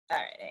All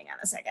right, hang on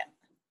a second.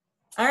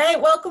 All right,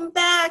 welcome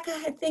back.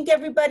 I think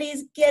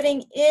everybody's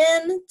getting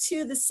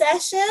into the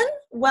session.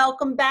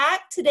 Welcome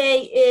back.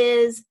 Today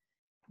is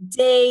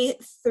day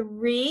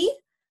 3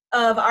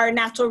 of our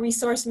Natural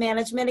Resource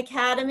Management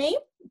Academy.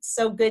 It's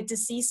so good to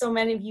see so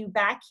many of you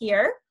back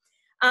here.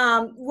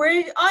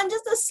 We're on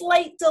just a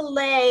slight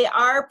delay.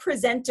 Our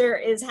presenter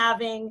is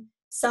having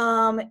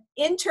some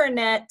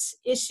internet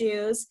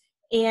issues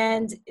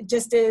and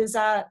just is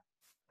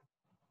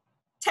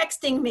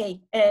texting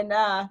me, and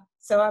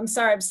so I'm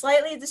sorry, I'm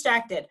slightly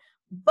distracted.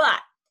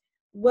 But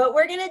what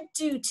we're gonna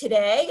do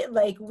today,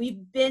 like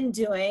we've been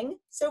doing,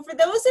 so for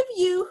those of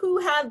you who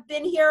have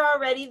been here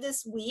already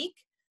this week,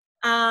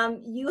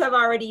 you have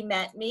already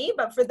met me,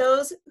 but for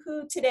those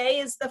who today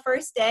is the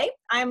first day,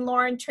 I'm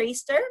Lauren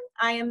Traster.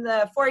 I am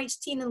the 4-H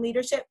Teen and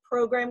Leadership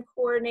Program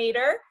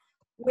Coordinator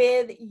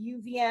with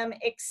UVM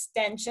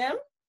Extension.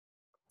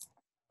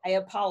 I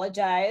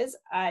apologize,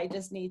 I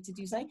just need to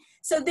do something.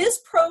 So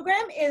this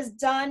program is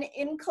done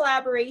in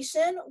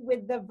collaboration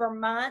with the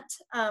Vermont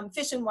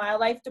Fish and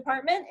Wildlife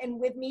Department, and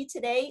with me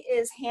today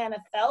is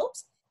Hannah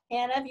Phelps.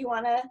 Hannah, if you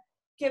wanna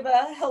give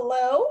a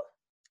hello.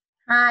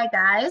 Hi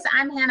guys,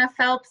 I'm Hannah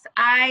Phelps.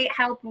 I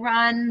help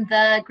run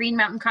the Green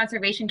Mountain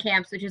Conservation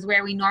Camps, which is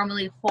where we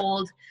normally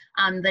hold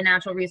the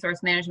Natural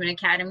Resource Management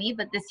Academy,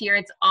 but this year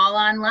it's all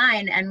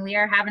online and we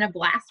are having a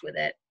blast with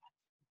it.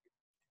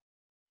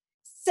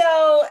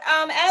 So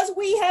as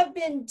we have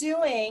been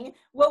doing,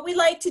 what we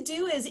like to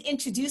do is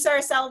introduce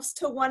ourselves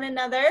to one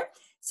another.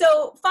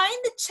 So find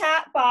the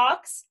chat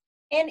box,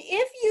 and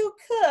if you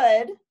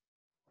could,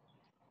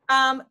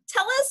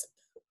 tell us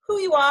who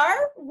you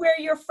are, where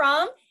you're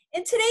from.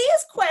 And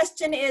today's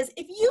question is,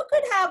 if you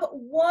could have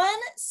one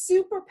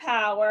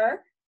superpower,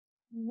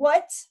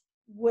 what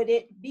would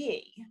it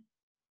be?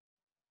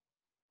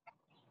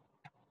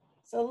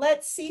 So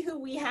let's see who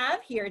we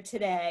have here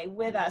today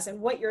with us and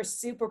what your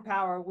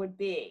superpower would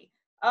be.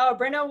 Oh,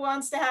 Brenna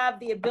wants to have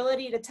the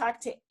ability to talk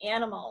to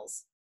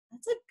animals.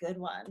 That's a good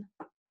one.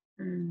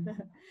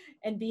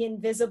 And be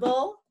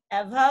invisible.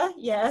 Eva,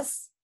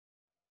 yes.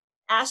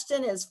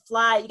 Ashton is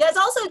fly. You guys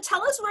also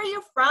tell us where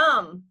you're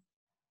from.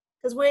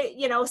 Because we're,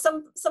 you know,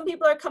 some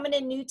people are coming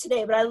in new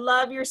today, but I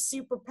love your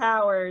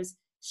superpowers.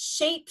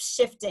 Shape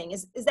shifting.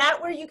 Is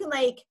that where you can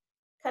like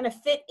kind of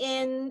fit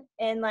in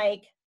and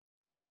like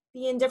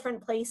be in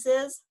different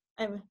places?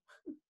 You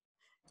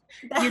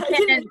can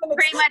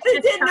pretty much I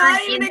did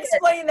not even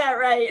explain that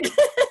right.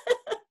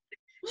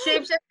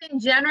 Shape-shifting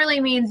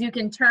generally means you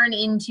can turn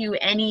into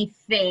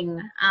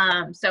anything,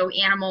 so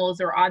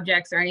animals or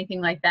objects or anything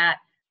like that.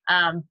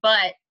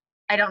 But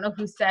I don't know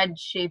who said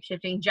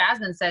shape-shifting.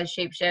 Jasmine says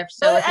shape-shift.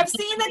 So well, I've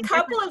seen a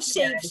couple of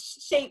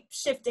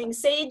shape-shifting.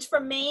 Sage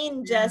from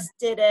Maine just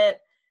did it.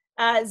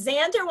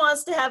 Xander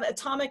wants to have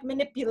atomic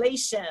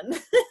manipulation.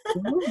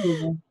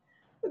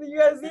 You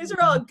guys, these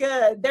are all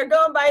good. They're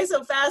going by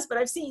so fast, but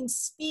I've seen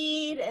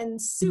speed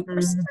and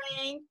super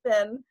strength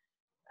and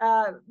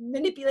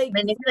manipulate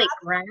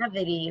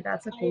gravity.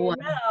 That's a cool one.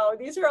 No,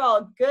 these are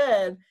all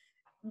good.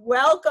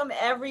 Welcome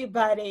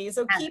everybody.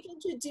 So keep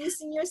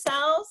introducing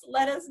yourselves.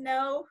 Let us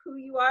know who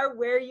you are,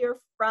 where you're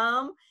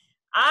from.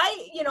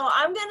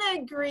 I'm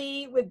gonna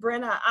agree with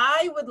Brenna.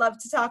 I would love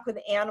to talk with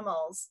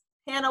animals.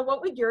 Hannah,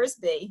 what would yours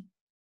be?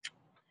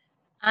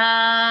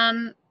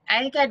 I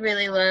think I'd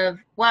really love,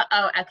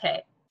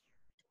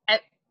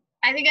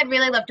 I think I'd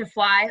really love to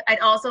fly.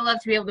 I'd also love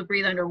to be able to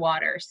breathe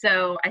underwater.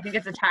 So I think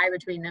it's a tie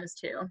between those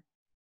two.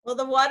 Well,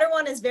 the water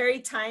one is very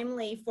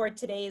timely for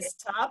today's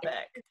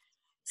topic.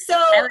 So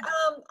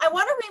I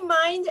want to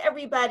remind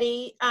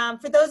everybody,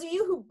 for those of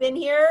you who've been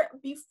here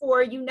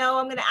before, I'm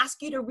going to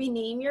ask you to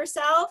rename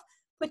yourself.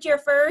 Put your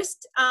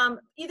first,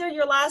 either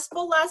your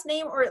full last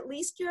name or at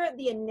least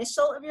the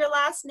initial of your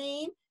last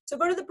name. So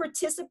go to the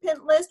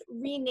participant list,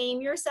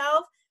 rename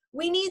yourself.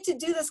 We need to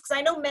do this because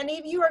I know many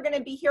of you are going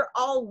to be here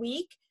all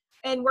week,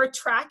 and we're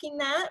tracking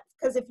that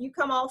because if you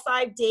come all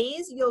 5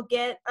 days, you'll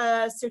get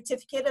a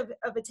certificate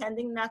of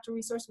attending Natural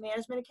Resource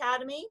Management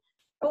Academy.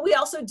 But we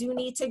also do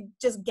need to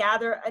just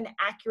gather an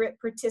accurate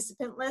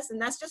participant list,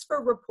 and that's just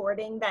for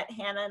reporting that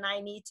Hannah and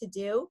I need to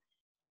do.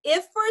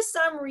 If for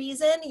some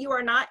reason you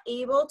are not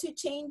able to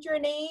change your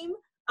name,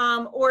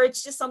 or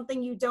it's just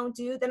something you don't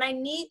do, then I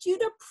need you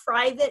to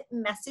private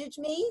message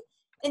me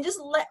and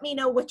just let me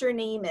know what your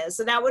name is.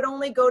 So that would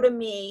only go to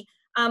me.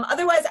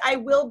 Otherwise, I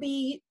will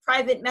be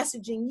private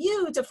messaging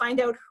you to find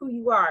out who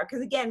you are.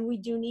 Because again, we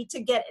do need to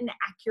get an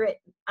accurate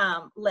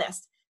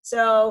list.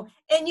 So,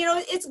 and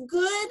it's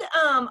good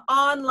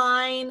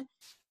online.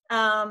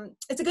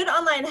 It's a good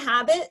online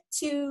habit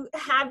to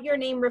have your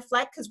name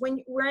reflect, because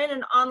when we're in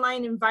an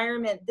online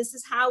environment, this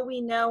is how we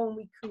know when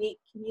we create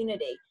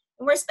community.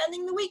 And we're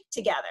spending the week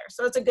together.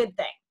 So it's a good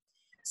thing.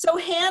 So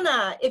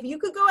Hannah, if you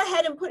could go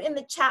ahead and put in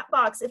the chat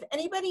box, if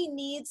anybody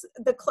needs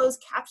the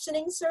closed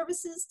captioning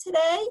services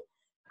today,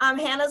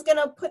 Hannah's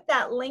gonna put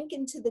that link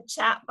into the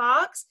chat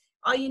box.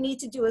 All you need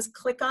to do is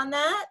click on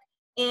that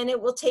and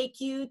it will take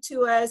you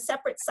to a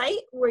separate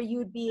site where you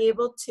would be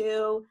able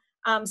to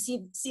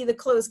see the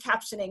closed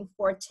captioning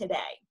for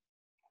today.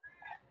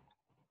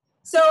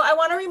 So I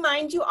want to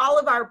remind you all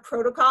of our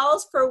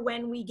protocols for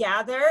when we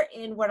gather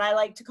in what I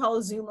like to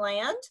call Zoom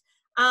land.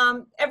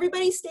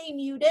 Everybody stay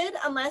muted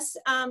unless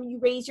you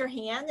raise your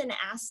hand and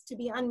ask to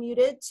be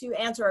unmuted to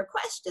answer a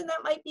question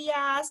that might be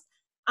asked.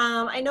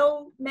 I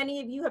know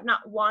many of you have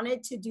not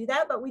wanted to do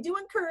that, but we do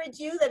encourage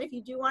you that if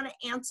you do want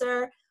to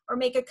answer or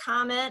make a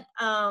comment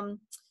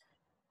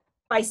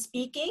by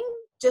speaking,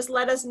 just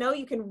let us know.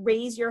 You can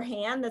raise your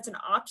hand, that's an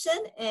option,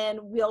 and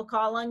we'll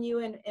call on you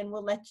and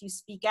we'll let you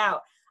speak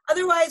out.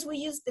 Otherwise, we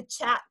use the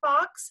chat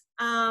box.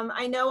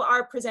 I know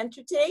our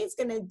presenter today is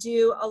going to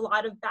do a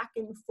lot of back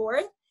and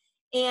forth.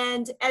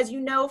 And as you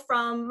know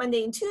from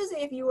Monday and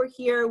Tuesday, if you were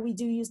here, we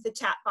do use the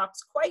chat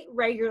box quite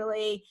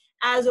regularly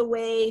as a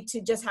way to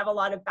just have a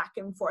lot of back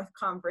and forth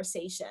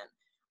conversation.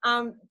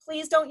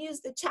 Please don't use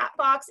the chat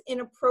box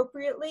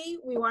inappropriately.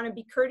 We want to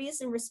be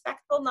courteous and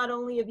respectful, not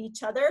only of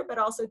each other, but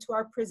also to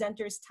our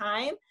presenters'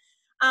 time.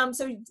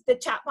 So the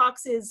chat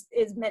box is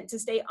meant to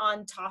stay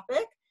on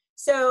topic.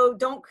 So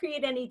don't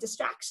create any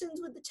distractions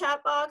with the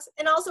chat box.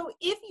 And also,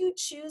 if you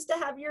choose to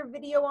have your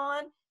video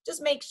on,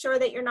 just make sure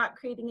that you're not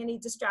creating any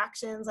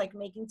distractions like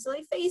making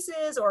silly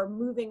faces or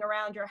moving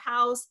around your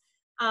house.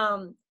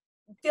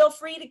 Feel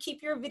free to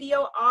keep your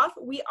video off.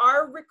 We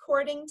are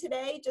recording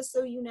today, just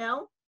so you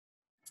know.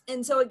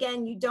 And so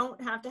again, you don't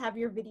have to have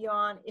your video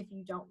on if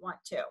you don't want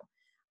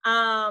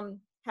to.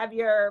 Have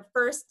your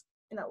first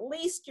and at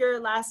least your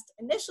last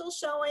initial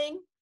showing.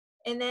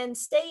 And then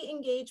stay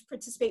engaged,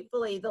 participate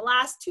fully. The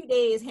last 2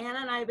 days, Hannah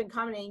and I have been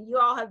commenting, you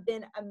all have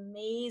been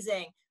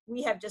amazing.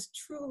 We have just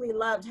truly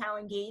loved how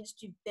engaged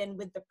you've been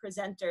with the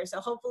presenter. So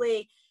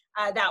hopefully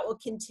that will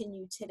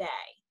continue today.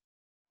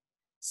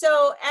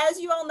 So as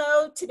you all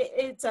know,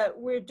 today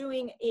we're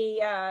doing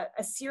a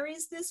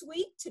series this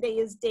week. Today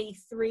is day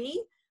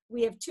 3.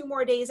 We have 2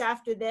 more days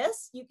after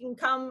this. You can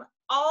come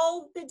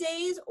all the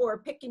days or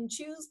pick and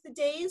choose the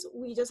days.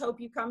 We just hope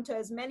you come to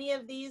as many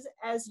of these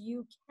as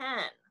you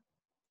can.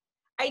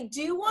 I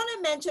do want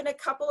to mention a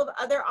couple of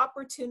other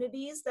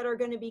opportunities that are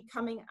going to be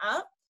coming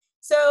up.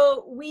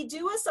 So we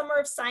do a Summer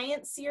of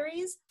Science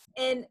series,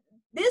 and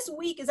this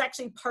week is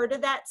actually part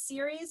of that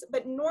series,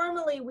 but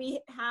normally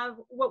we have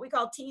what we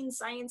call Teen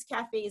Science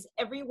Cafes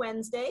every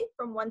Wednesday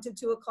from 1 to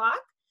 2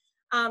 o'clock.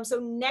 So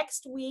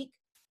next week,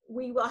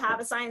 we will have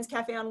a science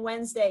cafe on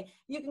Wednesday.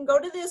 You can go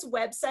to this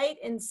website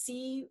and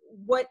see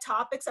what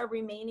topics are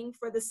remaining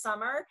for the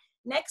summer.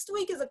 Next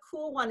week is a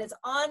cool one. It's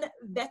on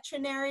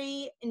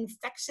veterinary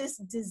infectious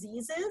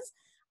diseases.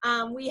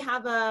 We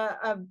have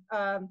a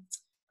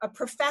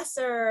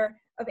professor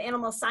of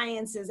animal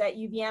sciences at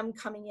UVM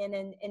coming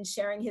in and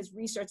sharing his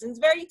research. And it's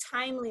very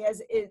timely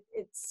as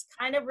it's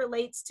kind of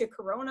relates to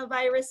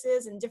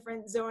coronaviruses and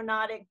different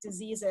zoonotic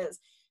diseases.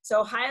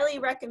 So highly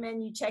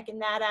recommend you checking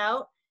that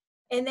out.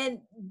 And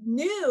then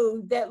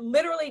new that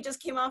literally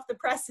just came off the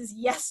press is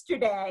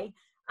yesterday.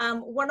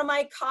 One of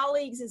my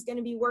colleagues is going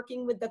to be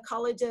working with the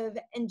College of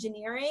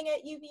Engineering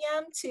at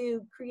UVM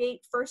to create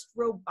first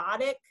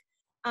robotic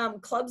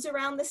clubs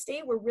around the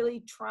state. We're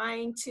really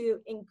trying to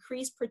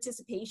increase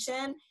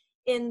participation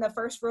in the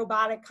first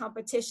robotic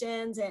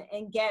competitions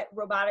and get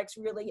robotics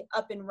really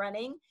up and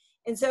running.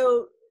 And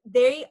so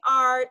they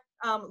are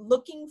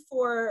looking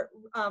for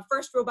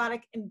first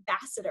robotic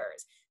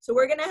ambassadors. So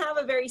we're going to have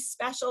a very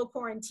special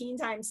quarantine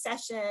time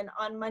session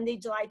on Monday,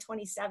 July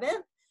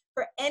 27th.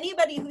 For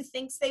anybody who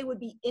thinks they would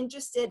be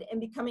interested in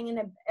becoming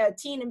a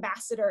teen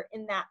ambassador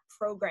in that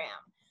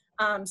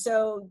program.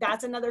 So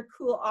that's another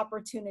cool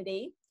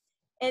opportunity.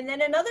 And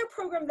then another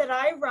program that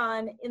I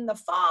run in the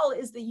fall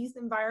is the Youth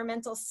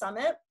Environmental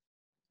Summit.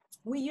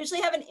 We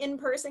usually have an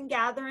in-person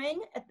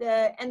gathering at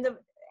the end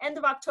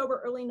of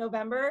October, early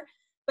November.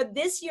 But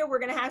this year we're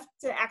going to have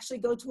to actually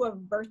go to a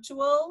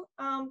virtual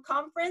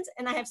conference,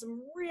 and I have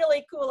some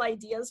really cool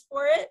ideas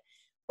for it.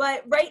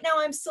 But right now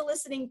I'm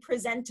soliciting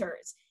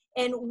presenters.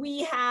 And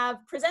we have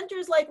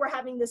presenters like we're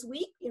having this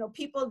week, you know,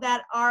 people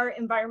that are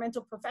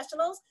environmental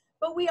professionals,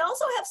 but we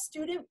also have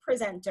student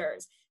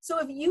presenters. So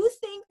if you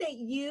think that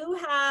you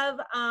have,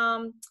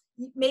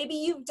 maybe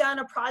you've done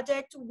a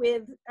project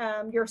with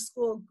your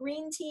school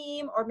green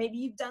team, or maybe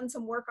you've done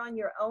some work on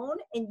your own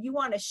and you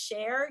want to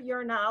share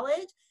your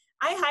knowledge,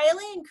 I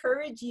highly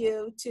encourage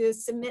you to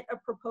submit a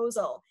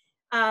proposal.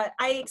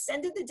 I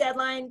extended the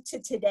deadline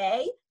to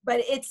today, but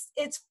it's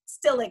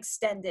still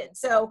extended.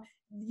 So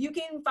you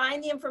can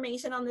find the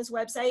information on this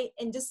website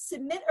and just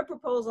submit a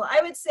proposal.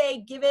 I would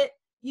say give it,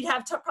 you'd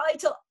have to probably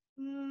till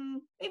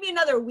maybe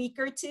another week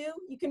or 2.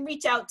 You can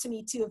reach out to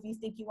me too if you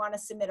think you want to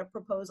submit a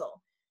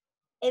proposal.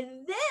 And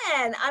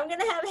then I'm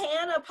going to have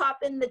Hannah pop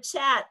in the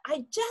chat.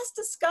 I just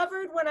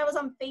discovered when I was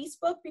on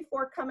Facebook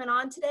before coming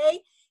on today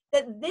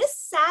that this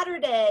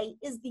Saturday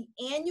is the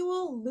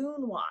annual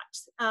Loon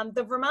Watch.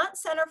 The Vermont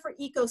Center for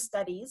Eco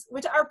Studies,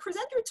 which our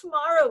presenter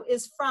tomorrow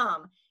is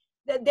from,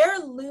 their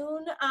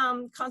loon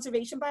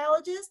conservation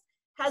biologist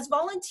has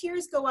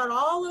volunteers go out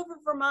all over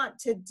Vermont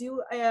to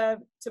do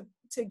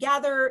to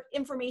gather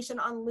information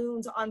on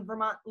loons on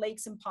Vermont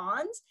lakes and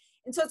ponds.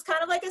 And so it's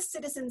kind of like a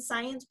citizen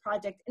science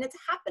project, and it's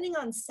happening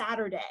on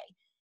Saturday.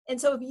 And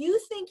so if you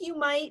think you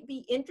might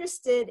be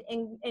interested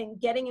in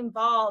getting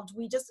involved,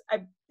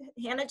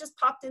 Hannah just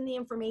popped in the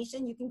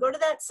information. You can go to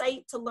that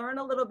site to learn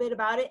a little bit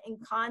about it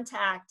and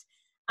contact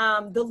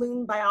the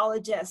loon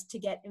biologist to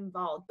get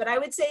involved. But I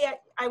would say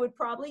I would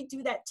probably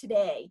do that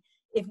today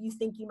if you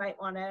think you might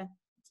want to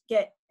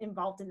get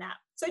involved in that.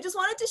 So I just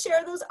wanted to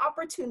share those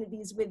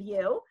opportunities with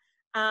you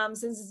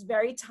since it's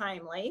very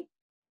timely.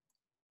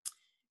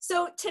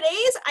 So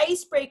today's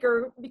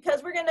icebreaker,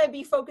 because we're going to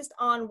be focused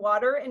on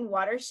water and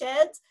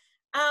watersheds,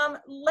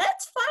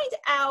 let's find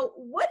out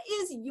what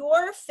is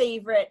your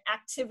favorite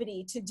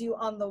activity to do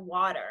on the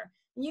water.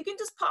 You can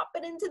just pop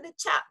it into the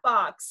chat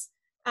box.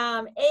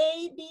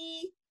 A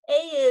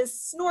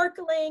is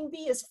snorkeling,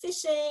 B is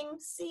fishing,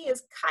 C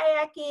is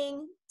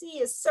kayaking, D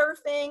is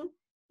surfing,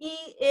 E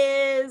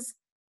is,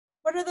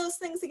 what are those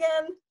things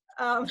again?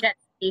 Jet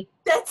ski.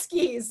 Jet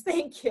skis,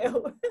 thank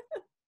you.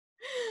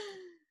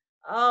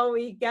 Oh,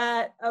 we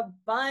got a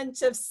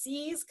bunch of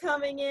C's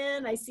coming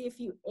in. I see a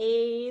few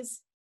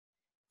A's.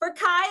 For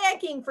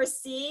kayaking, for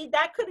C,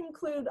 that could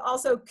include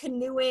also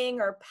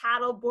canoeing or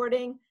paddle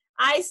boarding.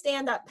 I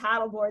stand up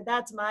paddleboard.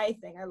 That's my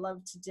thing I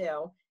love to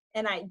do.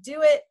 And I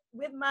do it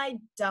with my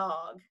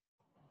dog,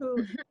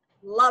 who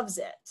loves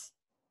it.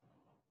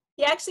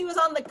 He actually was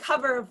on the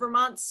cover of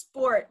Vermont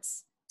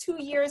Sports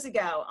 2 years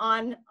ago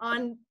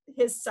on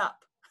his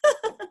sup.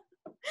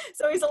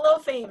 So he's a little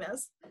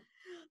famous.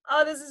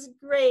 Oh, this is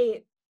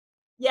great.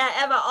 Yeah,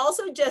 Eva,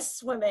 also just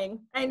swimming.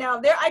 I know,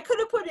 I could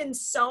have put in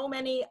so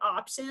many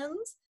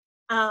options,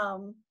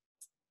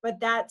 but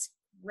that's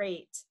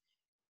great.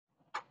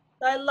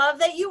 So I love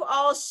that you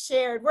all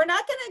shared. We're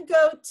not gonna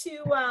go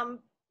to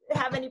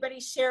have anybody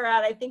share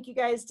out. I think you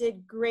guys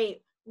did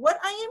great. What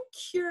I am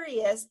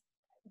curious,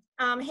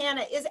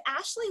 Hannah, is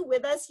Ashley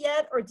with us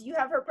yet, or do you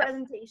have her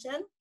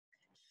presentation?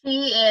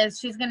 She is.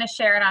 She's going to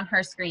share it on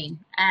her screen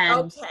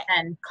and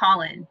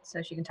call in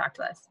so she can talk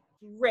to us.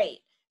 Great.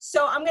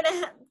 So I'm going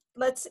to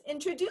let's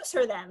introduce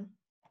her then.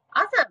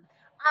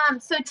 Awesome.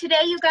 So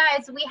today, you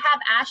guys, we have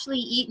Ashley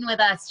Eaton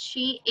with us.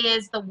 She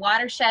is the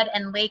Watershed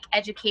and Lake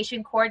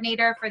Education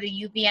Coordinator for the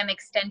UVM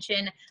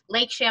Extension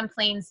Lake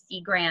Champlain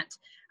Sea Grant.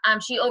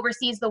 She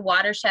oversees the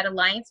Watershed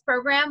Alliance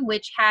program,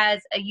 which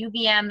has a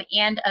UVM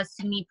and a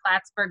SUNY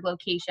Plattsburgh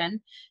location.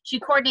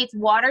 She coordinates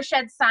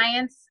watershed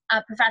science,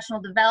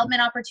 professional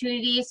development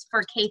opportunities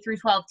for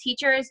K-12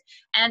 teachers,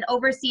 and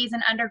oversees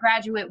an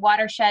undergraduate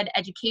watershed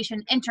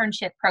education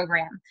internship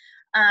program.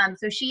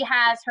 So she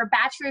has her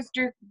bachelor's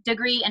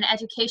degree in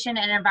education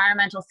and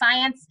environmental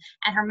science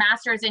and her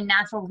master's in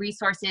natural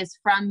resources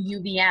from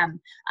UVM.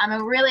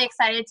 I'm really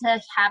excited to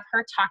have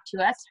her talk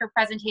to us. Her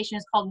presentation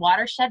is called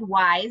Watershed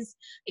Wise,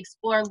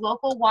 Explore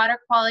Local Water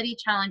Quality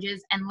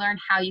Challenges and Learn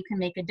How You Can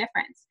Make a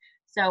Difference.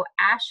 So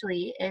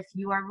Ashley, if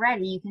you are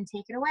ready, you can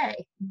take it away.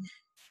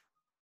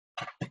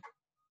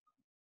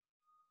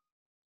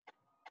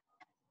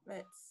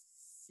 Let's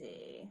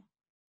see.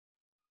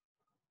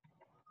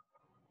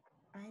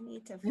 I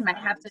need to. We might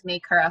have to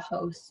make her a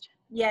host.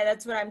 Yeah,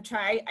 that's what I'm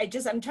trying.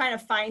 I'm trying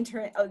to find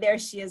her. Oh, there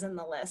she is in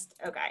the list.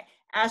 Okay,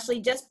 Ashley,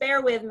 just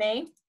bear with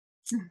me.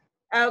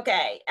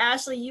 Okay,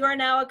 Ashley, you are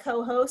now a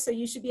co-host, so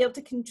you should be able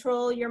to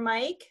control your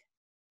mic.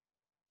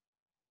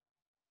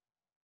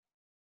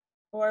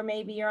 Or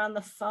maybe you're on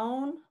the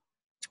phone.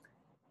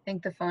 I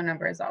think the phone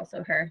number is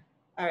also her.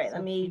 All right,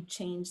 let me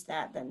change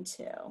that then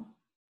too.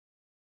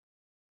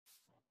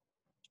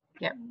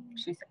 Yep,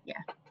 she said, yeah.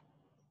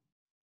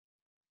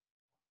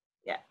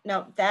 Yeah,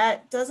 no,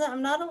 that doesn't,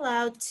 I'm not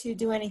allowed to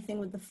do anything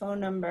with the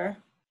phone number.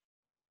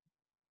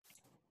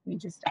 We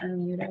just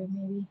unmute her,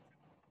 maybe.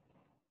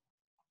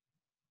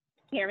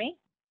 Hear me?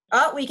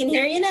 Oh, we can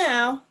hear you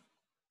now.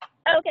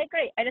 Okay,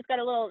 great. I just got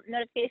a little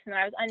notification that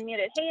I was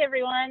unmuted. Hey,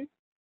 everyone.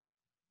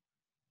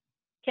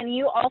 Can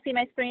you all see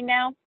my screen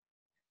now?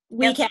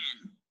 We can.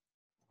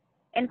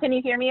 And can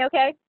you hear me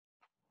okay?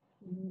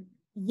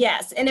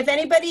 Yes, and if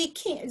anybody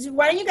can,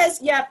 why don't you guys,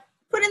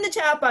 put in the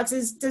chat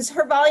boxes. Does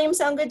her volume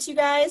sound good to you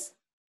guys?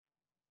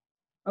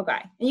 Okay,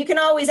 and you can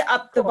always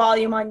up the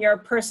volume on your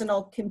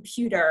personal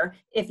computer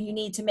if you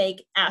need to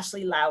make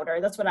Ashley louder.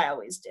 That's what I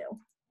always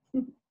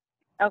do.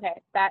 Okay,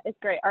 that is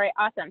great. All right,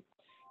 awesome.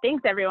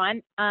 Thanks,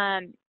 everyone,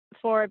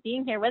 for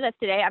being here with us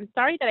today. I'm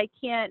sorry that I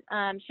can't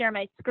share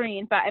my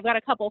screen, but I've got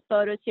a couple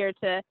photos here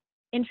to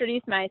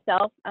introduce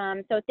myself.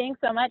 So thanks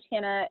so much,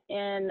 Hannah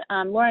and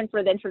Lauren,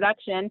 for the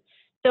introduction.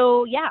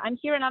 So yeah, I'm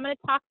here and I'm going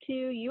to talk to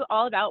you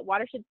all about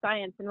watershed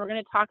science, and we're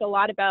going to talk a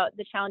lot about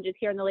the challenges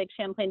here in the Lake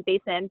Champlain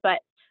Basin. But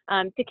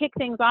to kick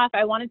things off,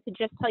 I wanted to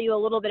just tell you a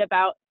little bit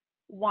about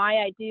why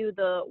I do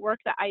the work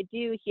that I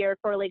do here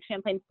for Lake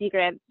Champlain Sea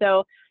Grant.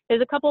 So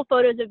there's a couple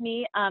photos of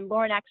me.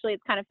 Lauren, actually,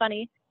 it's kind of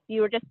funny.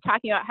 You were just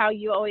talking about how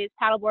you always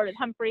paddleboard with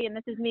Humphrey, and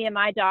this is me and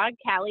my dog,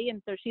 Callie, and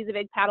so she's a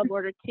big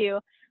paddleboarder too.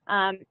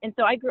 And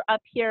so I grew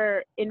up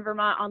here in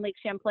Vermont on Lake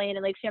Champlain,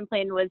 and Lake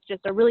Champlain was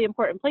just a really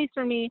important place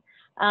for me.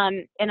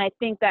 And I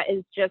think that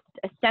is just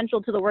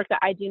essential to the work that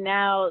I do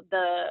now,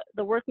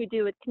 the work we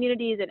do with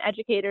communities and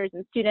educators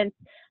and students.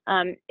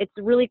 It's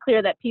really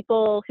clear that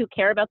people who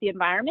care about the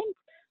environment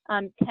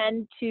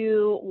tend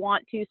to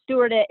want to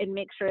steward it and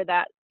make sure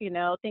that,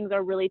 things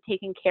are really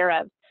taken care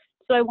of.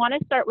 So I want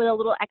to start with a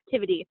little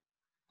activity.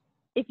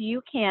 If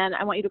you can,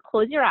 I want you to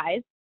close your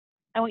eyes.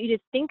 I want you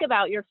to think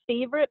about your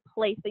favorite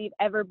place that you've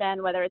ever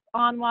been, whether it's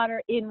on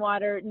water, in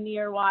water,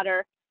 near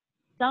water,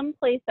 some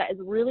place that is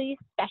really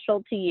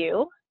special to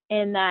you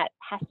and that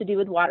has to do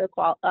with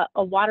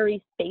a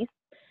watery space.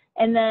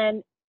 And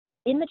then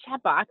in the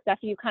chat box,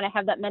 after you kind of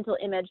have that mental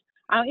image,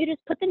 I want you to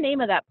just put the name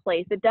of that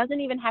place. It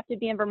doesn't even have to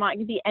be in Vermont. It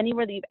can be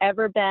anywhere that you've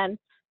ever been.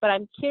 But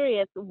I'm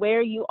curious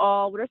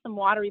what are some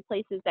watery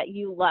places that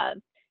you love?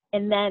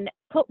 And then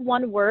put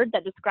one word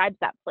that describes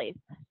that place.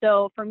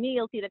 So for me,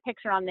 you'll see the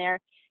picture on there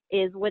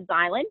is Woods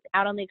Island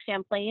out on Lake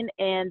Champlain.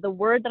 And the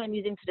word that I'm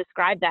using to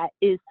describe that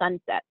is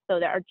sunset. So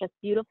there are just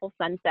beautiful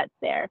sunsets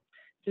there.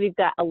 So we've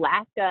got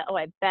Alaska,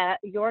 I bet,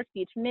 York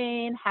Beach,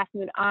 Maine, Half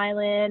Moon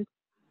Island,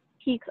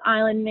 Peaks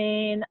Island,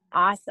 Maine.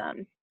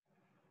 Awesome.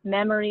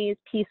 Memories,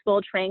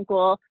 peaceful,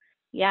 tranquil.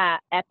 Yeah,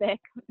 epic.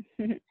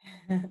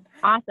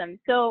 Awesome.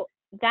 So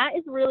that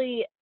is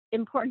really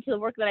important to the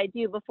work that I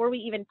do. Before we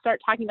even start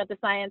talking about the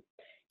science,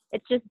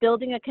 it's just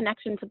building a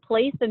connection to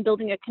place and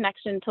building a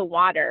connection to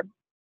water.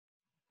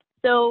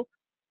 So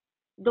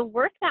the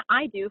work that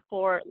I do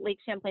for Lake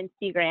Champlain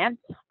Sea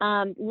Grants,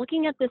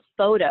 looking at this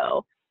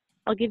photo,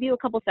 I'll give you a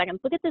couple seconds.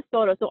 Look at this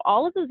photo. So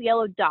all of those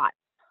yellow dots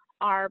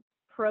are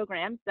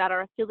programs that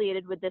are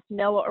affiliated with this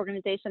NOAA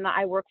organization that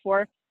I work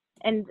for.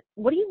 And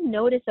what do you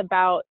notice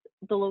about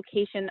the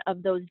location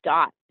of those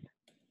dots?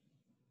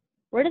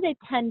 Where do they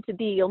tend to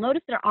be? You'll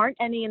notice there aren't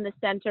any in the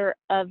center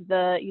of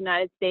the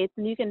United States.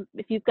 And you can,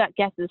 if you've got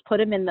guesses, put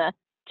them in the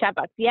chat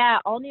box. Yeah,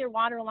 all near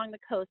water along the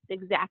coast,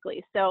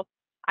 exactly. So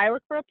I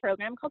work for a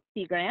program called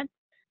Sea Grants.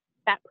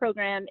 That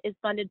program is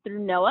funded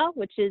through NOAA,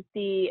 which is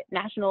the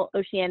National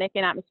Oceanic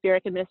and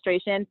Atmospheric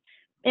Administration.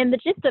 And the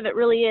gist of it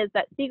really is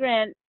that Sea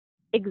Grant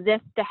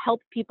exists to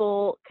help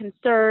people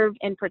conserve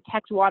and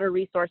protect water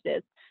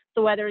resources.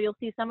 So whether you'll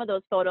see some of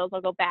those photos,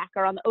 I'll go back,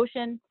 are on the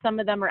ocean, some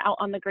of them are out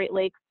on the Great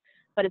Lakes,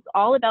 but it's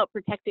all about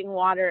protecting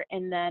water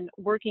and then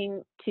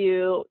working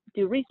to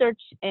do research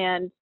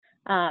and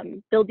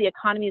build the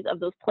economies of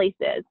those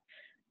places.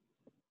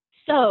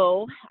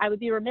 So I would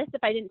be remiss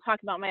if I didn't talk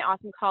about my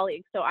awesome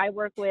colleagues. So I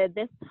work with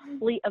this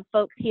fleet of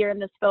folks here in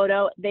this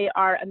photo. They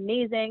are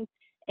amazing.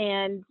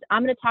 And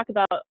I'm going to talk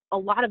about a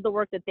lot of the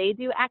work that they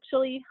do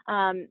actually,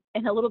 and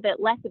a little bit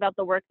less about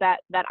the work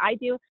that I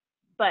do.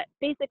 But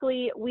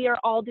basically, we are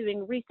all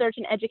doing research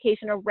and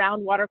education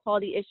around water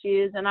quality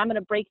issues. And I'm going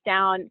to break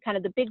down kind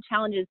of the big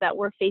challenges that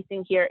we're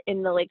facing here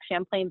in the Lake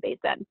Champlain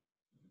Basin.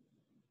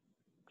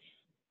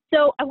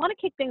 So I want to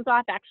kick things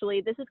off,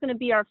 actually. This is going to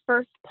be our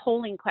first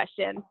polling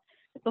question.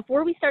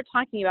 Before we start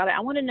talking about it,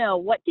 I want to know,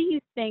 what do you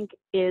think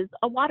is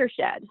a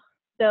watershed?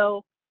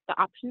 So the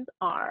options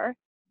are,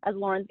 as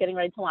Lauren's getting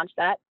ready to launch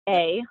that,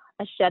 A,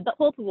 a shed that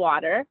holds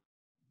water,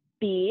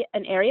 B,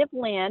 an area of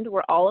land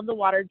where all of the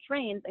water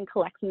drains and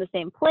collects in the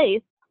same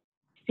place,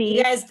 C,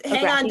 you guys,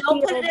 hang on,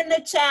 don't put it in the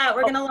chat.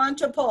 We're going to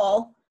launch a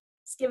poll.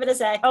 Just give it a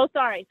sec. Oh,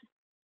 sorry.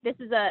 This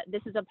is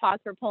a pause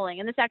for polling,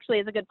 and this actually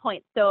is a good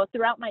point. So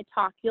throughout my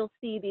talk, you'll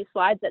see these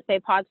slides that say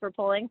pause for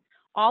polling.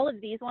 All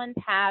of these ones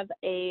have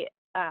a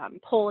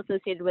poll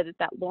associated with it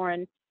that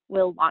Lauren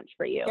will launch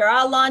for you. Here,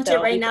 I'll launch it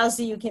right now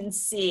so you can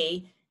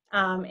see.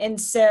 And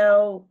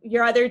so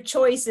your other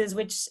choices,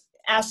 which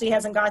Ashley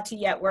hasn't got to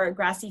yet, were a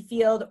grassy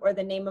field or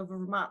the name of a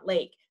Vermont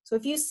lake. So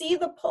if you see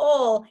the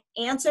poll,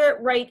 answer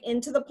it right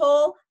into the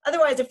poll.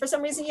 Otherwise, if for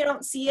some reason you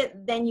don't see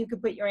it, then you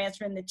could put your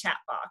answer in the chat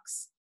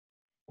box.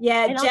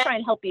 Yeah, and I'll try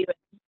and help you.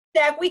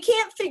 Jack, we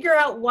can't figure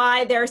out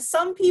why. There are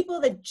some people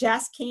that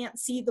just can't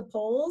see the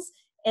polls,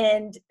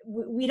 and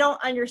we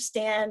don't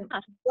understand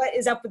what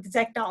is up with the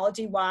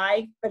technology,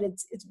 why, but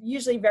it's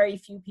usually very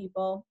few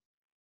people.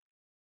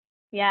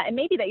 Yeah, and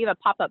maybe that you have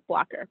a pop-up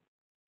blocker.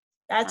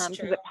 That's true.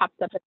 Because it pops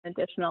up as an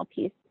additional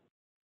piece.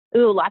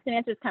 Ooh, lots of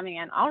answers coming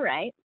in. All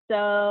right,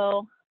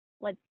 so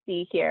let's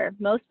see here.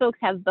 Most folks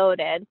have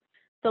voted.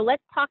 So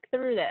let's talk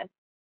through this.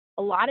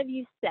 A lot of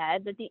you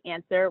said that the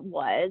answer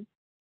was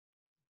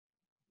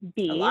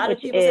B, a lot of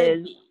people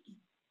said B.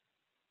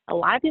 A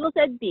lot of people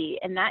said B,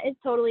 and that is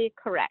totally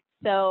correct.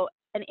 So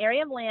an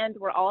area of land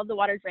where all of the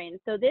water drains.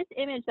 So this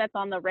image that's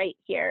on the right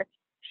here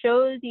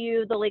shows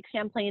you the Lake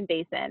Champlain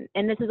Basin.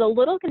 And this is a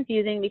little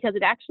confusing because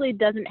it actually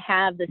doesn't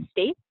have the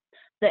states,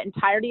 the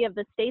entirety of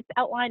the states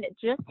outlined. It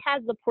just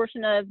has the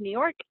portion of New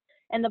York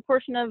and the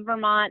portion of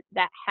Vermont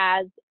that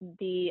has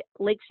the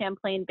Lake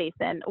Champlain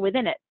Basin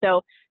within it.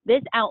 So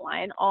this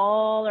outline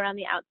all around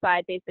the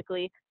outside,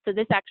 basically, so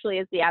this actually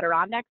is the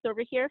Adirondacks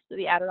over here. So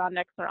the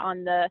Adirondacks are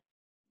on the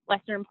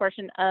western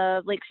portion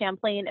of Lake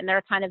Champlain, and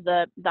they're kind of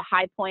the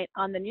high point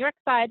on the New York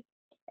side.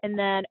 And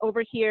then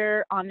over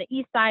here on the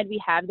east side,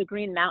 we have the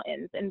Green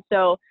Mountains. And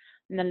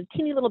then a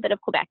teeny little bit of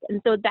Quebec.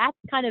 And so that's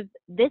kind of,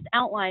 this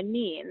outline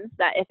means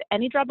that if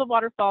any drop of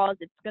water falls,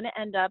 it's going to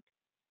end up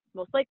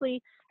most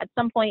likely at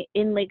some point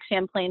in Lake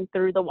Champlain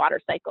through the water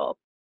cycle.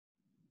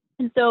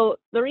 And so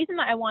the reason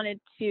that I wanted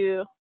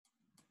to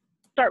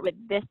start with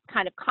this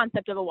kind of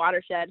concept of a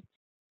watershed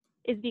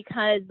is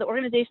because the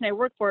organization I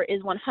work for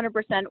is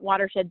 100%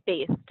 watershed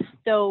based.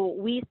 So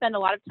we spend a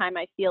lot of time,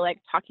 I feel like,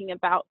 talking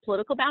about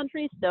political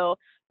boundaries. So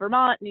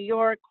Vermont, New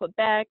York,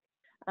 Quebec,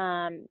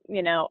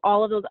 you know,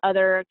 all of those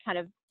other kind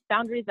of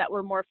boundaries that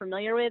we're more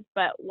familiar with,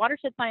 but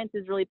watershed science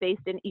is really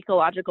based in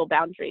ecological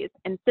boundaries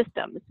and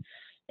systems.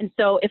 And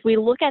so if we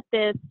look at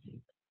this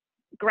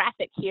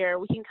graphic here,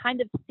 we can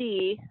kind of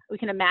see, we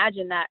can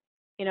imagine that,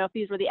 you know, if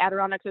these were the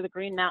Adirondacks or the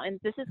Green Mountains,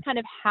 this is kind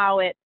of how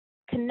it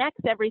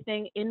connects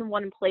everything in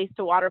one place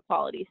to water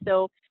quality.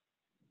 So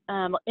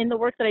in the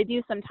work that I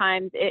do,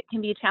 sometimes it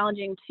can be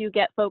challenging to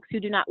get folks who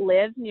do not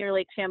live near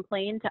Lake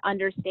Champlain to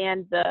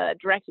understand the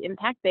direct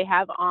impact they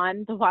have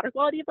on the water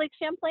quality of Lake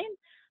Champlain.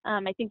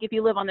 I think if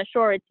you live on the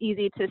shore, it's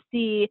easy to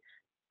see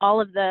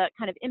all of the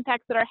kind of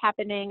impacts that are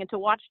happening and to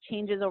watch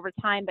changes over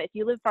time. But if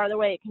you live farther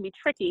away, it can be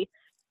tricky.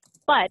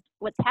 But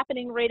what's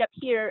happening right up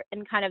here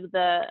and kind of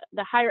the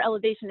higher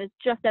elevation is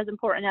just as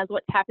important as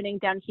what's happening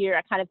down here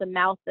at kind of the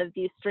mouth of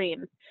these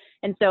streams.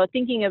 And so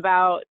thinking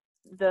about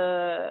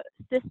the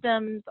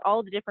systems,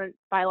 all the different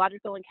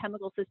biological and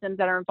chemical systems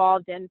that are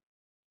involved in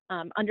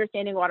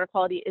understanding water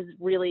quality is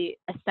really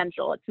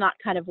essential. It's not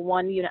kind of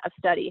one unit of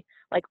study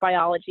like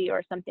biology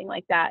or something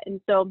like that.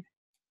 And so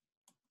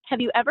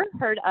have you ever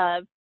heard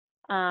of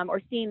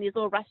or seen these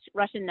little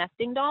Russian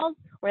nesting dolls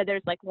where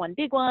there's like one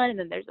big one and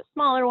then there's a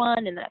smaller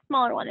one and then a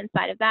smaller one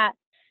inside of that?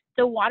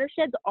 So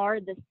watersheds are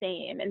the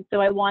same. And so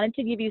I wanted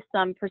to give you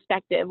some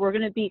perspective. We're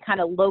going to be kind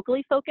of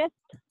locally focused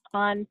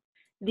on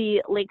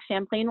the Lake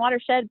Champlain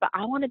watershed, but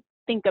I want to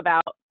think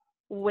about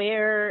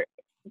where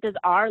does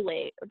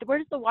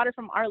the water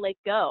from our lake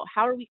go?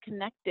 How are we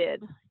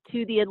connected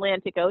to the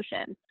Atlantic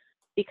Ocean?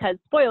 Because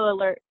spoiler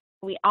alert,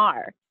 we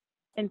are.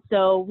 And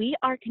so we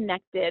are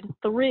connected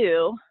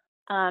through,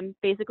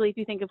 basically,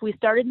 if we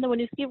started in the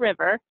Winooski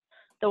River,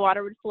 the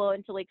water would flow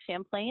into Lake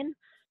Champlain.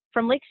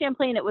 From Lake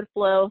Champlain, it would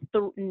flow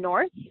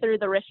north through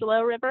the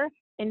Richelieu River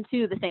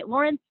into the St.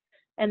 Lawrence.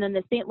 And then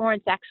the St.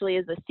 Lawrence actually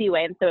is a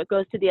seaway, and so it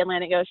goes to the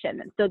Atlantic Ocean.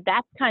 And so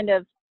that's kind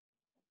of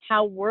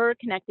how we're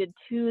connected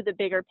to the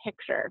bigger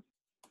picture,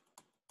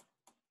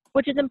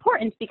 which is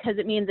important because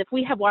it means if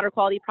we have water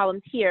quality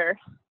problems here,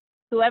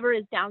 whoever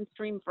is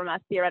downstream from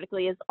us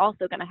theoretically is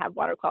also going to have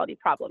water quality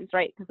problems,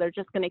 right? Because they're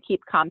just going to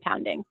keep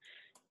compounding.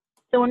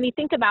 So when we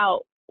think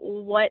about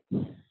what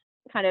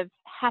kind of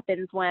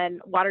happens when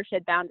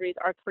watershed boundaries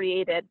are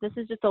created, this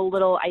is just a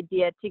little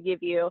idea to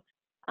give you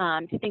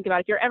to think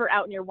about. If you're ever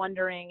out and you're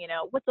wondering, you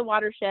know, what's a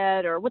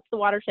watershed or what's the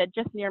watershed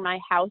just near my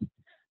house?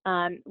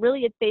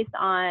 Really, it's based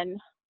on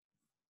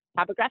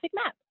topographic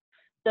maps.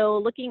 So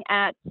looking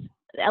at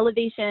the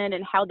elevation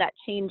and how that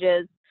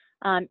changes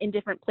in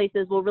different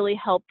places will really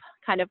help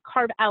kind of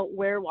carve out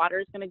where water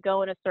is going to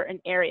go in a certain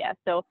area.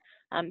 So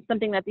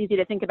something that's easy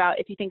to think about,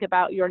 if you think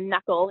about your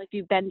knuckle, if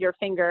you bend your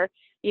finger,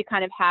 you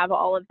kind of have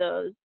all of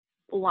those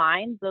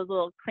lines, those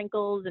little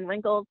crinkles and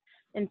wrinkles.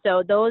 And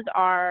so those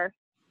are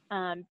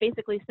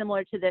basically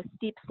similar to this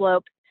steep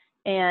slope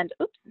and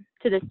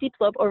to the steep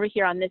slope over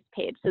here on this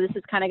page. So this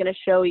is kind of going to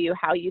show you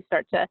how you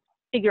start to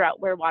figure out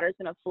where water is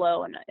going to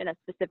flow in a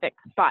specific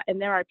spot. And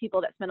there are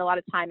people that spend a lot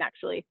of time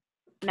actually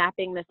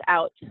mapping this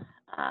out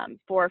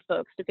for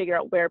folks to figure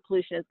out where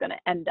pollution is going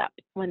to end up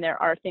when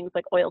there are things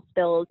like oil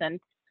spills and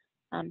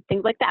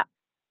things like that.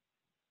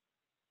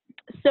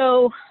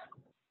 So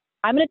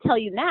I'm going to tell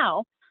you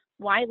now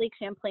why Lake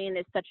Champlain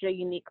is such a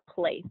unique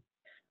place.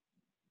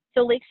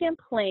 So Lake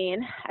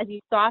Champlain, as you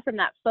saw from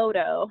that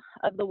photo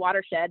of the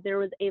watershed, there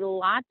was a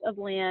lot of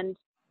land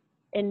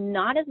and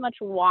not as much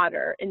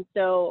water. And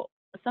so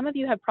some of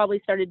you have probably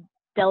started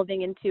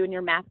delving into in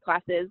your math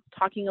classes,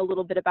 talking a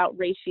little bit about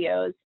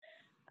ratios.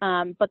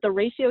 But the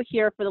ratio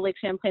here for the Lake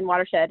Champlain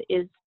watershed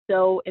is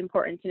so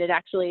important, and it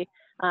actually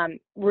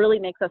really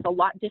makes us a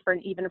lot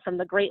different even from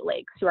the Great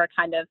Lakes, who are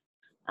kind of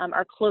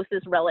our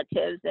closest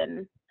relatives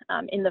in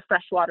the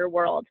freshwater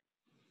world.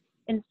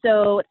 And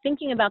so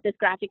thinking about this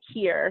graphic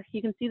here,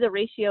 you can see the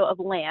ratio of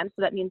land.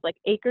 So that means like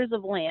acres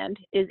of land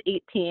is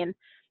 18,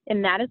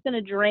 and that is going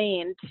to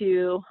drain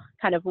to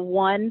kind of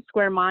 1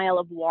 square mile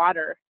of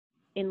water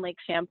in Lake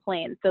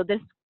Champlain. So this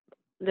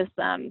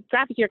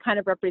graphic here kind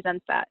of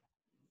represents that.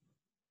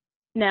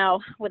 Now,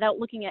 without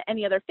looking at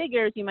any other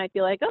figures, you might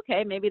be like,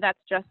 okay, maybe that's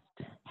just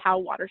how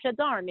watersheds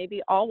are.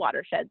 Maybe all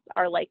watersheds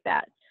are like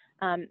that.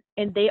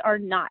 And they are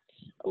not.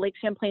 Lake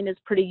Champlain is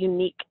pretty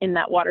unique in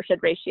that watershed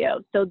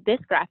ratio. So this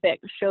graphic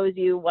shows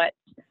you what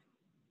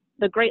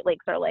the Great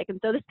Lakes are like. And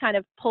so this kind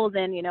of pulls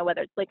in, you know,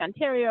 whether it's Lake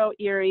Ontario,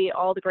 Erie,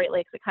 all the Great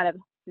Lakes, it kind of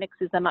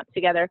mixes them up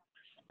together.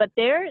 But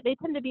they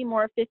tend to be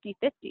more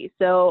 50-50.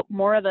 So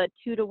more of a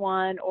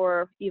 2-to-1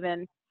 or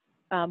even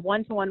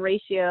 1-to-1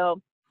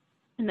 ratio.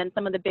 And then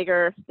some of the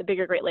bigger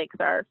Great Lakes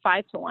are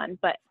 5-to-1.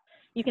 But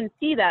you can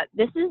see that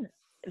this is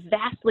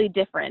vastly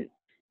different.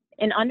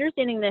 And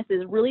understanding this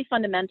is really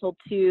fundamental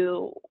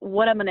to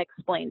what I'm going to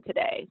explain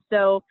today.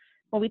 So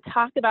when we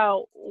talk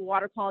about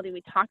water quality,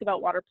 we talk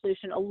about water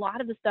pollution, a lot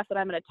of the stuff that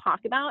I'm going to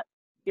talk about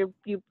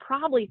you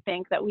probably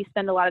think that we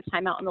spend a lot of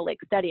time out on the lake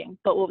studying,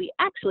 but what we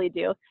actually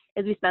do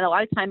is we spend a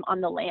lot of time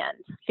on the land,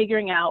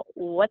 figuring out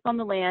what's on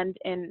the land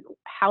and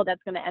how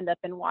that's going to end up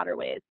in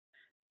waterways.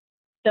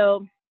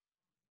 So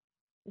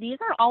these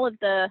are all of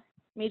the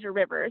major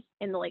rivers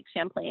in the Lake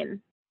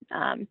Champlain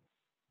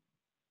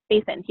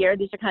basin here.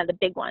 These are kind of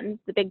the big ones,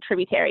 the big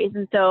tributaries.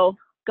 And so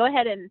go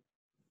ahead and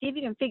see if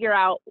you can figure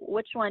out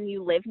which one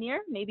you live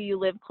near. Maybe you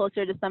live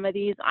closer to some of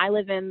these. I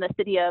live in the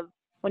city of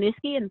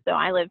Winooski, and so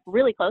I live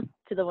really close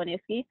to the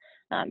Winooski.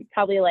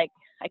 Probably like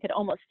I could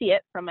almost see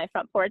it from my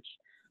front porch.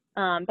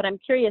 But I'm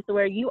curious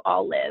where you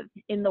all live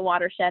in the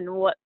watershed and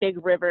what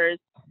big rivers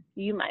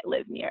you might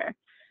live near.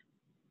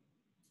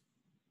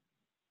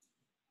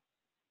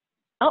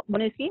 Oh,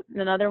 Winooski,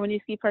 another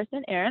Winooski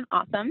person, Erin,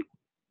 awesome.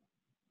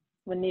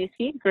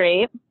 Winooski,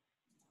 great.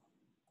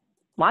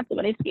 Lots of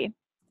Winooski.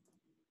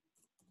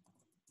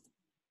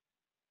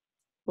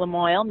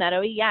 Lamoille,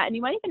 Meadowy, yeah, and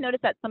you might even notice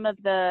that some of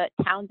the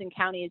towns and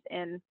counties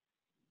in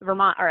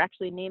Vermont are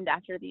actually named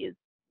after these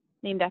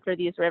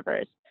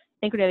rivers. I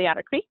think we're near the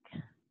Otter Creek.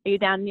 Are you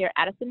down near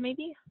Addison,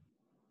 maybe?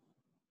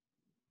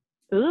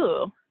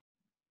 Ooh,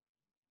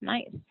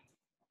 nice.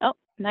 Oh,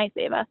 nice,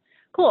 Ava.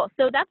 Cool.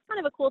 So that's kind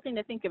of a cool thing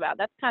to think about.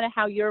 That's kind of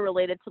how you're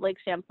related to Lake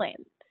Champlain.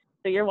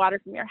 So your water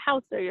from your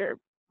house or your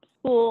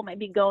school might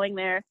be going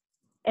there.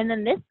 And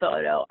then this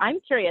photo, I'm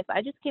curious.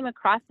 I just came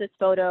across this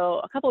photo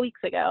a couple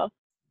weeks ago.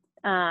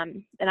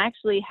 And I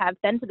actually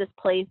have been to this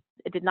place.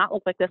 It did not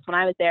look like this when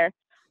I was there.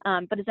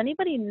 But does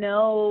anybody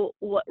know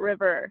what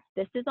river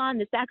this is on?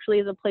 This actually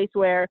is a place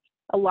where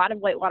a lot of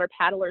whitewater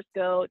paddlers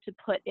go to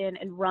put in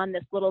and run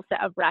this little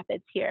set of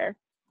rapids here.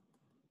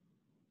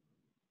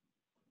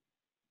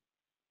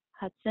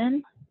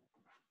 Hudson.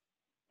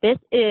 This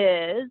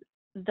is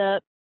the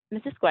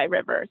Missisquoi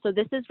River. So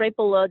this is right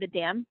below the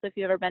dam. So if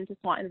you've ever been to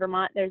Swanton,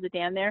 Vermont, there's a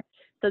dam there.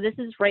 So this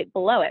is right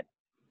below it.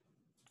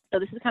 So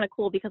this is kind of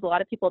cool because a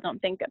lot of people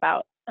don't think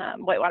about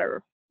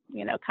whitewater,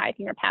 you know,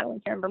 kayaking or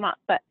paddling here in Vermont,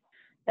 but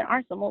there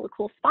are some really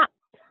cool spots.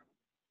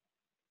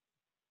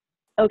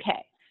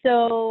 Okay,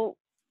 so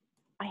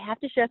I have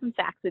to share some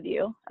facts with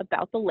you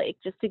about the lake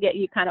just to get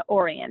you kind of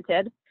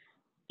oriented.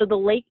 So the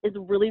lake is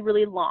really,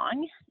 really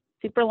long,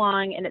 super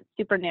long, and it's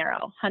super narrow,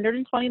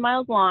 120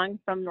 miles long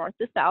from north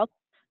to south.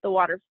 The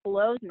water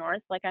flows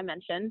north, like I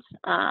mentioned,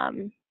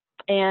 and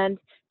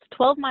it's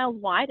 12 miles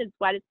wide at its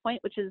widest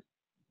point, which is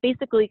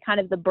basically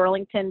kind of the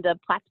Burlington to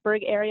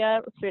Plattsburgh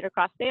area, straight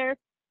across there.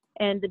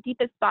 And the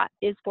deepest spot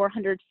is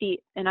 400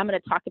 feet. And I'm going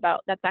to talk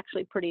about, that's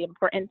actually pretty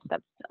important.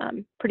 That's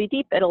pretty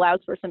deep. It allows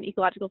for some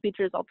ecological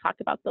features. I'll talk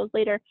about those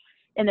later.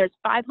 And there's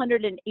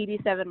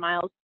 587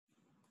 miles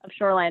of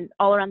shoreline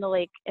all around the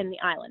lake and the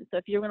island. So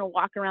if you're going to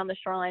walk around the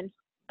shoreline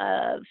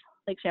of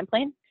Lake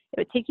Champlain, it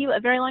would take you a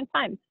very long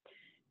time.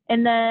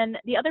 And then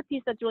the other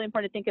piece that's really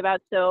important to think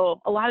about, so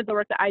a lot of the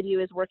work that I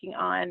do is working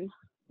on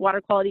water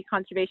quality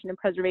conservation and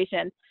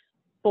preservation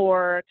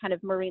for kind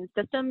of marine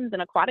systems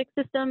and aquatic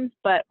systems.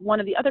 But one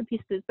of the other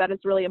pieces that is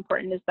really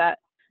important is that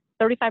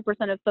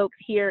 35% of folks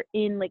here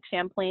in Lake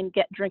Champlain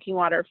get drinking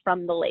water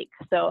from the lake.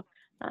 So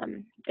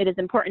it is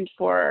important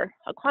for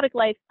aquatic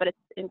life, but it's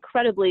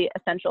incredibly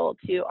essential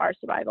to our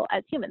survival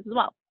as humans as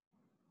well.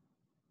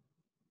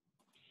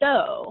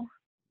 So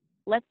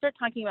let's start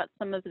talking about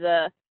some of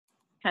the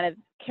kind of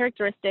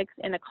characteristics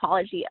and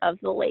ecology of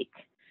the lake.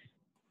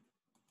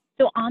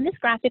 So on this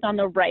graphic on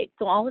the right,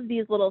 so all of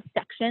these little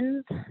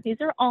sections, these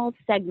are all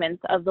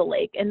segments of the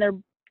lake, and they're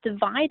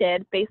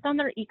divided based on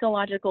their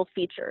ecological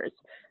features.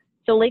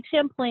 So Lake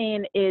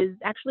Champlain is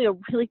actually a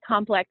really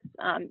complex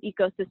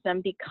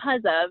ecosystem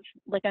because of,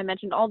 like I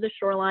mentioned, all the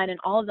shoreline and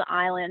all of the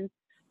islands.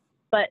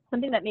 But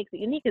something that makes it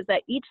unique is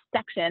that each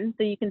section,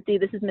 so you can see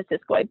this is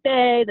Missisquoi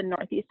Bay, the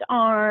Northeast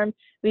Arm.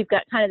 We've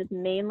got kind of this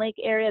main lake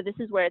area. This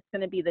is where it's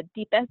going to be the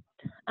deepest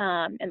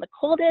and the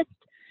coldest.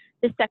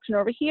 This section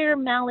over here,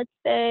 Mallett's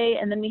Bay,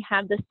 and then we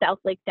have the South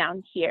Lake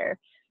down here.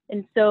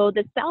 And so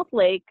the South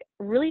Lake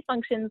really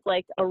functions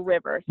like a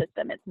river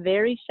system. It's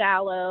very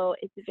shallow,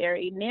 it's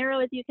very narrow,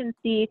 as you can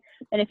see.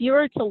 And if you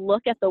were to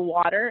look at the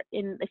water,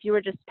 if you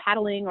were just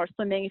paddling or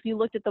swimming, if you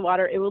looked at the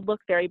water, it would look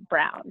very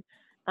brown.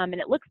 And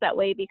it looks that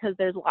way because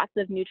there's lots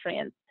of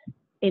nutrients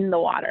in the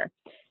water.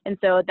 And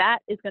so that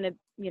is going to,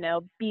 you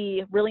know,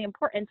 be really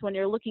important when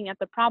you're looking at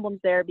the problems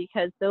there,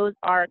 because those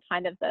are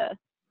kind of the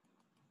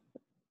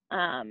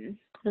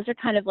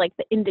like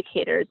the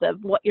indicators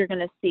of what you're going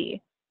to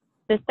see.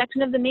 This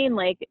section of the main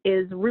lake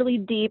is really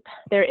deep.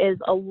 There is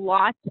a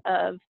lot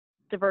of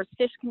diverse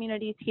fish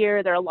communities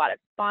here. There are a lot of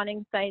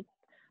spawning sites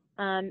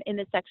in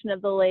this section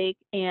of the lake.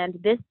 And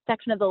this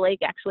section of the lake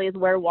actually is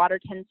where water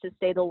tends to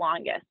stay the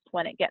longest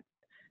when it gets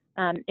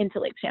into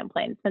Lake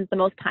Champlain, spends the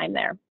most time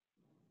there.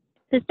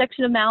 This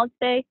section of Mallett's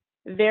Bay,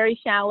 very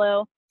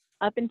shallow,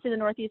 up into the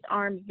Northeast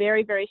Arm,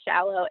 very, very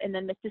shallow, and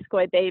then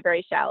Missisquoi Bay,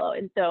 very shallow.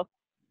 And so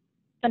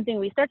something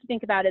we start to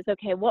think about is,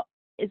 okay, what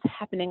is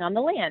happening on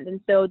the land? And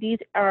so these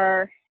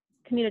are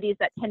communities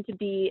that tend to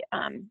be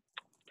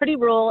pretty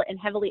rural and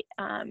heavily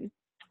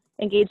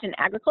engaged in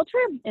agriculture.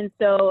 And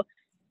so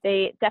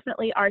They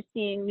definitely are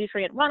seeing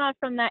nutrient runoff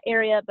from that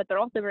area, but they're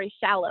also very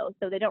shallow,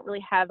 so they don't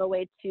really have a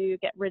way to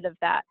get rid of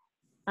that,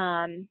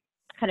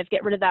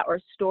 or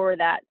store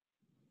that,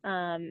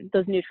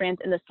 those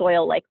nutrients in the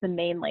soil like the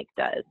main lake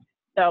does.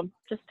 So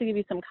just to give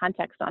you some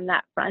context on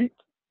that front.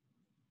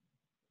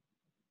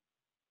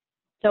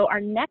 So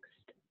our next,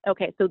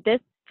 okay, so this,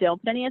 don't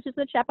put any answers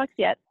in the chat box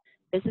yet.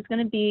 This is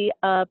going to be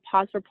a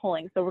pause for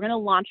polling. So we're going to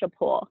launch a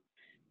poll.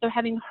 So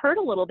having heard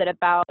a little bit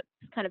about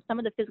kind of some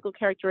of the physical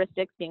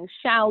characteristics being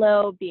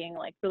shallow, being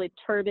like really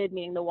turbid,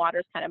 meaning the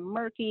water's kind of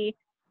murky,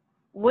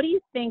 what do you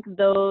think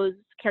those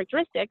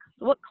characteristics,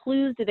 what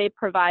clues do they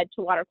provide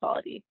to water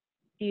quality?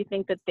 Do you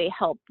think that they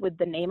help with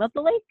the name of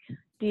the lake?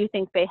 Do you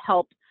think they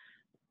help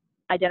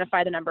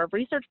identify the number of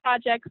research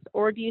projects?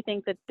 Or do you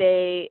think that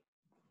they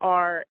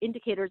are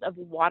indicators of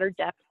water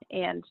depth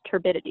and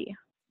turbidity?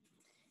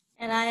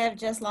 And I have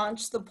just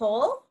launched the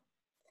poll.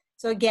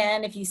 So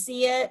again, if you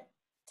see it,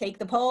 take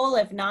the poll.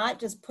 If not,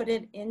 just put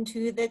it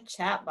into the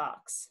chat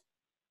box.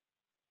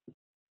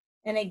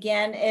 And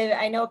again,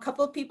 I know a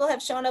couple of people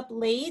have shown up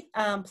late.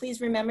 Please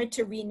remember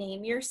to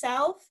rename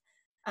yourself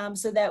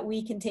so that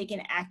we can take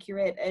an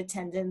accurate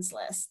attendance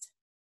list.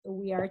 So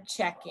we are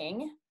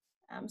checking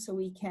so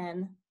we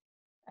can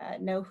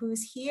know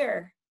who's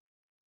here.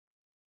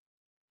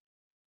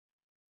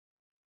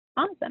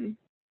 Awesome.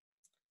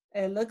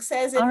 It looks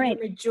as if the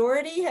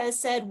majority has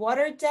said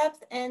water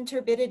depth and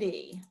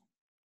turbidity.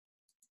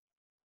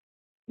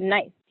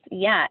 Nice.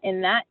 Yeah,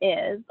 and that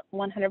is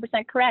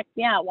 100% correct.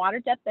 Yeah, water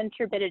depth and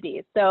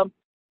turbidity. So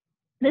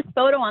this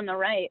photo on the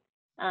right,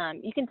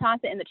 you can toss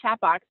it in the chat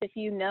box if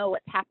you know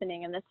what's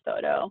happening in this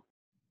photo.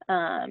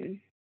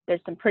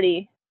 There's some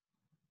pretty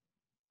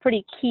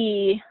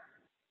key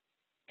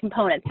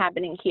components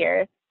happening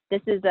here.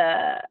 This is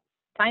a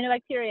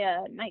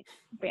cyanobacteria. Nice,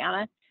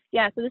 Brianna.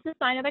 Yeah, so this is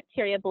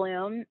cyanobacteria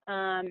bloom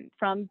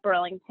from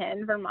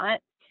Burlington,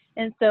 Vermont.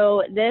 And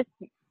so this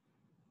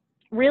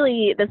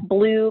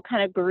blue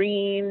kind of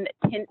green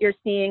tint you're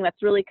seeing,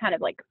 that's really kind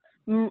of like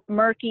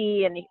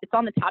murky, and it's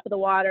on the top of the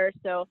water.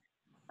 So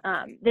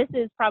this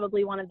is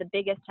probably one of the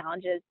biggest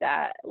challenges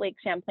that Lake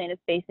Champlain is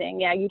facing.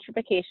 Yeah,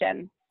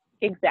 eutrophication,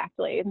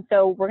 exactly. And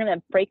so we're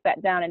gonna break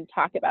that down and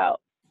talk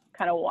about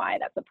kind of why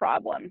that's a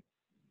problem.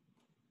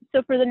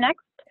 So for the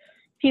next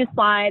few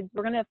slides,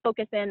 we're going to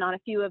focus in on a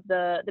few of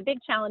the big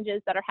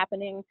challenges that are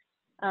happening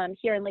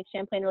here in Lake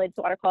Champlain related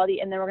to water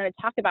quality, and then we're going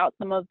to talk about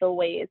some of the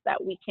ways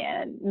that we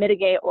can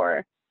mitigate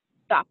or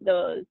stop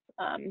those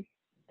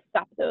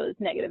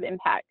negative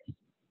impacts.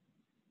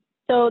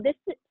 So this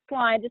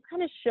slide just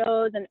kind of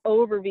shows an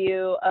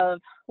overview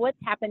of what's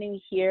happening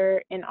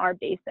here in our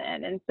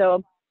basin. And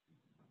so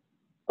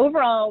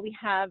overall, we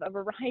have a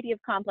variety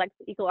of complex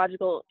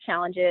ecological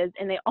challenges,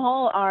 and they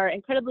all are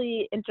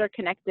incredibly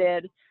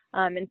interconnected.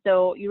 And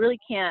so you really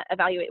can't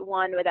evaluate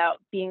one without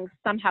being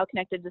somehow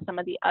connected to some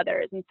of the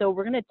others. And so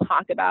we're going to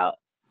talk about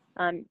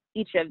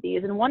each of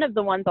these. And one of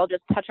the ones I'll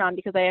just touch on,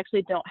 because I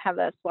actually don't have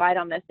a slide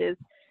on this, is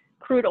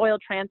crude oil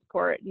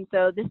transport. And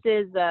so this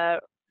is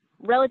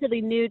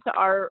relatively new to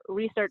our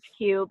research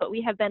queue, but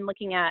we have been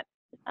looking at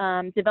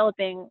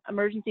developing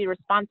emergency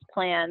response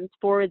plans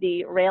for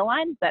the rail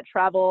lines that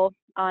travel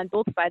on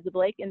both sides of the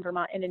lake in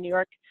Vermont and in New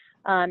York,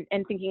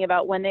 and thinking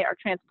about when they are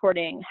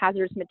transporting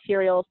hazardous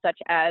materials such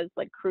as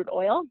like crude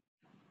oil,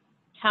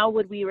 how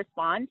would we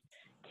respond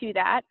to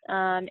that,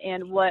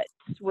 and what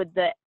would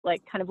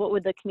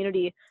the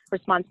community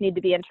response need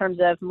to be in terms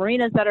of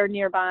marinas that are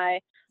nearby,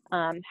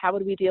 how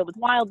would we deal with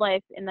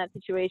wildlife in that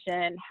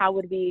situation, how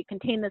would we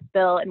contain the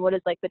spill, and what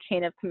is like the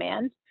chain of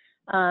command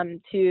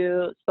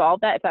to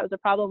solve that if that was a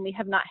problem. We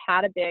have not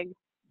had a big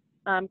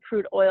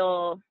crude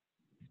oil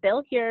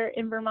spill here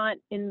in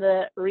Vermont in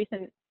the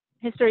recent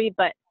history,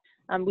 but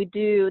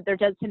there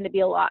does tend to be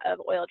a lot of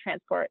oil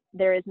transport.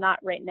 There is not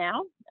right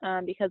now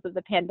because of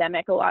the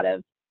pandemic. A lot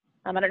of,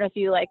 I don't know if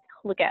you like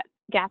look at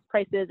gas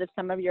prices, if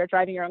some of you are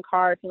driving your own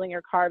car, filling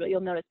your car, but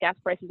you'll notice gas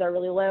prices are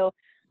really low.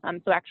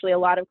 So actually a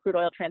lot of crude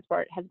oil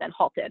transport has been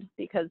halted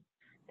because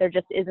there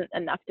just isn't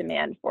enough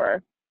demand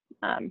for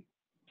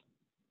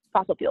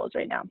fossil fuels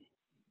right now.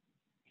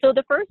 So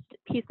the first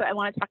piece that I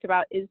want to talk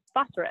about is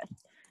phosphorus.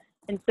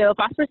 And so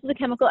phosphorus is a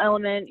chemical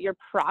element. You're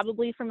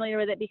probably familiar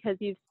with it because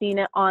you've seen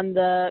it on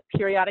the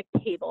periodic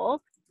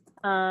table.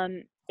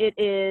 It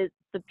is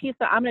the piece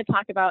that I'm going to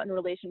talk about in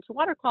relation to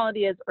water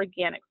quality is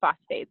organic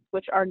phosphates,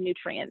 which are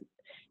nutrients.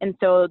 And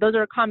so those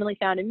are commonly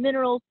found in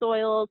minerals,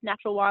 soils,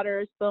 natural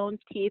waters, bones,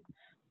 teeth.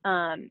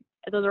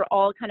 Those are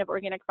all kind of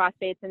organic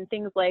phosphates, and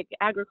things like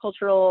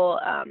agricultural,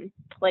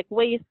 like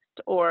waste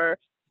or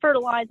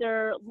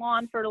fertilizer,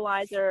 lawn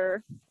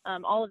fertilizer,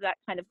 all of that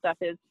kind of stuff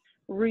is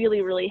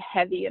really, really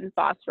heavy in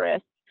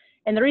phosphorus.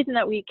 And the reason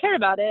that we care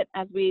about it,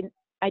 as we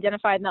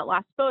identified in that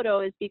last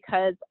photo, is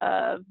because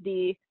of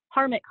the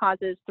harm it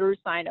causes through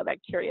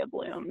cyanobacteria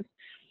blooms.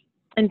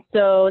 And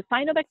so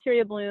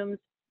cyanobacteria blooms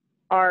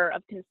are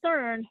of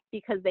concern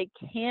because they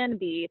can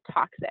be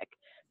toxic.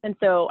 And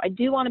so I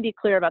do want to be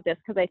clear about this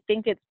because I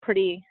think it's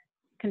pretty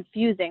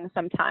confusing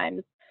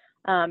sometimes,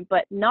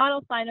 but not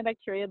all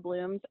cyanobacteria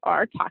blooms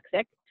are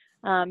toxic.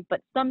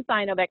 but some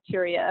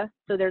cyanobacteria.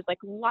 So there's like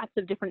lots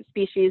of different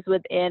species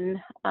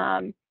within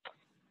the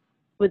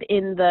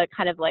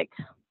kind of like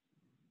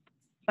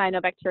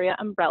cyanobacteria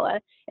umbrella.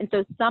 And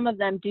so some of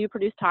them do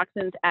produce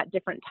toxins at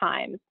different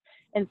times.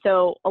 And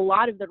so a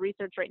lot of the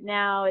research right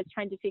now is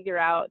trying to figure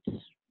out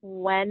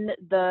when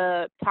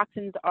the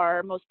toxins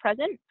are most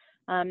present.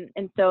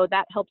 And so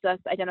that helps us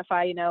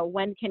identify, you know,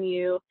 when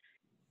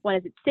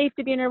is it safe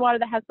to be in your water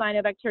that has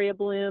cyanobacteria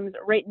blooms?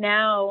 Right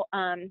now,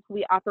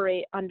 we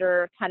operate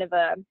under kind of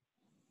a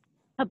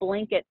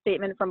blanket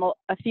statement from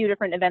a few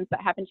different events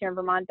that happened here in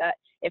Vermont that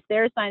if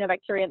there's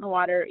cyanobacteria in the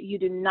water, you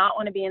do not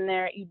want to be in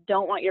there. You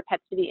don't want your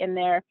pets to be in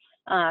there.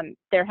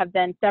 There have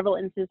been several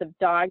instances of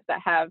dogs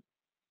that have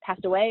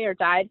passed away or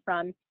died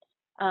from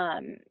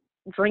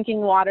drinking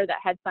water that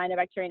had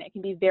cyanobacteria, and it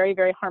can be very,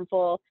 very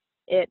harmful.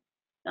 It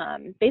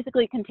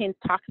basically contains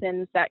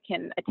toxins that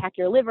can attack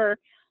your liver,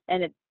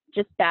 and it's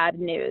just bad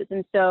news.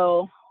 And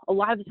so a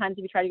lot of the times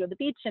if you try to go to the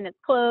beach and it's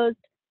closed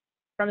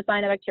from a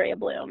cyanobacteria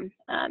bloom,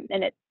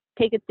 and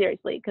take it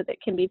seriously because it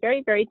can be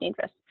very, very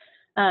dangerous.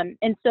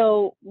 And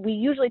so we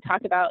usually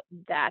talk about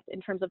that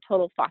in terms of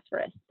total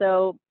phosphorus.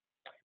 So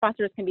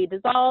phosphorus can be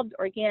dissolved,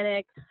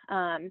 organic,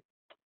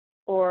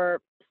 or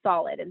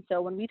solid. And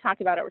so when we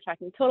talk about it, we're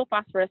talking total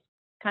phosphorus,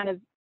 kind of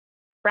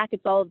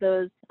brackets all of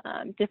those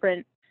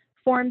different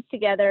forms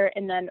together.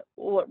 And then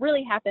what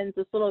really happens,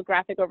 this little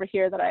graphic over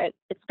here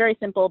it's very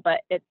simple,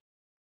 but it's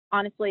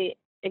honestly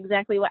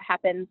exactly what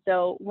happens.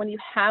 So when you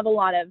have a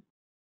lot of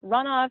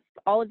runoff,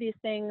 all of these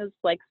things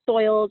like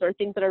soils or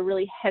things that are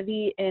really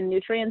heavy in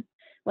nutrients,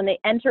 when they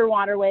enter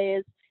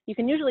waterways, you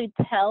can usually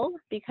tell,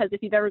 because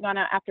if you've ever gone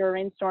out after a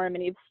rainstorm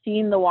and you've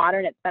seen the water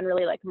and it's been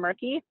really like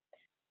murky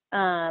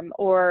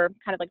or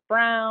kind of like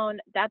brown,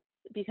 that's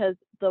because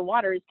the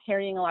water is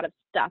carrying a lot of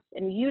stuff,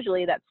 and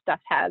usually that stuff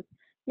has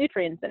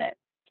nutrients in it.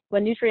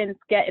 When nutrients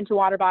get into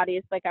water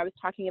bodies, like I was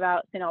talking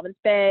about St. Albans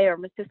Bay or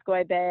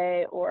Missisquoi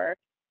Bay or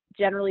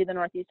generally the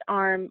Northeast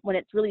Arm, when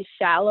it's really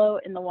shallow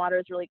and the water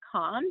is really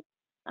calm,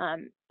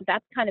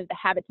 that's kind of the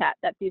habitat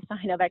that these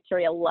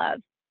cyanobacteria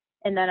love.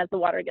 And then as the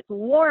water gets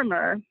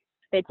warmer,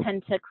 they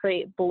tend to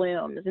create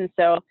blooms. And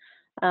so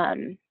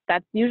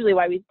that's usually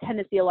why we tend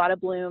to see a lot of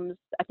blooms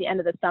at the end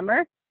of the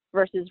summer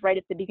versus right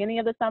at the beginning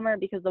of the summer,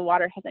 because the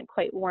water hasn't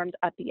quite warmed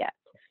up yet.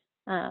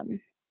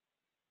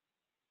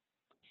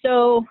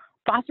 So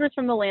phosphorus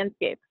from the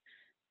landscape.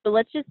 So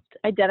let's just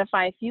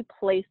identify a few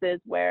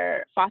places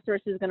where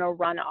phosphorus is going to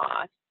run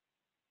off.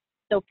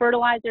 So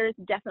fertilizers,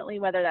 definitely,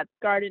 whether that's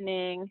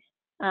gardening,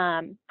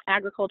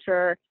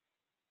 agriculture,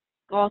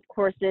 golf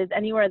courses,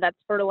 anywhere that's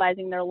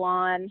fertilizing their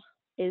lawn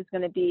is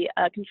going to be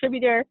a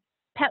contributor.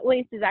 Pet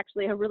waste is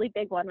actually a really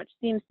big one, which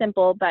seems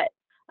simple, but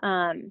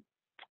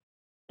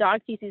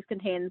dog feces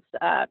contains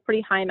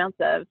pretty high amounts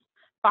of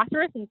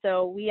phosphorus. And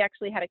so we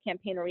actually had a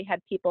campaign where we had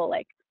people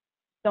like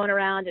going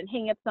around and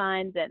hanging up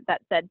signs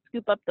that said,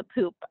 scoop up the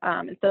poop.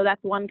 And so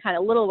that's one kind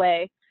of little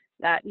way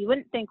that you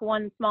wouldn't think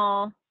one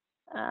small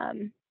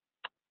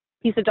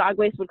piece of dog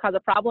waste would cause a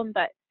problem,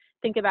 but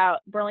think about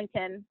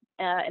Burlington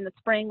in the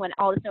spring when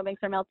all the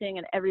snowbanks are melting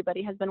and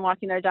everybody has been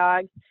walking their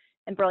dogs,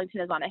 and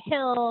Burlington is on a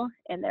hill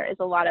and there is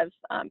a lot of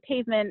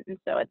pavement, and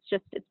so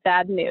it's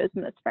bad news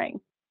in the spring.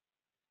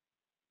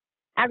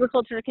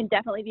 Agriculture can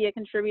definitely be a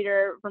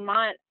contributor.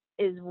 Vermont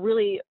is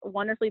really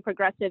wonderfully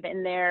progressive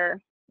in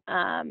their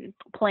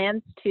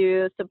plans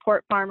to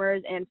support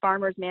farmers and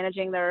farmers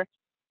managing their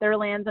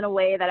lands in a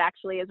way that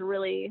actually is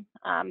really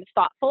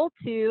thoughtful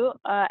to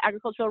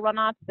agricultural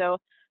runoff. So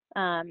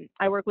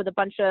I work with a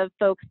bunch of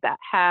folks that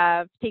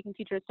have taken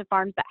teachers to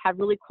farms that have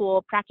really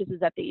cool practices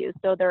that they use.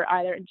 So they're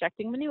either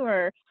injecting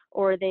manure,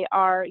 or they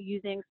are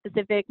using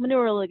specific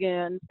manure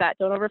lagoons that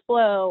don't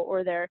overflow,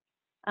 or they're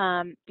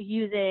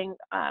using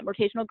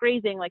rotational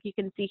grazing, like you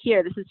can see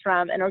here. This is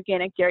from an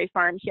organic dairy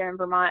farm here in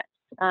Vermont.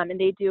 And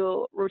they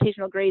do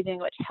rotational grazing,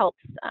 which helps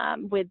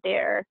with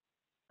their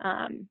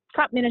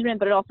crop management,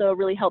 but it also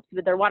really helps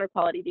with their water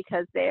quality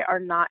because they are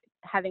not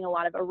having a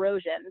lot of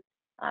erosion.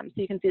 So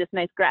you can see this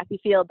nice grassy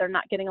field. They're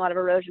not getting a lot of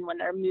erosion when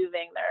they're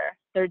moving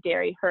their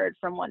dairy herd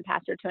from one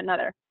pasture to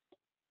another.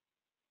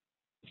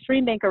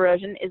 Stream bank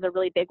erosion is a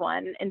really big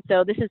one. And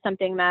so this is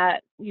something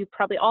that you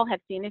probably all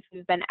have seen if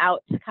you've been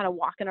out kind of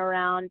walking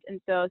around.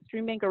 And so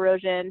stream bank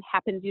erosion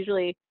happens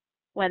usually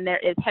when there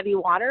is heavy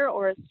water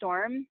or a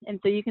storm. And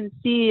so you can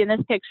see in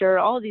this picture,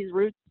 all of these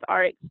roots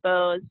are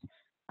exposed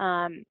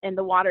and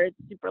the water is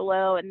super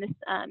low. And this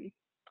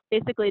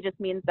basically just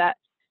means that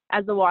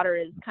as the water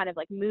is kind of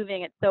like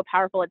moving, it's so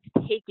powerful,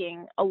 it's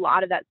taking a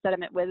lot of that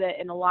sediment with it,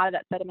 and a lot of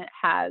that sediment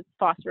has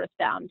phosphorus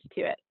bound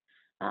to it.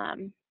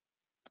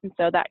 And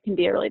so that can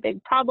be a really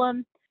big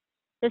problem.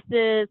 This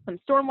is some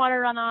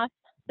stormwater runoff.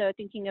 So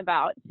thinking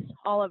about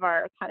all of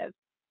our kind of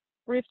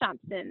rooftops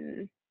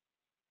and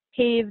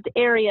paved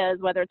areas,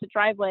 whether it's a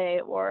driveway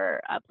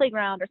or a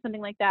playground or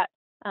something like that,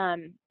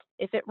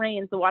 if it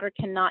rains, the water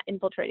cannot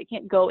infiltrate. It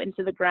can't go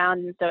into the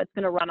ground, and so it's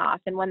going to run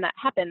off. And when that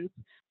happens,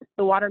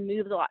 the water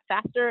moves a lot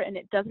faster, and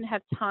it doesn't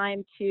have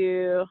time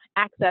to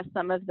access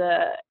some of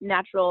the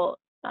natural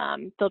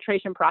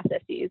filtration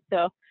processes.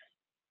 So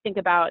think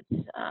about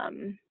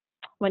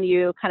when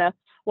you kind of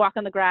walk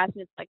on the grass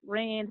and it's like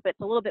rains, but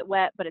it's a little bit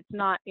wet, but it's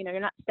not, you know, you're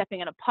not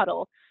stepping in a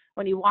puddle.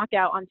 When you walk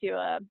out onto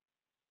a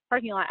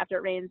parking lot after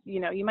it rains, you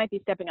know, you might be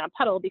stepping on a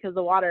puddle because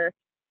the water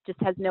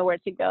just has nowhere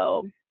to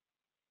go.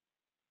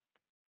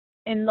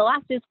 And the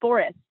last is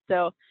forests.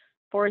 So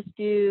forests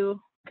do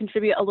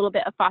contribute a little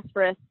bit of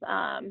phosphorus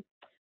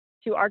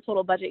to our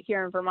total budget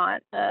here in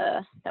Vermont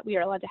that we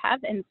are allowed to have.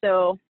 And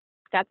so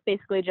that's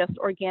basically just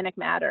organic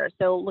matter.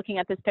 So looking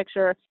at this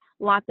picture,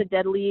 lots of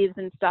dead leaves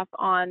and stuff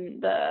on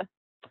the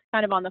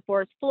kind of on the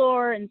forest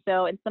floor. And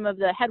so in some of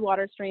the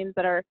headwater streams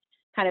that are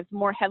kind of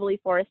more heavily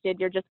forested,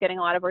 you're just getting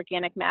a lot of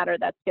organic matter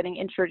that's getting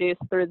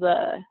introduced through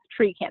the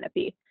tree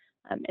canopy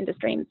into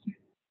streams.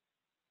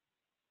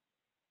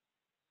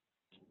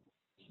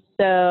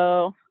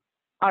 So,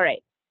 all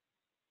right,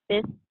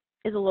 this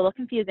is a little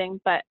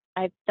confusing, but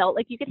I felt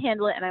like you could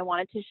handle it and I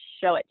wanted to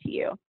show it to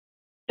you.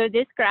 So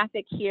this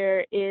graphic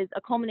here is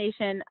a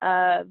culmination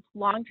of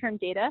long-term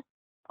data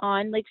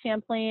on Lake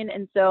Champlain.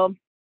 And so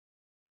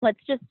let's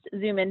just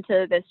zoom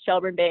into this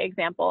Shelburne Bay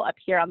example up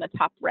here on the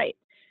top right.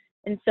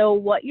 And so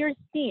what you're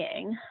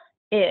seeing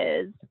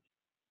is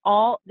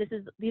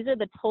these are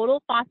the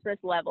total phosphorus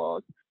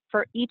levels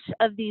for each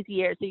of these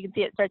years. So you can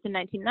see it starts in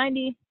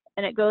 1990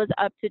 and it goes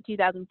up to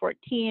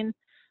 2014.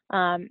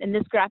 And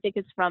this graphic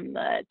is from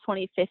the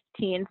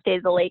 2015 State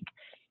of the Lake.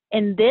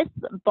 And this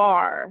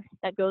bar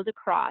that goes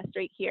across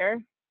right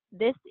here,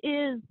 this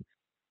is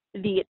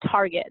the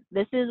target.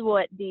 This is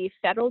what the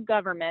federal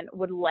government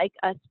would like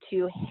us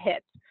to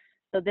hit.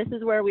 So this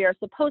is where we are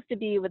supposed to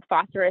be with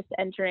phosphorus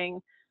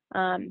entering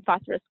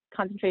phosphorus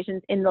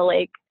concentrations in the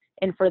lake.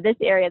 And for this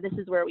area, this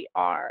is where we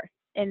are.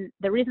 And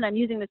the reason I'm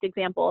using this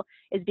example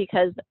is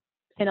because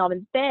St.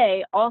 Albans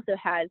Bay also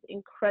has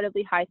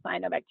incredibly high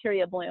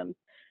cyanobacteria blooms.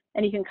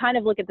 And you can kind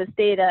of look at this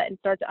data and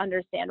start to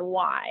understand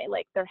why.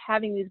 Like they're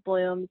having these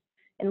blooms,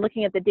 and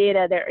looking at the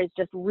data, there is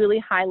just really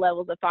high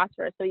levels of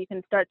phosphorus. So you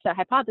can start to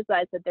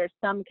hypothesize that there's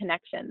some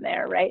connection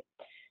there, right?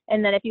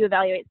 And then if you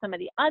evaluate some of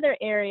the other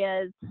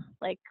areas,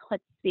 like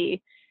let's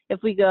see,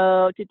 if we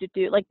go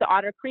to like the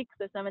Otter Creek,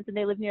 so someone said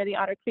they live near the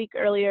Otter Creek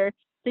earlier.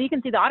 So you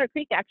can see the Otter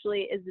Creek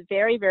actually is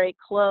very, very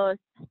close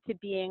to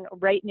being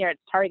right near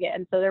its target.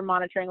 And so they're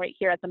monitoring right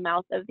here at the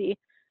mouth of the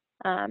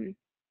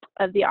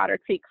Otter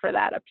Creek for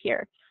that up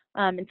here.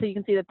 And so you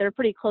can see that they're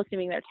pretty close to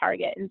being their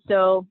target. And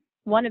so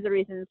one of the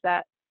reasons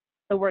that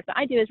the work that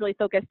I do is really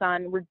focused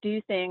on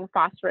reducing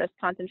phosphorus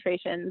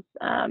concentrations,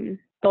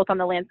 both on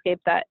the landscape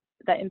that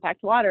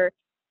impact water,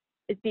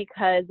 is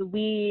because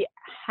we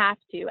have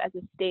to, as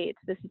a state,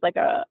 this is like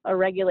a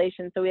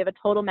regulation. So we have a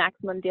total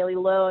maximum daily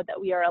load that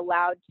we are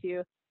allowed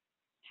to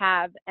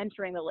have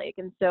entering the lake.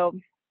 And so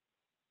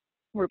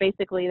we're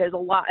basically, there's a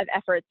lot of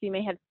efforts. You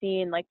may have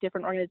seen like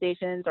different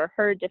organizations or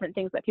heard different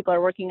things that people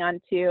are working on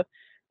to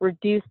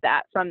reduce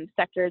that, from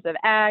sectors of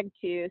ag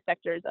to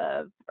sectors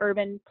of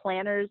urban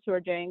planners who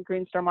are doing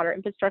green stormwater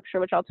infrastructure,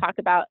 which I'll talk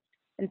about.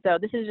 And so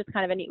this is just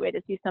kind of a neat way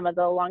to see some of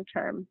the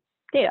long-term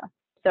data.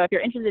 So if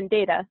you're interested in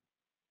data,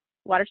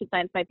 watershed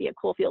science might be a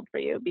cool field for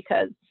you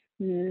because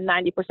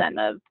 90%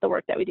 of the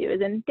work that we do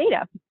is in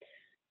data.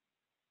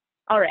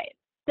 All right,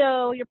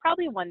 so you're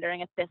probably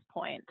wondering at this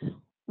point,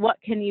 what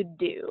can you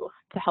do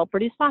to help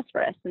reduce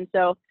phosphorus? And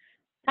so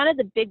kind of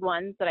the big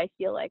ones that I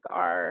feel like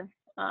are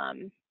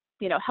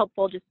you know,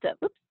 helpful, just to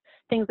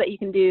things that you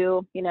can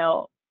do, you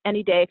know,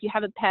 any day. If you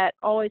have a pet,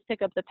 always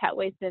pick up the pet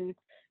waste and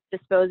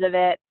dispose of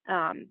it.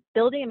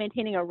 Building and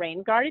maintaining a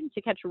rain garden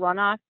to catch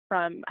runoff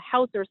from a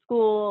house or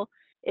school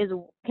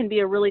can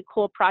be a really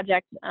cool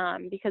project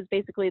because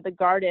basically the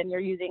garden, you're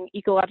using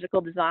ecological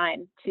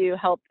design to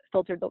help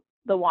filter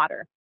the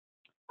water.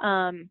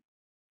 Mowing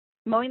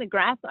the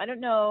grass, I don't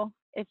know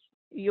if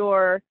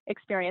your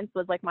experience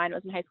was like mine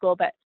was in high school,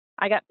 but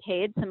I got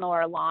paid to mow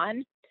our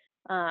lawn.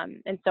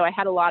 And so I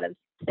had a lot of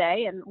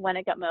say in when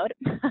it got mowed.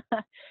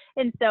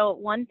 And so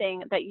one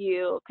thing that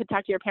you could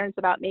talk to your parents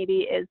about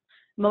maybe is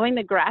mowing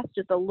the grass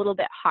just a little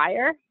bit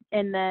higher.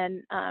 And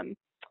then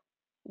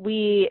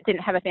we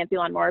didn't have a fancy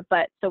lawnmower,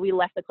 but so we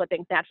left the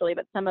clippings naturally,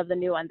 but some of the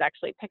new ones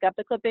actually pick up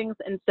the clippings.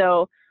 And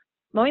so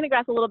mowing the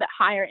grass a little bit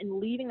higher and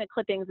leaving the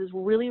clippings is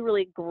really,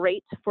 really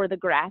great for the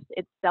grass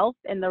itself.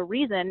 And the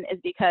reason is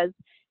because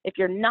if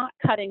you're not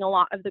cutting a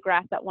lot of the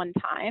grass at one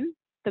time,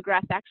 the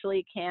grass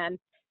actually can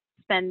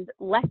spend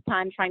less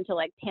time trying to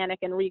like panic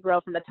and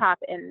regrow from the top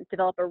and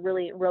develop a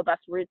really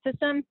robust root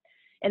system.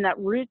 And that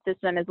root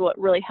system is what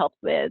really helps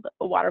with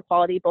water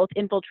quality, both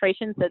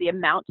infiltration, so the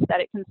amount that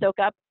it can soak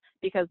up,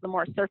 because the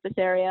more surface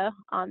area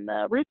on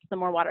the roots, the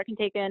more water it can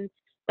take in,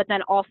 but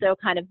then also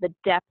kind of the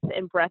depth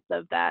and breadth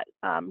of that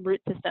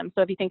root system.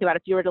 So if you think about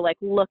if you were to like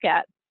look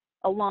at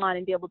a lawn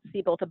and be able to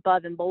see both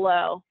above and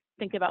below,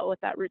 think about what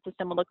that root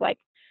system would look like.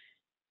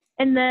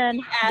 And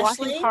then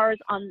washing cars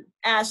on.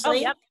 Ashley,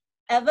 oh, yep.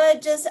 Eva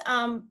just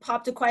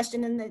popped a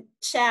question in the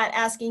chat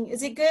asking,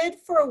 is it good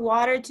for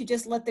water to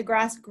just let the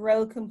grass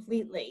grow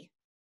completely?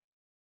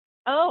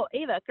 Oh,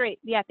 Ava, great.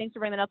 Yeah, thanks for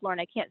bringing that up,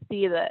 Lauren. I can't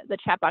see the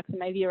chat box in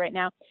my view right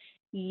now.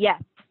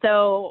 Yes,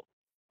 so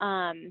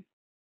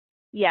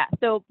Yeah,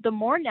 so the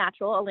more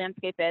natural a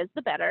landscape is,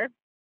 the better.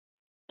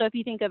 So if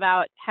you think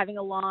about having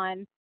a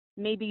lawn,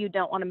 maybe you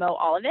don't want to mow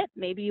all of it.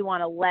 Maybe you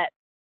want to let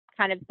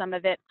kind of some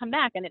of it come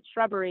back and it's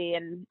shrubbery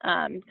and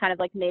kind of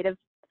like native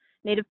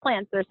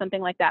plants or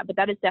something like that. But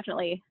that is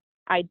definitely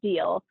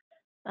ideal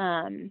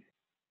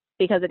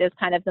because it is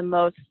kind of the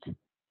most,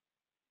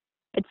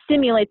 it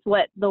simulates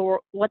what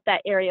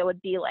that area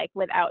would be like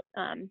without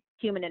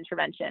human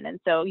intervention. And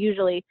so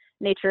usually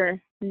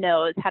nature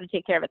knows how to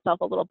take care of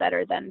itself a little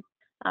better than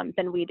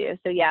we do.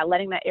 So yeah,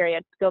 letting that area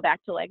go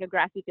back to like a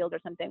grassy field or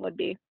something would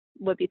be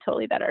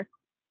totally better.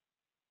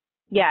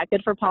 Yeah,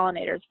 good for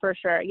pollinators for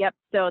sure. Yep.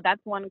 So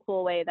that's one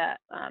cool way that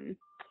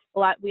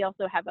we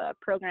also have a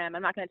program.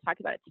 I'm not going to talk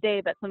about it today,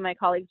 but some of my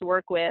colleagues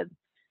work with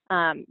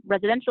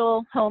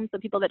residential homes, so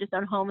people that just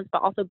own homes,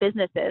 but also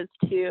businesses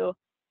to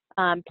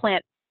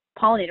plant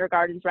pollinator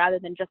gardens rather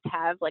than just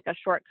have like a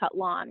shortcut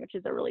lawn, which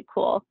is a really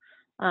cool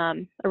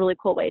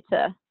way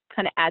to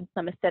kind of add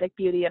some aesthetic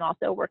beauty and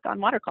also work on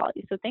water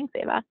quality. So thanks,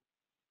 Ava.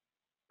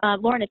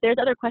 Lauren, if there's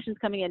other questions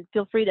coming in,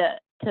 feel free to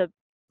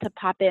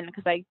pop in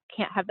because I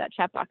can't have that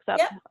chat box up.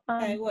 Yep,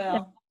 I will.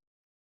 Yeah.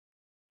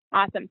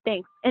 Awesome,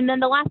 thanks. And then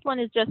the last one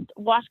is just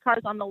wash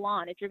cars on the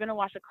lawn. If you're going to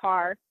wash a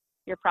car,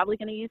 you're probably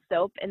going to use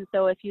soap. And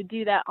so if you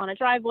do that on a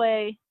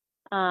driveway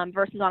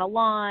versus on a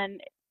lawn,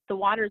 the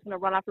water is going to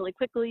run off really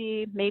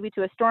quickly, maybe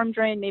to a storm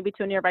drain, maybe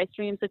to a nearby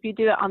stream. So if you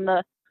do it on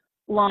the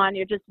lawn,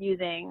 you're just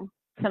using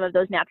some of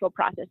those natural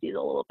processes a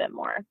little bit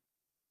more.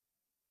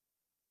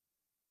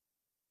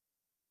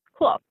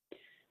 Cool.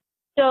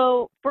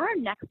 So for our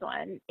next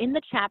one, in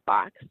the chat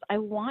box, I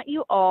want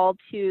you all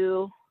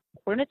to,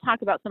 we're going to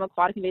talk about some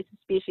aquatic invasive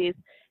species.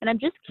 And I'm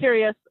just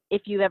curious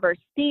if you've ever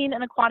seen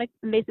an aquatic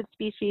invasive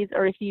species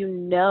or if you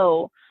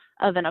know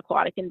of an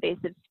aquatic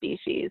invasive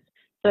species.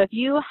 So if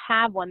you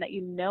have one that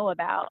you know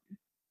about,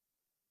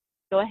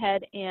 go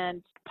ahead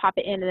and pop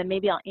it in, and then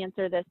maybe I'll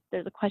answer this.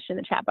 There's a question in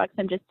the chat box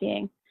I'm just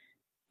seeing.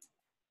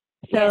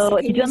 So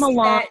if you do on the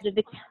lawn,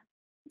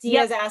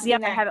 Dia's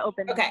asking that. I have it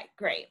open. Okay,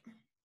 great.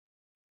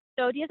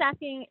 So Dia's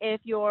asking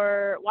if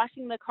you're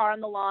washing the car on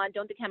the lawn,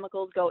 don't the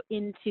chemicals go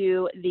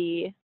into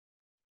the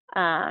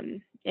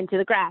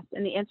grass?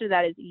 And the answer to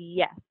that is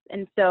yes.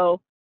 And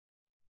so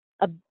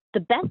the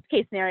best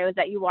case scenario is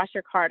that you wash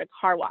your car at a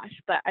car wash,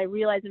 but I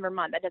realize in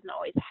Vermont that doesn't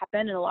always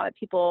happen, and a lot of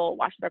people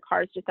wash their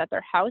cars just at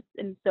their house.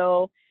 And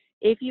so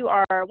if you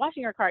are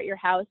washing your car at your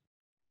house,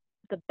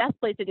 the best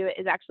place to do it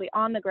is actually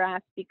on the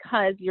grass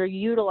because you're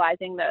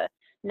utilizing the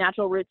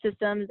natural root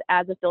systems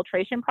as a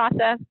filtration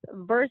process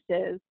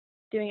versus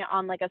doing it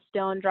on like a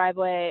stone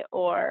driveway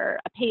or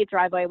a paved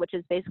driveway, which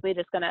is basically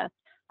just going to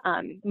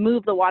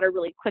move the water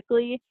really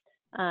quickly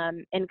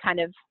and kind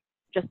of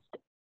just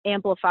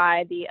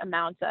amplify the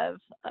amount of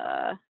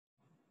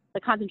the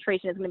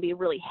concentration is going to be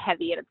really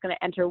heavy and it's going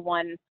to enter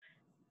one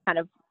kind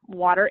of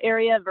water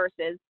area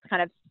versus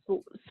kind of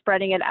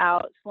spreading it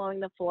out,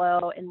 slowing the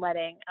flow, and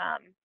letting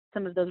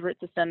some of those root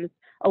systems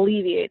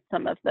alleviate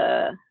some of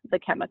the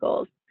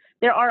chemicals.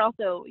 There are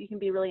also, you can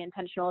be really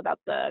intentional about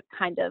the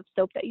kind of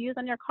soap that you use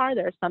on your car.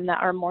 There are some that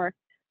are more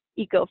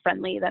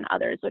eco-friendly than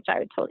others, which I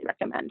would totally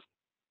recommend.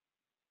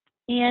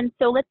 And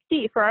so let's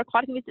see, for our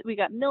aquatic invasive, we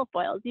got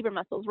milfoil, zebra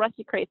mussels,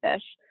 rusty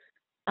crayfish,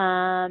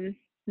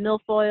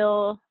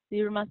 milfoil,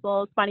 zebra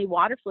mussels, spiny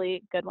water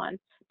flea, good one.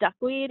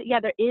 Duckweed, yeah,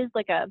 there is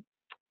like a,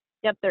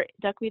 yep,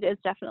 duckweed is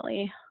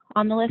definitely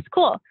on the list.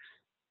 Cool.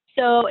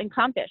 So, and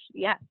clownfish,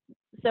 yes.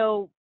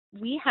 So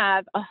we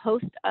have a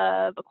host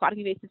of aquatic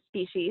invasive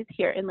species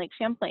here in Lake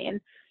Champlain.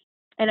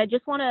 And I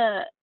just want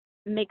to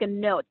make a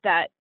note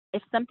that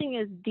if something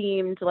is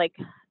deemed like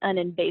an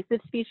invasive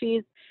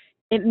species,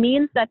 it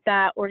means that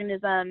that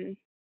organism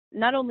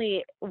not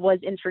only was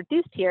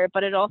introduced here,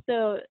 but it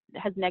also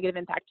has negative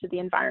impact to the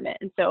environment.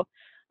 And so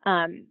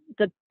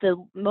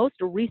the most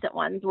recent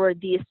ones were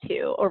these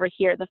two over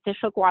here, the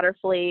fishhook water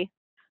flea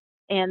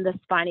and the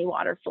spiny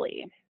water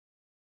flea.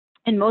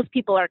 And most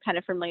people are kind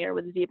of familiar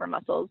with zebra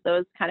mussels.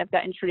 Those kind of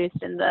got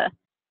introduced in the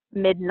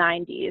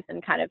mid-90s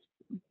and kind of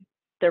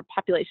their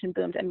population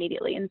boomed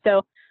immediately. And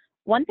so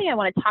one thing I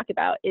want to talk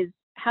about is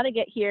how to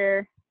get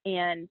here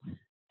and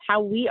how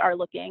we are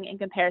looking in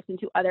comparison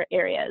to other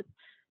areas.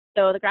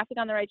 So the graphic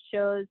on the right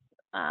shows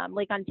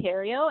Lake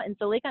Ontario. And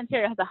so Lake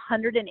Ontario has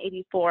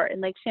 184 and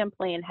Lake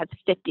Champlain has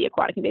 50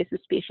 aquatic invasive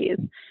species.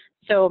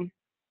 So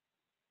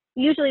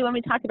usually when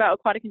we talk about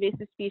aquatic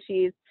invasive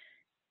species,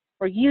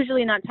 we're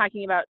usually not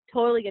talking about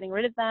totally getting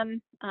rid of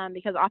them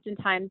because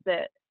oftentimes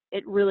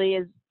it really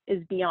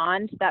is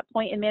beyond that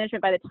point in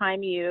management. By the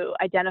time you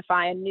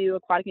identify a new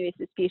aquatic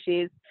invasive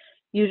species,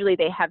 usually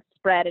they have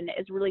spread and it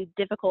is really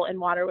difficult in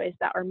waterways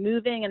that are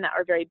moving and that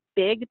are very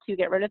big to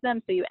get rid of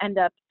them. So you end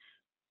up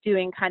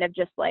doing kind of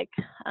just like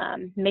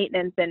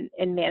maintenance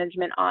and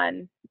management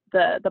on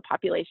the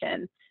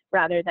population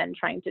rather than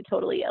trying to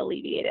totally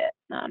alleviate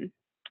it.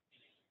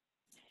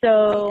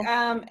 So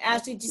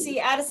Ashley, do you see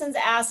Addison's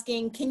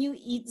asking, can you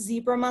eat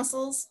zebra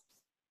mussels?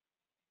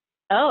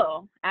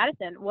 Oh,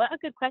 Addison, what a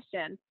good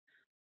question.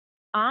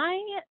 I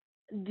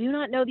do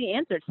not know the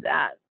answer to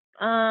that.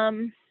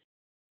 I'm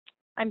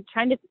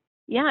trying to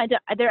Yeah,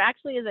 there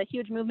actually is a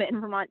huge movement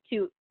in Vermont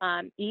to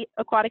eat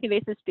aquatic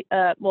invasive,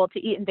 to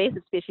eat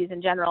invasive species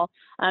in general,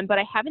 but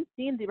I haven't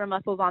seen zebra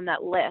mussels on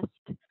that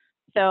list.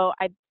 So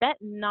I bet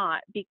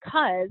not,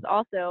 because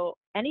also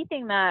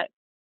anything that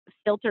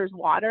filters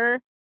water,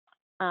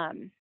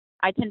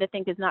 I tend to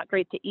think is not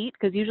great to eat,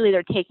 because usually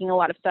they're taking a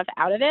lot of stuff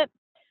out of it.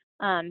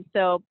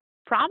 So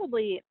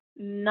probably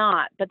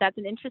not, but that's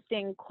an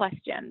interesting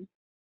question.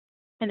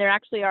 And there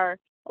actually are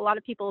a lot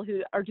of people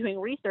who are doing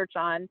research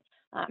on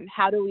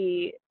how do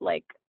we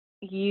like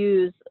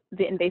use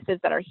the invasives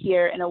that are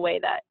here in a way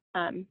that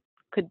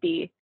could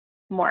be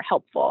more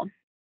helpful.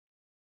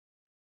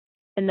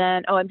 And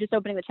then, oh, I'm just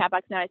opening the chat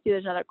box now. I see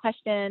there's another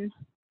question.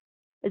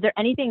 Is there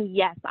anything?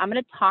 Yes, I'm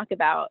going to talk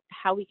about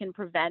how we can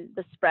prevent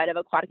the spread of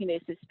aquatic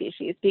invasive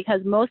species,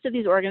 because most of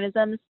these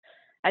organisms,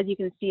 as you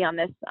can see on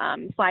this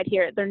slide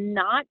here, they're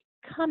not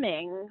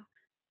coming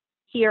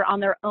here on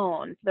their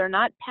own. They're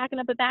not packing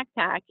up a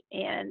backpack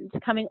and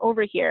coming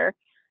over here,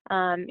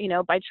 you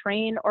know, by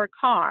train or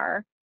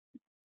car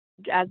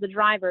as the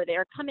driver. They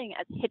are coming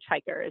as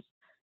hitchhikers.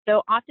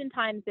 So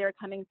oftentimes they're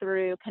coming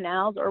through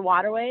canals or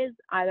waterways,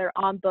 either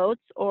on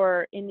boats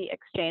or in the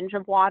exchange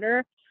of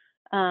water.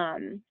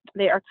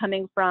 They are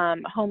coming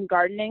from home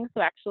gardening.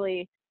 So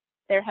actually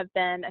there have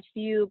been a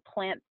few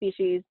plant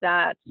species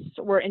that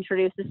were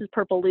introduced. This is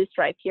purple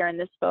loosestrife here in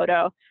this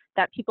photo,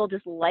 that people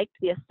just liked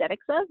the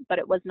aesthetics of, but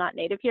it was not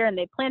native here. And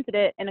they planted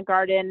it in a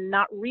garden,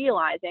 not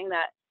realizing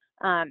that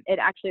it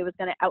actually was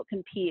going to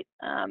outcompete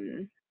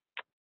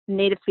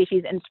native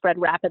species and spread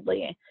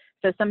rapidly.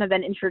 So some have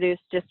been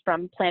introduced just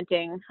from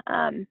planting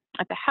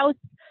at the house.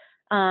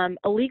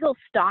 Illegal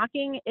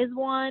stocking is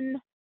one.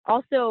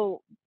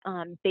 Also,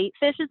 bait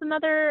fish is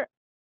another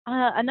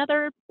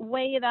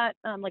way that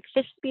like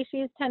fish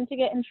species tend to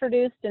get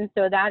introduced. And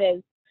so that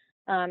is,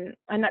 I'm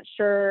not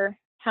sure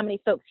how many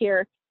folks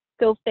here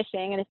go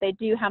fishing, and if they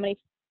do, how many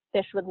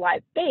fish with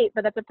live bait,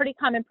 but that's a pretty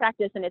common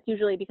practice, and it's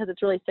usually because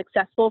it's really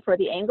successful for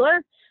the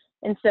angler.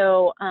 And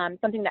so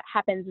something that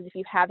happens is if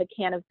you have a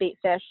can of bait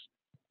fish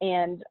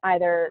and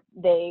either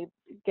they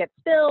get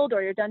spilled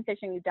or you're done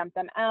fishing, you dump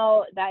them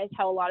out. That is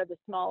how a lot of the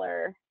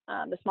smaller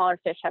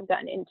fish have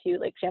gotten into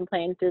Lake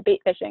Champlain through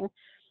bait fishing.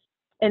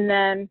 And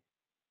then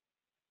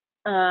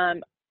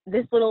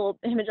this little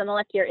image on the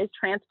left here is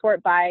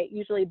transport by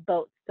usually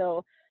boats.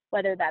 So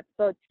whether that's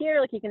boats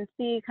here, like you can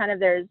see kind of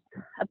there's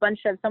a bunch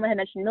of, someone had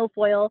mentioned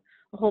milfoil,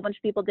 a whole bunch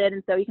of people did.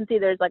 And so you can see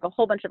there's like a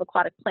whole bunch of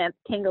aquatic plants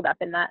tangled up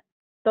in that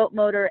boat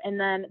motor. And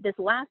then this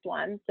last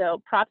one,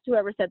 so props to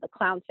whoever said the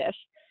clownfish,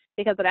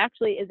 because it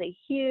actually is a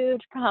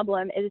huge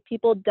problem, is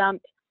people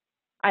dump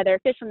either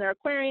fish from their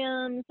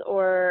aquariums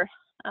or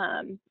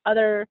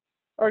other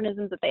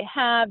organisms that they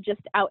have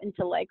just out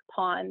into like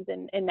ponds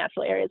and in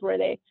natural areas where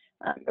they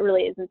it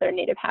really isn't their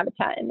native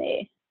habitat and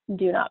they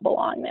do not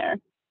belong there.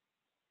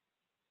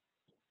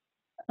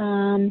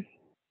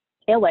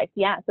 Alewife,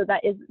 yeah, so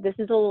this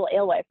is a little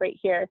alewife right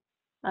here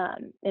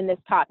in this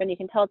top, and you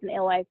can tell it's an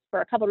alewife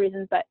for a couple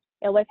reasons, but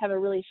alewife have a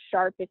really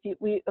sharp, if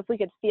we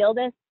could feel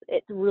this,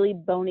 it's really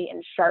bony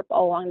and sharp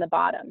all along the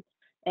bottom.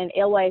 And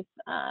alewife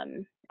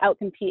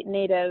outcompete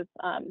native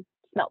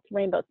smelts,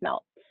 rainbow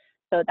smelt.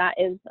 So that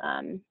is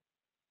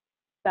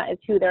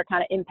who they're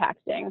kind of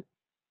impacting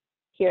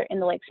here in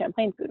the Lake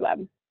Champlain food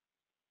web.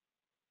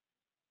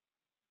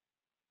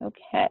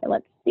 Okay,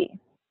 let's see.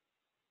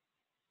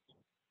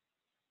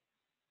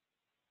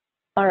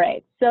 All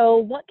right, so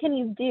what can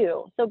you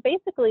do? So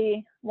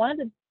basically, one of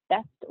the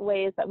best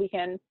ways that we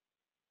can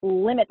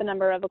limit the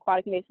number of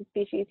aquatic invasive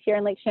species here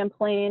in Lake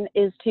Champlain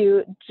is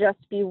to just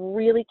be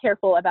really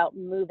careful about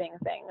moving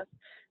things.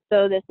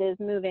 So this is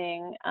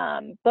moving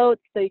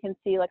boats. So you can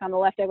see like on the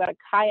left, I've got a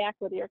kayak,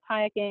 whether you're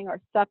kayaking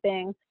or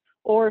supping,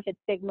 or if it's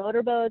big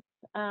motorboats,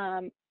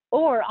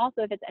 or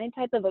also if it's any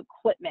type of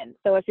equipment.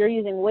 So if you're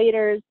using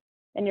waders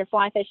and you're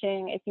fly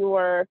fishing, if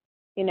you're,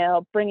 you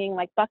know, bringing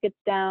like buckets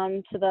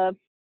down to the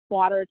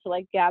water to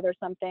like gather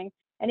something,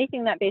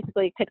 anything that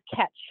basically could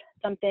catch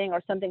something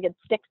or something could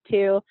stick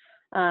to,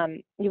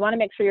 you want to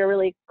make sure you're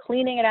really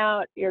cleaning it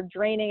out, you're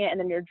draining it, and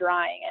then you're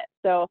drying it.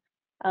 So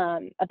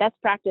a best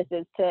practice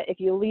is to, if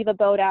you leave a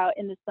boat out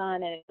in the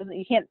sun and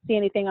you can't see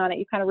anything on it,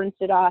 you kind of rinse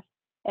it off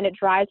and it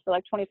dries for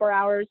like 24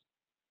 hours,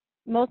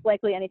 most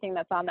likely anything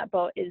that's on that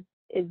boat is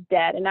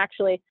dead. And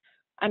actually,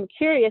 I'm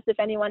curious if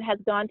anyone has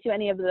gone to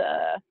any of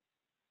the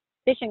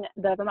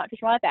Vermont Fish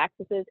and Wildlife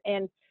accesses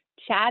and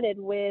chatted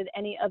with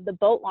any of the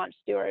boat launch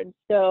stewards.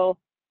 So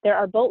there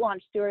are boat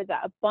launch stewards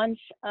at a bunch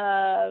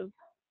of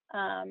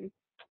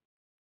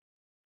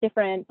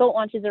different boat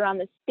launches around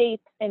the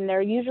state, and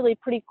they're usually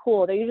pretty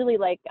cool. They're usually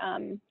like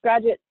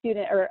graduate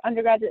student or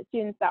undergraduate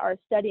students that are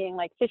studying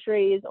like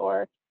fisheries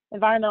or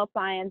environmental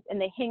science, and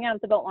they hang out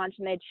at the boat launch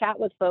and they chat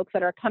with folks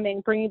that are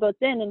coming, bringing boats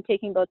in and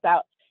taking boats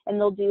out, and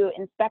they'll do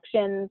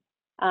inspections.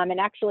 And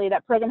actually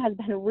that program has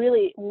been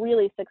really,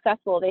 really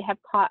successful. They have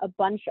caught a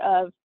bunch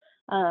of,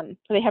 so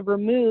they have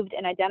removed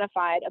and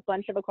identified a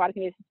bunch of aquatic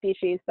invasive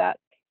species that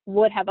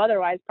would have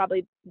otherwise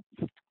probably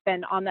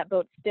been on that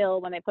boat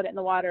still when they put it in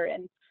the water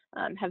and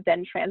have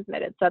been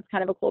transmitted. So that's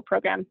kind of a cool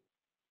program.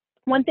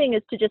 one thing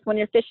is to just, when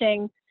you're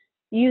fishing,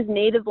 use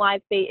native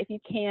live bait if you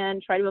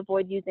can. Try to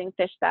avoid using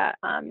fish that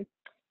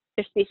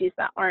fish species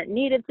that aren't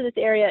native to this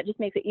area. It just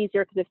makes it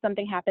easier, because if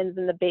something happens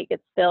and the bait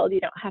gets spilled, you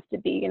don't have to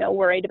be,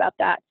 worried about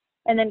that.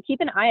 And then keep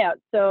an eye out.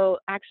 So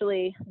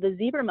actually, the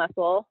zebra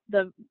mussel,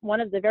 one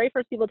of the very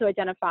first people to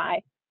identify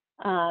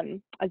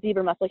a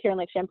zebra mussel here in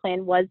Lake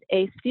Champlain was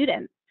a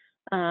student.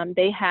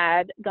 They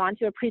had gone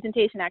to a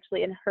presentation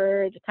actually and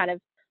heard kind of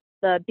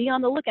the be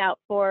on the lookout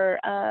for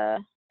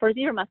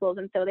zebra mussels,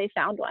 and so they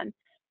found one.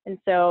 And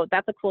so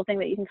that's a cool thing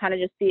that you can kind of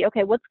just see,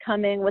 okay, what's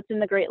coming, what's in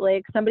the Great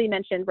Lakes. Somebody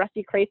mentioned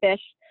rusty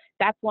crayfish.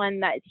 That's one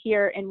that is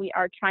here, and we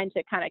are trying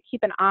to kind of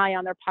keep an eye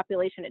on their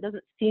population. It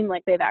doesn't seem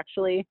like they've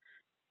actually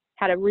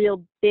had a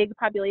real big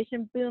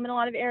population boom in a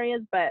lot of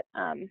areas, but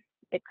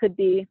it could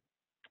be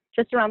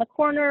just around the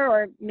corner,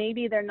 or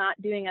maybe they're not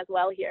doing as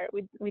well here.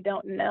 We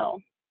don't know.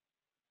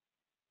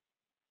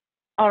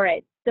 All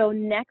right, so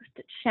next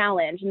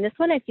challenge, and this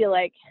one I feel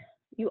like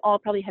you all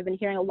probably have been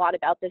hearing a lot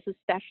about this,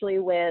 especially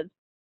with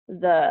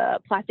the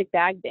plastic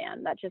bag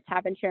ban that just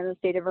happened here in the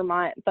state of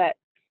Vermont. But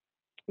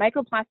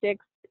microplastics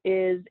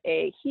is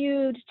a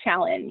huge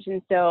challenge,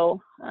 and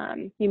so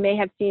you may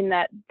have seen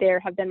that there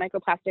have been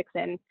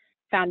microplastics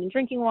found in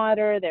drinking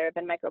water. There have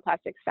been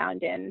microplastics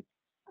found in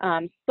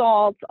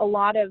salt, a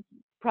lot of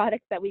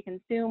products that we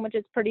consume, which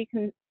is pretty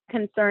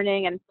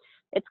concerning. And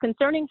it's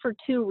concerning for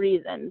two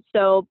reasons.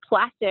 So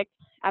plastic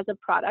as a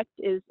product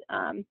is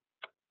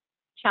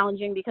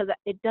challenging because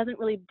it doesn't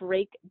really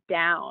break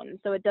down.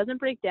 So it doesn't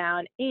break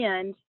down,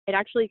 and it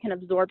actually can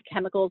absorb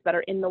chemicals that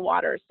are in the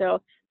water. So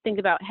think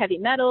about heavy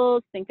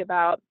metals, think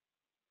about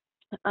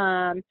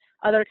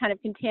other kind of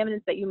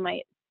contaminants that you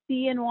might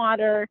see in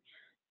water.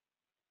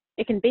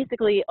 It can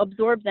basically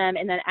absorb them,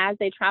 and then as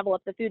they travel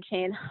up the food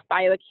chain,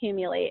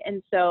 bioaccumulate.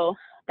 And so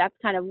that's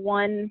kind of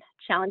one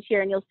challenge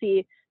here. And you'll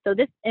see, so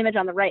this image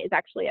on the right is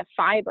actually a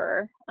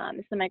fiber.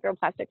 This is a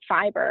microplastic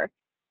fiber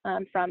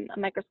from a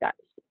microscope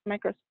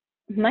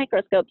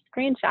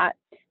screenshot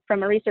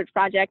from a research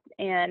project.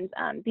 And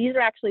these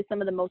are actually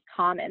some of the most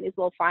common, these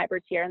little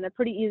fibers here. And they're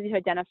pretty easy to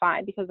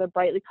identify because they're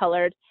brightly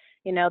colored.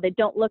 They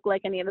don't look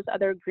like any of this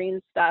other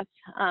green stuff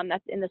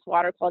that's in this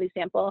water quality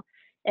sample.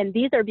 And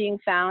these are being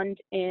found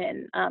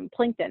in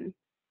plankton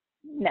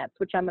nets,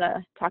 which I'm going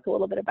to talk a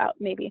little bit about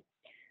maybe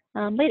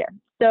later.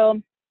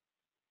 So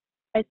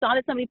I saw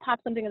that somebody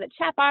popped something in the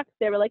chat box.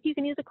 They were like, you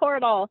can use a coral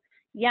ball.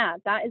 Yeah,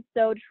 that is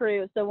so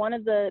true. So one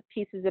of the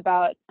pieces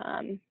about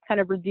kind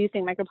of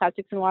reducing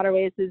microplastics in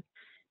waterways is,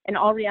 in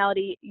all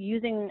reality,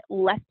 using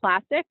less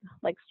plastic,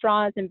 like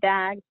straws and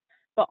bags,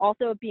 but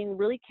also being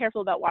really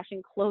careful about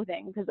washing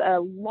clothing, because a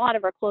lot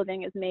of our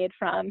clothing is made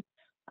from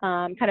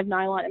kind of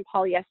nylon and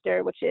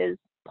polyester, which is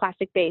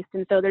plastic-based.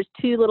 And so there's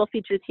two little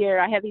features here.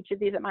 I have each of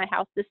these at my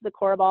house. This is the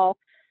coral ball,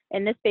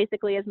 and this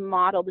basically is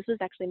modeled. This was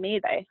actually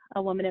made by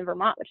a woman in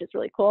Vermont, which is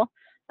really cool.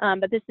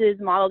 But this is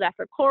modeled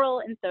after coral,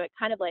 and so it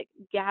kind of like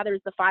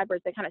gathers the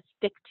fibers. They kind of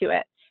stick to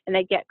it, and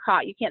they get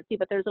caught. You can't see,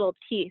 but there's little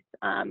teeth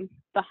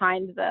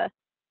behind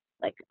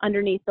like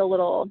underneath the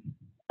little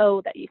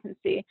O that you can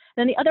see. And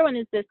then the other one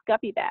is this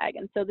guppy bag,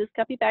 and so this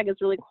guppy bag is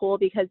really cool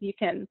because you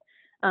can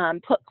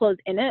put clothes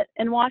in it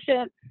and wash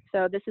it.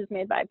 So this is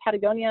made by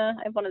Patagonia.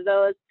 I have one of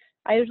those.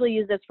 I usually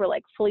use this for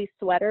like fleece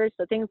sweaters,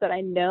 so things that I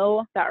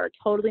know that are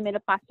totally made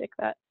of plastic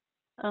that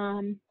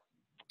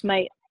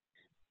might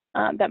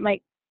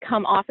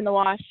come off in the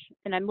wash.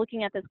 And I'm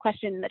looking at this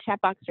question in the chat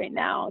box right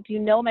now. Do you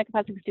know what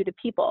microplastics do to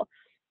people?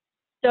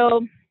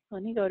 So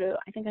let me go to,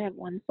 I think I have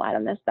one slide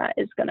on this that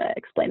is going to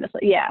explain this.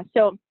 Yeah,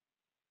 so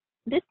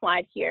this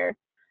slide here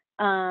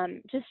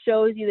just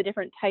shows you the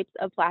different types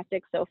of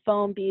plastics, so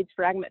foam, beads,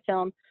 fragment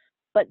film.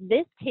 But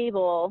this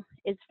table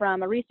is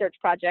from a research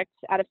project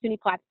out of SUNY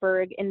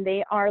Plattsburgh, and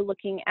they are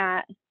looking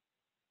at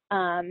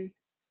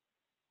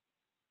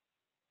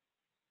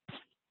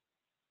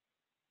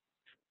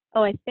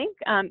I think,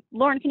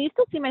 Lauren, can you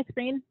still see my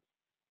screen?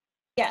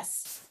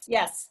 Yes,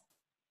 yes.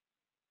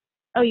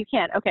 Oh, you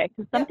can, okay,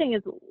 because something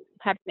is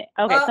happening.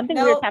 Okay, something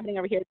no. weird is happening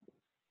over here.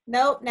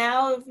 Nope,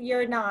 now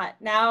you're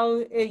not.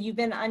 Now you've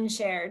been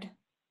unshared.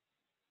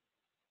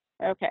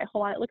 Okay,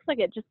 hold on. It looks like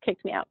it just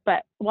kicked me out.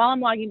 But while I'm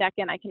logging back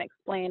in, I can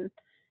explain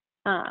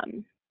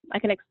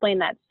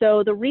that.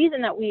 So the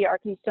reason that we are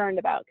concerned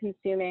about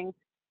consuming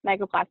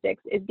microplastics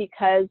is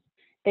because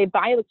they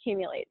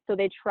bioaccumulate. So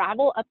they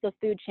travel up the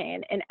food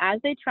chain, and as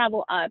they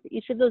travel up,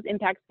 each of those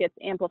impacts gets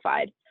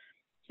amplified.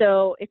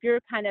 So if you're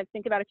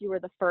think about if you were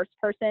the first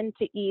person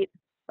to eat,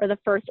 or the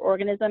first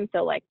organism,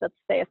 so like let's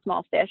say a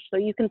small fish. So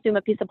you consume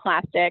a piece of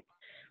plastic.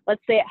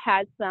 Let's say it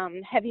has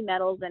some heavy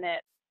metals in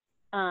it.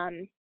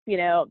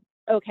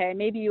 Okay,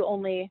 maybe you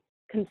only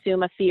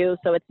consume a few,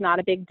 so it's not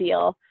a big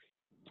deal.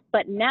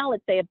 But now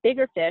let's say a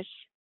bigger fish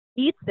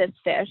eats this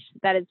fish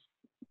that is,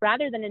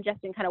 rather than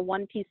ingesting kind of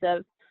one piece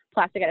of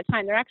plastic at a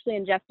time, they're actually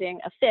ingesting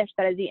a fish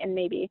that has eaten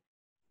maybe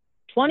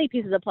 20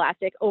 pieces of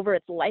plastic over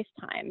its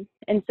lifetime.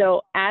 And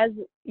so as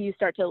you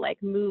start to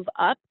move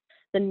up,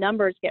 the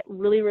numbers get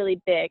really, really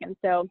big. And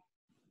so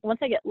once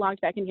I get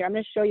logged back in here, I'm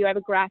going to show you, I have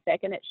a graphic,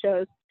 and it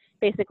shows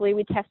basically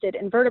we tested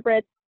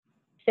invertebrates,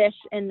 fish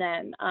and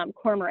then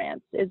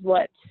cormorants is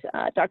what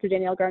Dr.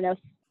 Danielle Garnos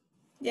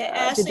Yeah, did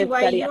Ashley, this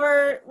study.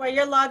 while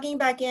you're logging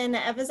back in,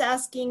 Eva's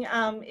asking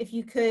if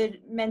you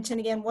could mention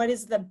again, what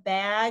is the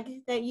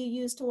bag that you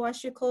use to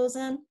wash your clothes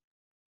in?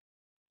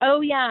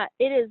 Oh yeah,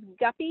 it is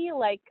Guppy,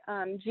 like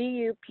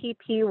Guppy,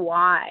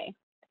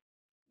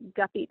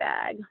 Guppy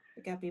bag.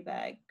 The Guppy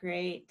bag,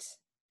 great.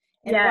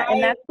 And yeah,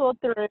 and that's sold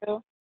through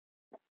oh,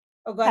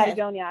 go ahead.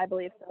 Patagonia, I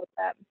believe so.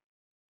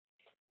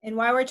 And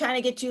while we're trying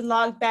to get you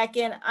logged back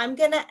in, I'm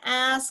gonna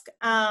ask,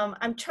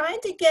 I'm trying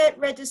to get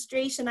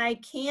registration. I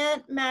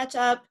can't match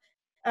up.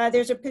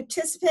 There's a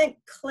participant,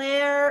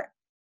 Claire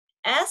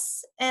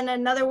S, and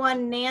another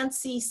one,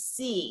 Nancy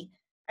C.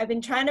 I've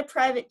been trying to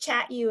private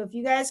chat you. If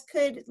you guys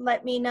could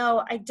let me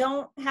know. I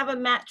don't have a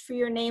match for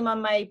your name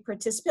on my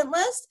participant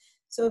list.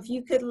 So if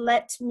you could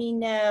let me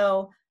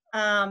know,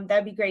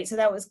 that'd be great. So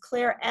that was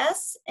Claire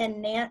S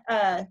and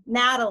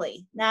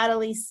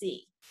Natalie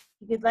C.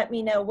 You could let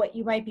me know what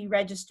you might be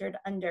registered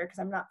under because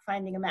I'm not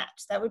finding a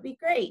match. That would be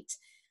great.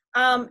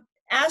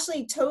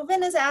 Ashley,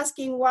 Tovin is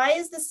asking, why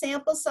is the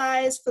sample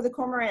size for the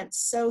cormorants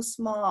so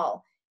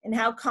small? And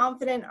how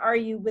confident are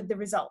you with the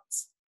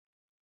results?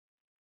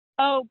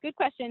 Oh, good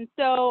question.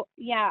 So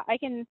yeah,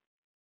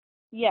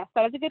 yes,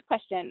 that was a good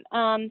question.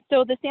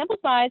 So the sample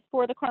size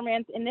for the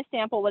cormorants in this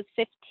sample was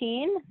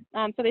 15.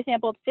 So they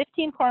sampled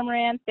 15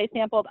 cormorants, they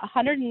sampled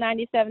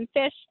 197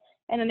 fish,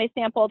 and then they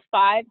sampled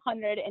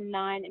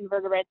 509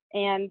 invertebrates.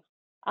 And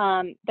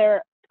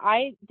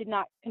I did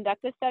not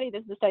conduct this study.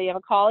 This is a study of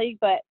a colleague,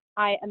 but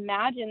I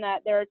imagine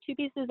that there are two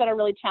pieces that are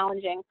really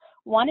challenging.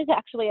 One is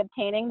actually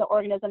obtaining the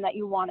organism that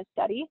you want to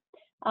study.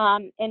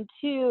 And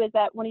two is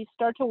that when you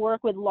start to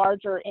work with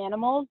larger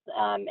animals,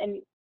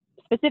 and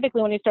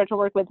specifically when you start to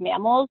work with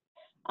mammals,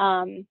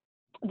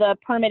 the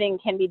permitting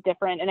can be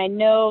different. And I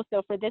know,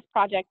 so for this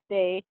project,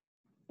 they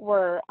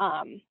were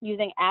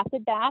using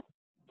acid baths.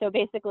 So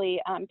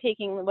basically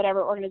taking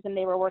whatever organism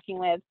they were working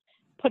with,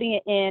 putting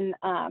it in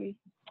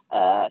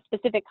a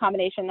specific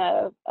combination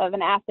of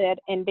an acid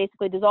and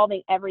basically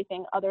dissolving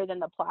everything other than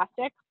the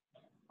plastics.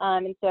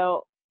 And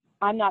so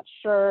I'm not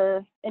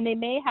sure, and they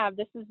may have,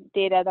 this is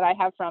data that I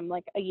have from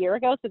like a year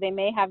ago, so they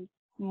may have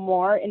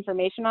more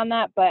information on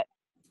that, but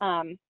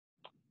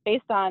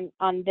based on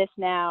this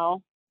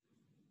now,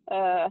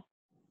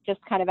 just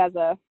kind of as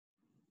a,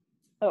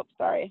 oh,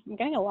 sorry, I'm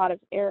getting a lot of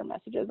error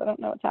messages. I don't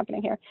know what's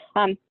happening here.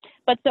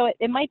 But so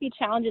it might be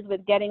challenges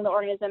with getting the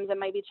organisms. It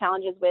might be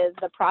challenges with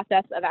the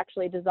process of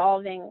actually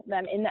dissolving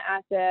them in the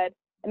acid.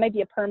 It might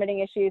be a permitting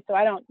issue. So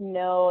I don't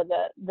know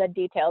the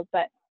details,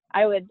 but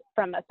I would,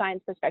 from a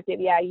science perspective,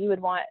 yeah, you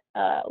would want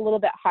a little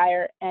bit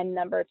higher N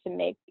number to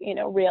make,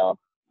 real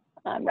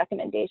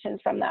recommendations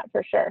from that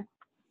for sure.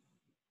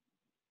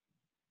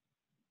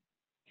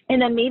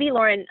 And then maybe,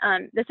 Lauren,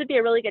 this would be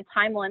a really good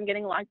time while I'm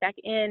getting logged back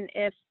in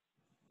if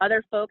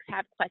other folks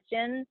have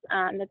questions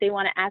that they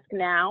want to ask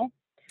now.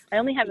 I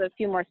only have a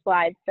few more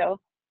slides, so.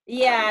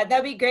 Yeah,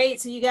 that'd be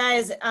great. So you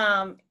guys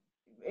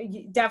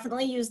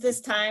definitely use this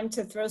time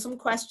to throw some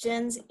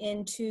questions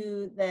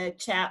into the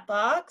chat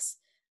box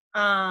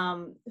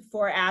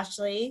for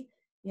Ashley.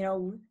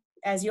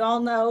 As you all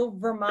know,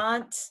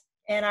 Vermont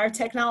and our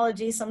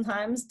technology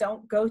sometimes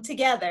don't go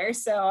together.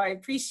 So I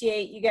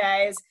appreciate you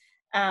guys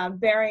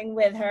bearing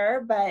with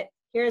her, but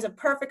here's a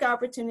perfect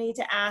opportunity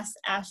to ask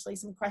Ashley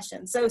some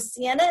questions. So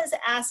Sienna is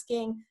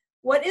asking,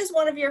 what is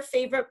one of your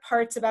favorite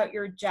parts about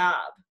your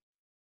job?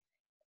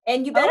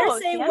 And you better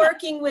say Sienna.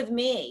 Working with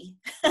me.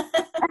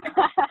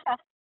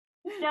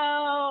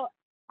 So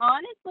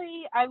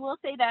honestly, I will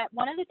say that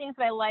one of the things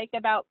that I like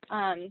about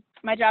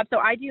my job, so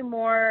I do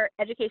more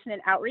education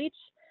and outreach,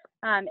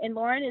 and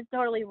Lauren is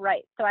totally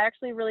right. So I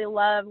actually really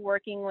love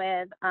working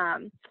with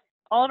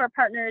all of our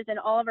partners and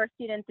all of our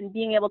students and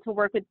being able to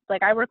work with,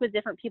 I work with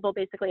different people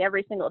basically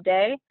every single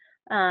day.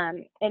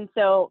 And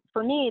so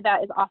for me,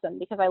 that is awesome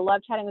because I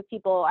love chatting with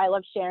people. I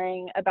love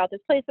sharing about this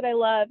place that I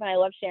love, and I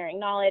love sharing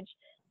knowledge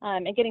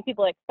and getting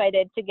people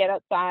excited to get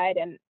outside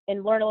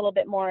and learn a little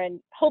bit more and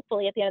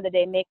hopefully at the end of the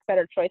day, make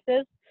better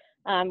choices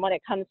when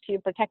it comes to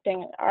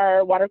protecting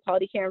our water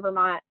quality here in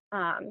Vermont.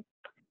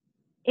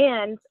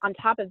 And on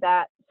top of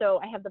that, so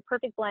I have the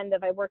perfect blend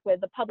of I work with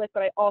the public,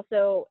 but I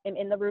also am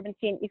in the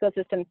Rubenstein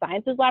Ecosystem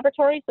Sciences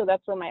Laboratory. So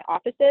that's where my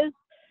office is.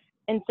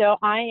 And so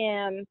I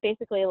am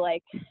basically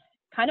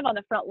kind of on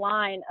the front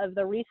line of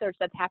the research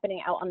that's happening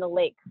out on the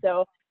lake.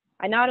 So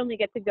I not only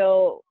get to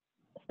go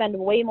spend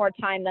way more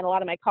time than a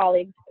lot of my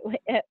colleagues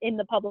in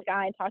the public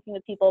eye talking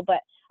with people, but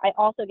I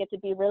also get to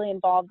be really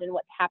involved in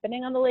what's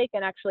happening on the lake.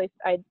 And actually,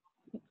 I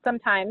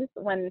sometimes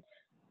when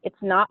it's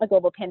not a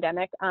global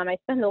pandemic, I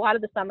spend a lot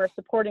of the summer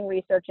supporting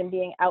research and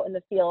being out in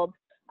the field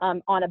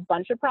on a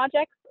bunch of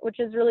projects,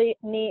 which is really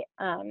neat.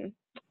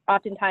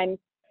 Oftentimes,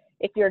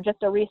 if you're just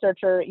a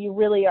researcher, you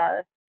really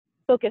are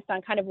focused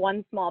on kind of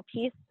one small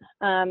piece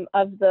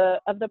of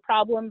the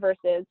problem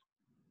versus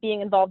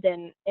being involved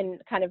in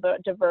kind of a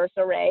diverse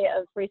array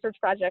of research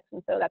projects.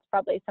 And so that's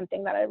probably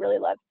something that I really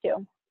love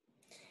too.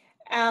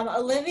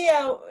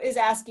 Olivia is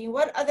asking,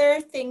 what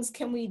other things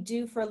can we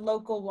do for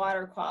local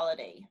water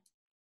quality?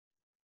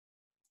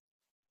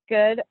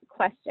 good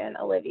question,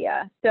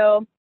 Olivia.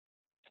 So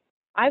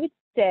I would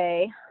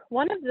say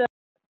one of the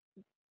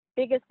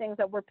biggest things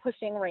that we're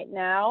pushing right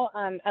now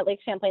at Lake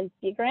Champlain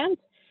Sea Grant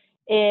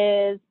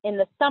is in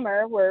the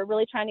summer, we're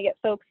really trying to get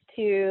folks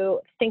to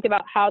think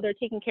about how they're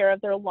taking care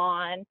of their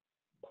lawn,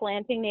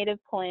 planting native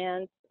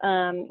plants.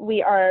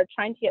 We are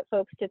trying to get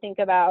folks to think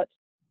about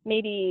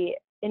maybe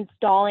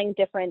installing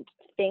different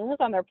things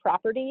on their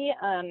property.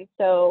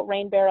 So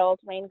rain barrels,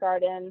 rain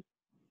gardens,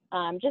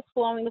 just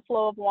slowing the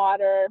flow of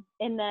water.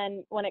 And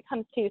then when it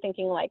comes to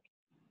thinking like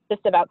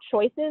just about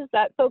choices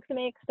that folks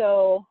make,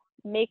 so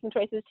making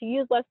choices to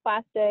use less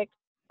plastic,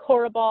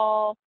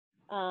 Coraball,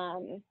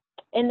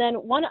 and then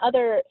one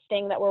other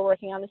thing that we're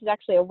working on, this is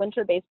actually a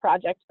winter-based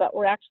project, but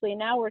we're actually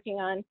now working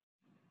on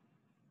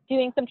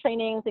doing some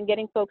trainings and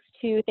getting folks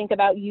to think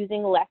about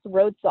using less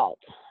road salt,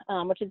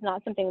 which is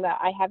not something that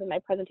I have in my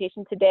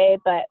presentation today,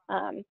 but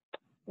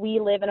we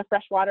live in a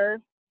freshwater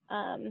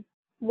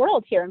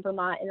world here in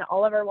Vermont, and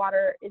all of our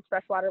water is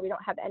freshwater. We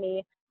don't have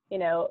any,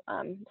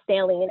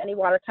 saline, any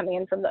water coming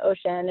in from the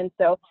ocean. And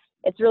so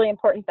it's really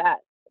important that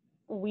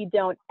we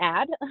don't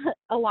add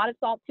a lot of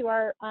salt to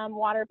our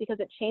water because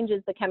it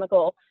changes the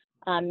chemical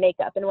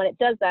makeup. And when it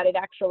does that, it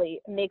actually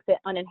makes it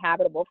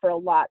uninhabitable for a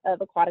lot of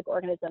aquatic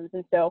organisms.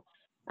 And so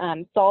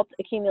salt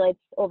accumulates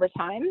over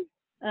time.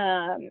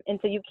 And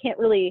so you can't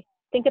really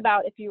think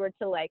about if you were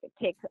to like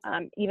take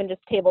even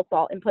just table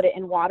salt and put it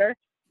in water,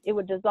 it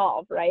would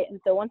dissolve, right?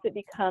 And so once it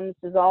becomes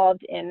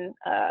dissolved in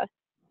a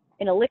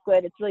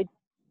liquid, it's really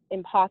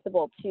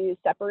impossible to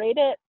separate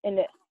it, and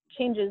it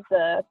changes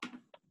the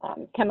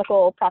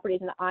chemical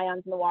properties and the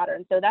ions in the water.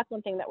 And so that's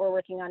one thing that we're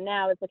working on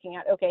now, is looking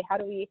at, okay, how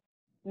do we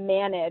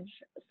manage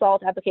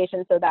salt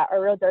application so that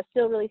our roads are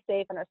still really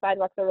safe and our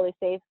sidewalks are really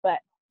safe, but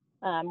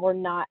we're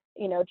not,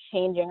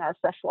 changing our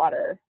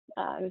freshwater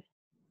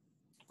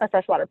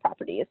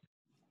properties.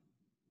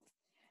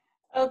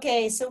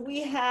 Okay, so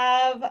we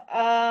have,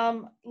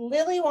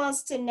 Lily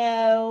wants to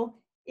know,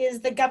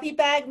 is the guppy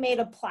bag made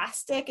of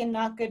plastic and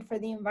not good for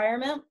the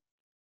environment?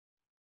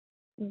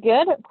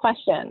 Good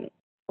question,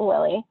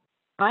 Lily.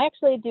 I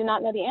actually do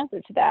not know the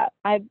answer to that.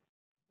 I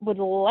would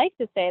like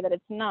to say that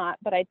it's not,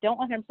 but I don't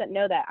 100%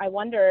 know that. I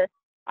wonder,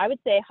 I would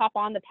say hop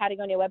on the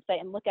Patagonia website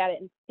and look at it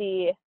and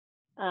see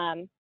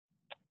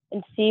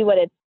what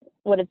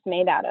it's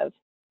made out of,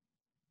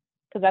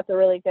 because that's a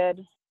really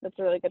good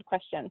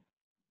question.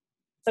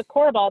 The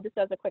Coraball, just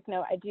as a quick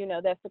note, I do know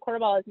this. The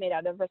Coraball is made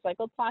out of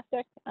recycled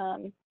plastic,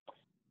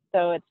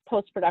 so it's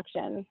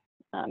post-production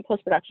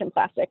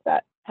plastic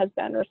that has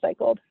been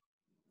recycled.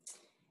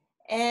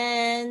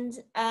 And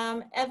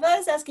Eva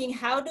is asking,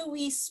 how do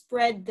we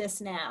spread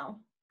this now?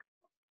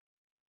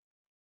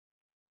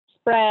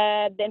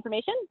 Spread the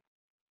information?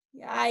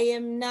 I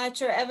am not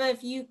sure. Eva,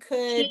 if you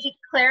could. She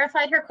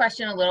clarified her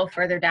question a little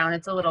further down.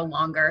 It's a little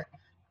longer.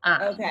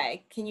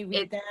 Okay, can you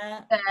read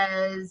that? It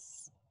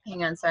says,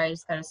 hang on, sorry, I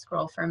just gotta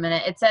scroll for a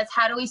minute. It says,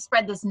 how do we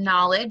spread this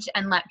knowledge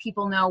and let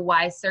people know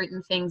why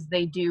certain things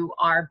they do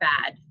are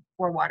bad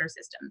for water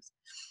systems?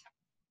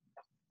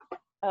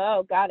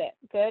 Oh, got it.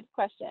 Good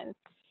question.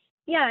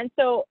 Yeah, and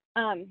so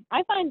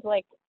I find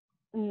like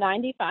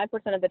 95%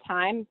 of the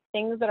time,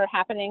 things that are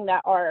happening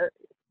that are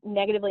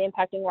negatively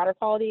impacting water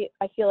quality,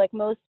 I feel like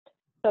most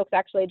folks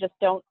actually just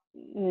don't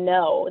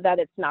know that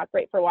it's not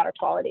great for water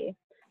quality.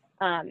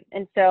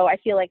 And so I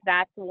feel like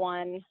that's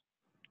one,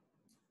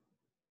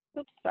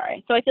 So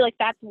I feel like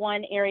that's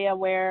one area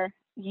where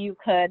you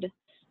could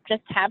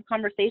just have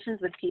conversations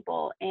with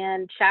people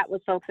and chat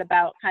with folks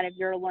about kind of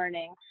your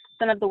learning.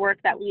 Some of the work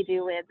that we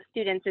do with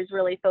students is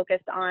really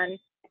focused on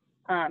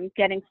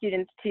getting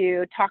students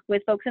to talk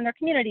with folks in their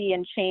community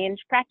and change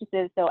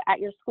practices. So at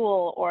your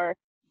school or,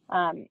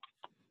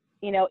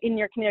 in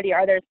your community,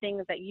 are there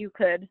things that you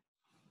could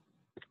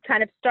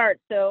kind of start?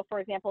 So for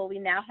example, we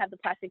now have the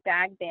plastic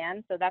bag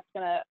ban, so that's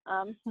going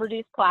to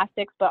reduce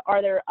plastics, but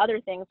are there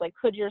other things, like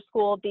could your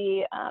school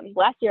be,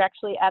 last year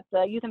actually at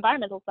the Youth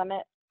Environmental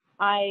Summit,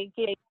 I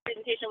gave a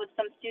presentation with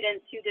some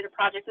students who did a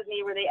project with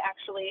me where they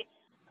actually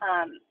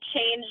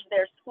changed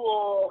their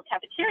school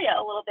cafeteria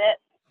a little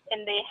bit.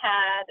 And they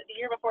had, the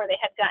year before,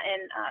 they had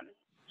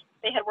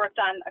worked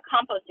on a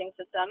composting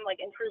system,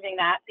 like improving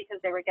that, because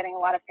they were getting a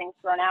lot of things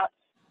thrown out,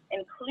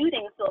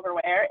 including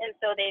silverware. And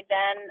so they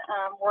then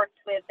worked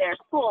with their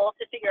school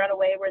to figure out a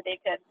way where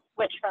they could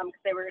switch from, because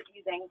they were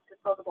using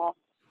disposable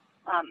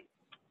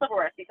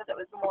silverware because it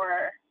was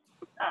more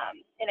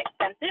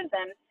inexpensive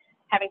than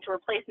having to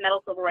replace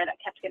metal silverware that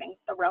kept getting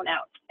thrown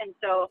out. And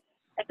so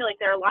I feel like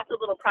there are lots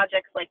of little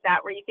projects like that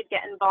where you could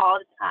get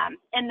involved.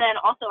 And then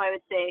also I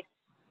would say,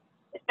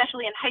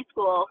 especially in high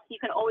school, you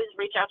can always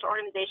reach out to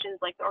organizations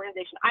like the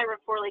organization I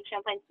work for, Lake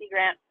Champlain Sea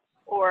Grant,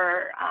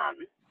 or,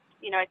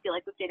 I feel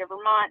like the state of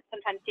Vermont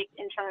sometimes takes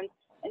interns,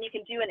 and you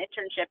can do an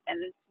internship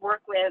and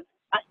work with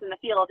us in the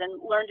field and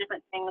learn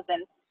different things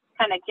and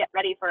kind of get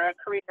ready for a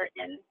career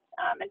in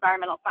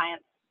environmental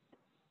science.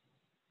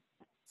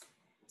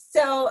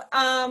 So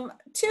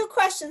two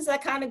questions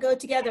that kind of go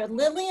together.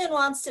 Lillian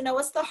wants to know,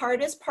 what's the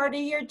hardest part of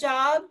your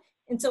job?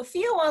 And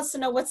Sophia wants to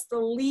know, what's the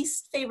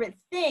least favorite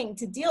thing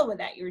to deal with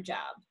at your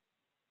job?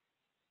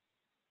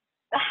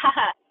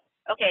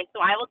 Okay,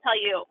 so I will tell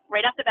you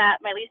right off the bat,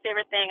 my least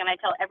favorite thing, and I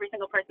tell every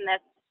single person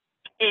this,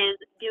 is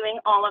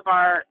doing all of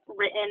our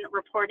written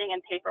reporting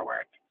and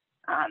paperwork.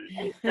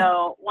 And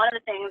so one of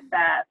the things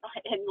that,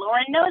 and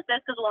Lauren knows this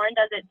because Lauren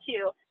does it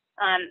too,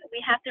 we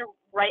have to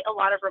write a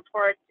lot of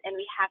reports, and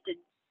we have to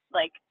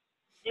like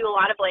do a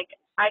lot of like,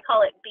 I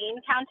call it bean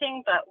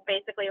counting, but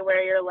basically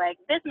where you're like,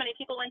 this many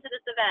people went to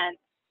this event,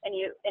 and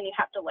you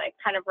have to like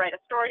kind of write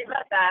a story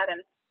about that.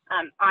 And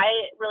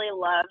I really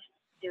love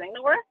doing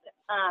the work,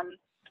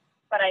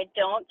 but I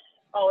don't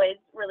always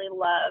really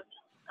love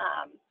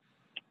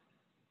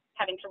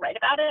having to write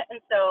about it. And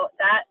so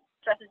that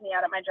stresses me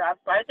out at my job.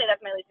 So I would say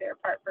that's my least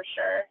favorite part for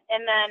sure.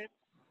 And then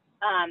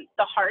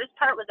the hardest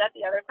part, was that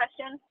the other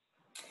question?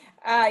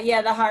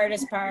 Yeah, the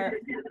hardest part.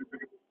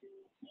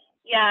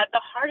 Yeah, the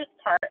hardest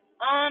part.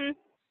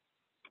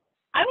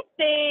 I would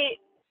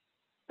say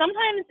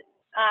sometimes,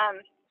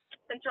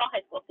 since we're all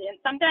high school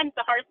students, sometimes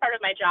the hardest part of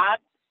my job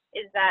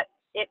is that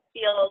it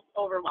feels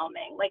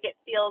overwhelming. Like it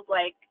feels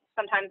like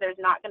sometimes there's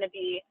not going to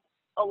be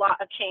a lot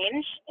of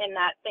change, in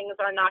that things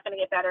are not going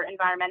to get better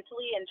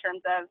environmentally in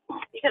terms of,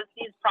 because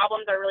these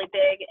problems are really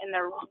big and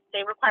they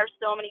require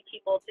so many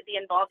people to be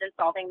involved in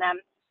solving them.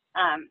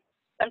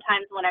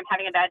 Sometimes when I'm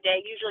having a bad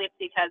day, usually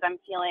it's because I'm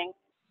feeling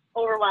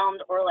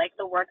overwhelmed, or like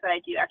the work that I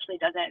do actually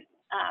doesn't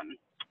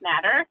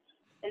matter.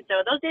 And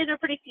so those days are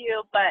pretty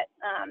few, but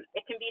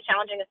it can be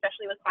challenging,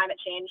 especially with climate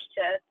change,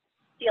 to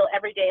feel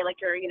every day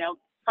like you're,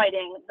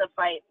 fighting the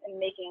fight and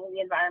making the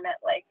environment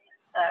like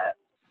a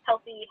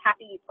healthy,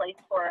 happy place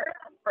for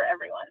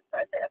everyone. So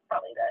I'd say that's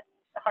probably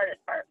the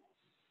hardest part.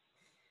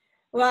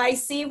 Well, I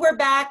see we're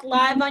back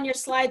live on your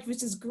slides,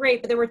 which is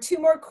great, but there were two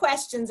more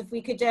questions if we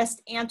could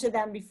just answer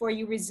them before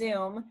you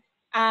resume.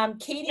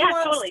 Katie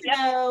wants to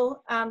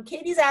know,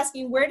 Katie's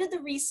asking, where did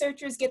the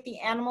researchers get the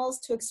animals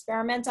to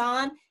experiment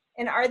on,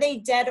 and are they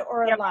dead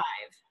or alive?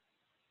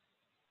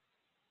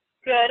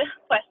 Good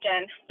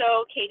question.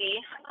 So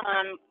Katie,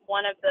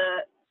 one of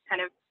the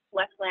kind of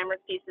less glamorous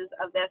pieces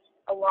of this,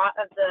 a lot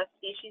of the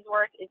species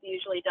work is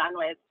usually done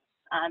with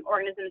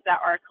organisms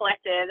that are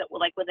collected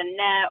like with a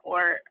net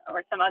or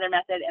some other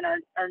method and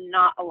are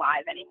not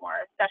alive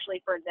anymore.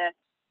 Especially for this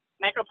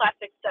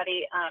microplastic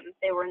study,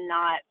 they were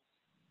not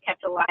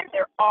kept alive.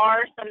 There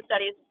are some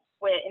studies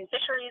in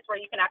fisheries where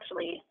you can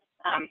actually,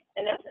 and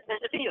there's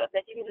a video of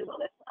this, you can Google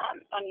this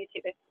on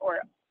YouTube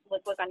or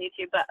look on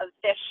YouTube, but of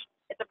fish.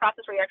 It's a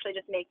process where you actually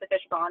just make the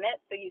fish vomit,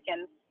 so you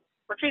can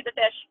retrieve the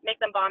fish, make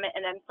them vomit,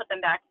 and then put them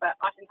back. But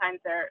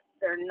oftentimes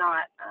they're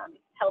not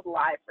held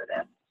alive for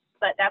this.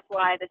 But that's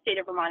why the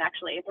state of Vermont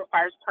actually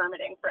requires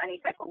permitting for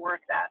any type of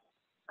work that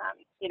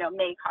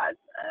may cause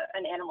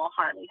an animal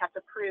harm. You have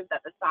to prove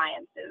that the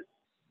science is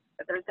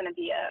that there's going to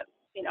be a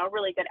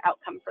really good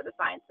outcome for the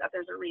science, that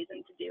there's a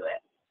reason to do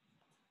it.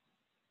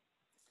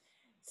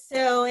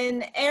 So,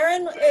 and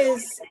Aaron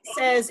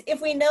says,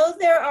 if we know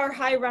there are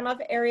high runoff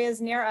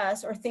areas near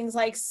us, or things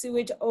like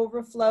sewage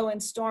overflow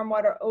and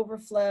stormwater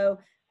overflow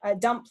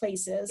dump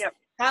places,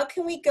 how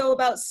can we go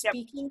about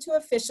speaking to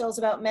officials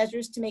about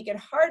measures to make it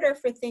harder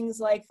for things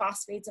like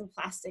phosphates and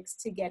plastics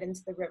to get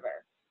into the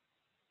river?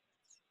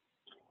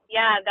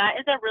 Yeah,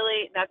 that's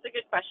a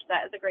good question.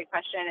 That is a great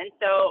question. And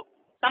so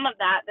some of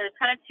that, there's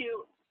kind of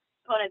two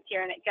components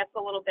here, and it gets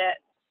a little bit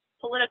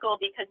political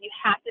because you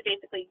have to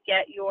basically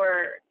get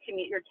your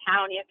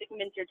town, you have to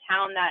convince your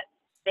town that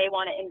they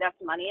want to invest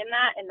money in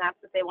that, and that's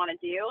what they want to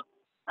do.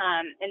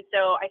 And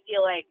so I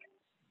feel like,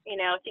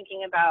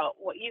 thinking about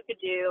what you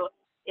could do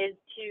is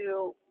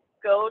to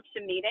go to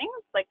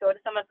meetings, like go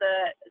to some of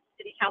the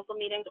city council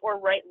meetings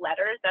or write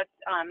letters. That's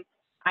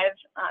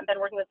I've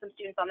been working with some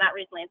students on that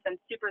recently. It's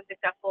been super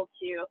successful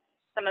to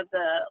some of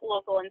the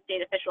local and state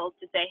officials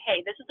to say,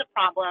 hey, this is a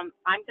problem,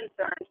 I'm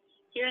concerned.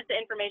 Here's the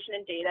information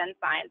and data and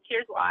science,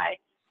 here's why,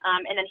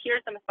 and then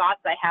here's some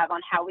thoughts I have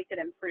on how we could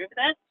improve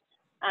this,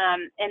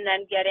 and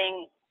then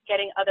getting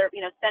other,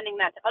 sending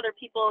that to other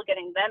people,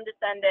 getting them to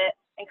send it,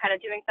 and kind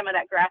of doing some of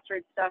that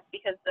grassroots stuff,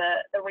 because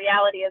the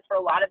reality is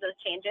for a lot of those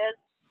changes,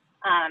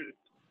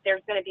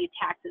 there's going to be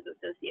taxes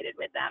associated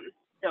with them.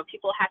 So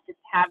people have to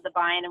have the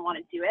buy-in and want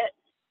to do it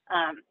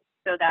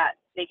so that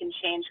they can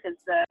change, because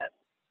the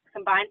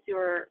combined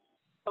sewer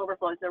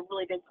overflow is a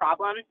really big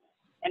problem,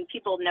 and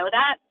people know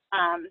that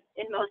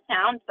in most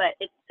towns, but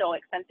it's so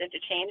expensive to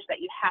change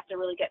that you have to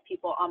really get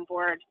people on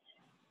board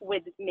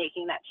with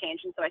making that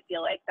change. And so I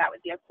feel like that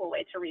would be a cool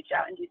way to reach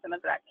out and do some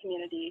of that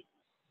community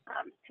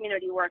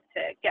work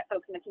to get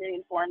folks in the community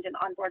informed and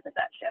on board with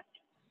that shift.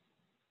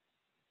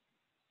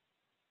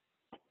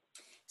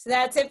 So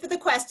that's it for the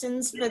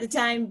questions for the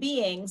time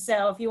being.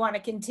 So if you want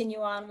to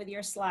continue on with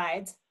your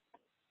slides.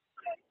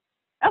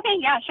 Okay,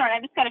 yeah, sure. I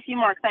just got a few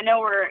more because I know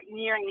we're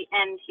nearing the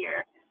end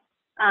here.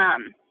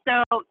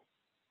 So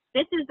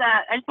this is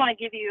I just want to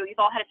give you,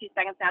 you've all had a few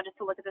seconds now just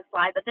to look at this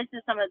slide, but this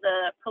is some of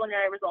the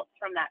preliminary results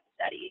from that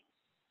study.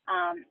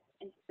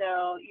 And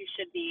so you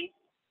should be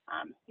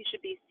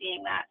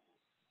seeing that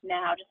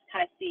now, just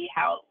kind of see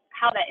how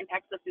that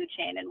impacts the food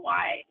chain and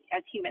why,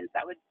 as humans,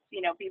 that would,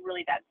 be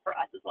really bad for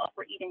us as well if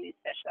we're eating these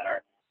fish that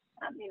are,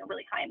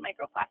 really high in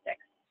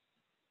microplastics.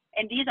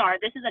 And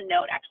this is a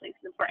note actually,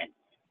 it's important.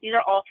 These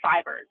are all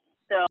fibers.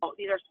 So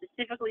these are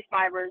specifically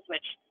fibers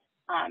which,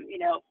 you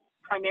know,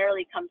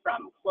 primarily come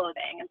from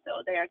clothing. And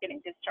so they are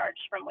getting discharged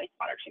from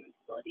wastewater treatment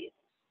facilities.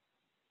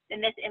 And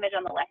this image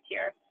on the left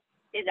here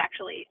is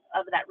actually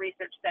of that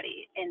research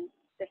study. And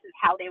this is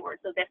how they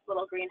were. So this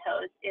little green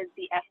hose is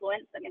the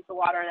effluent. That means the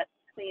water that's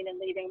clean and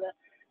leaving the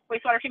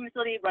wastewater treatment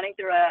facility, running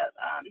through a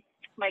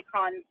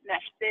micron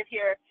mesh sieve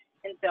here.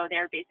 And so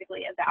they're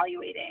basically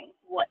evaluating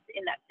what's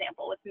in that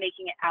sample, what's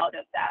making it out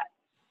of that,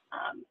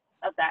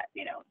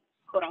 you know,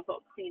 quote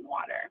unquote clean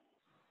water.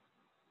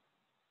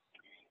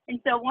 And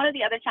so one of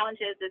the other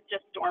challenges is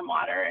just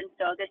stormwater. And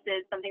so this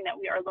is something that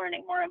we are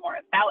learning more and more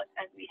about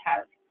as we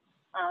have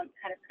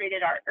kind of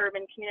created our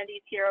urban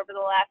communities here over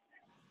the last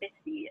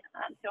 50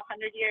 to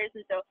 100 years.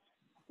 And so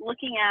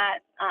looking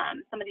at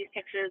some of these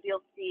pictures,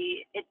 you'll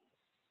see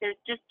there's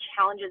just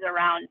challenges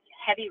around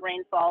heavy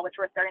rainfall, which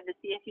we're starting to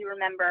see. If you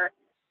remember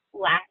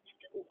last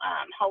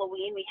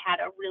Halloween, we had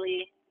a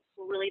really,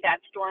 really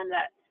bad storm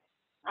that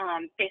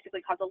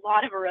basically caused a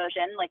lot of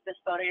erosion, like this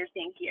photo you're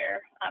seeing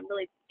here,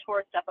 really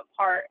tore stuff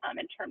apart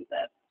in terms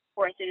of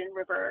forested and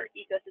river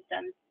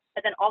ecosystems.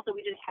 But then also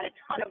we just had a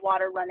ton of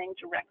water running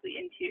directly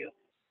into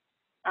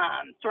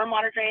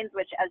stormwater drains,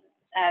 which as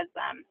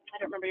I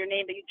don't remember your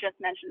name, but you just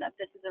mentioned that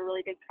this is a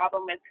really big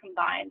problem with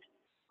combined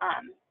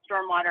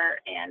stormwater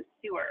and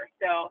sewer.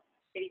 So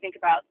if you think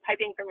about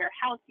piping from your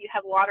house, you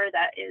have water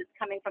that is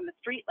coming from the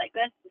street like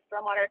this, the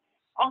stormwater,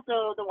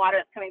 also the water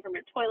that's coming from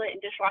your toilet and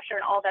dishwasher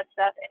and all that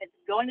stuff, and it's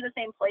going to the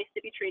same place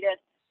to be treated.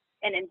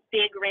 And in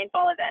big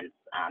rainfall events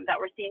that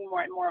we're seeing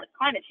more and more with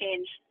climate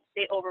change,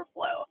 they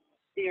overflow.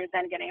 So you're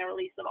then getting a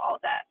release of all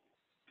of that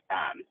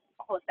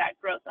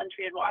gross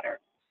untreated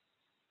water.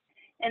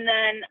 And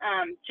then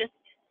just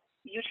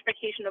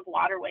eutrophication of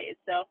waterways.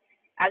 So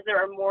as there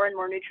are more and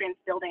more nutrients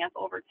building up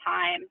over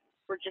time,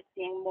 we're just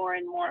seeing more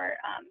and more,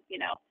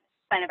 you know,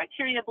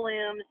 cyanobacteria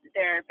blooms.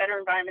 There are better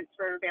environments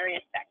for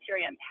various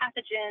bacteria and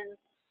pathogens.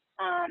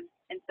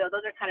 And so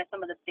those are kind of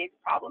some of the big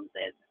problems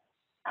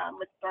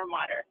with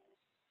stormwater.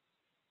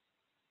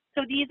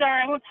 So these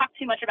are, I won't talk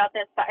too much about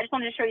this, but I just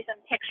wanted to show you some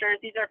pictures.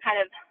 These are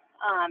kind of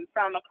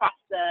from across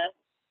the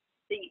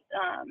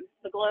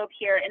globe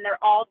here, and they're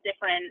all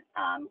different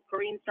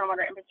green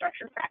stormwater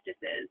infrastructure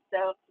practices.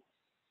 So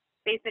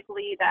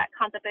basically that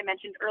concept I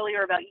mentioned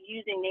earlier about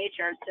using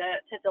nature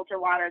to filter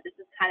water, this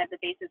is kind of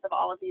the basis of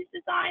all of these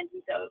designs.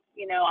 And so,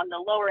 you know, on the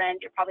lower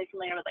end, you're probably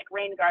familiar with like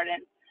rain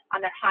gardens.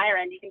 On the higher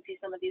end, you can see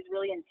some of these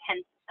really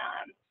intense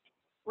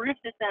roof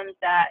systems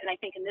that, and I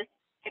think in this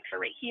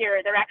picture right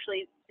here, they're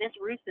actually, this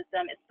roof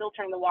system is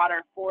filtering the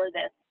water for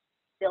this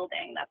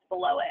building that's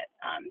below it.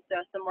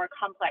 So some more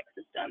complex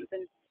systems,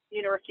 and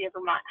the University of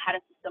Vermont had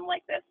a system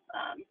like this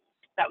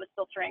that was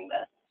filtering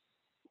the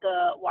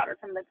water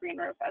from the green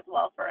roof as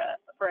well for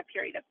a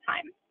period of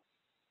time.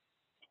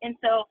 And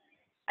so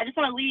I just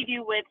want to leave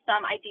you with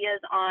some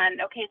ideas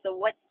on, okay, so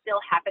what's still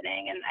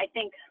happening? And I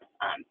think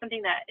something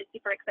that is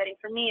super exciting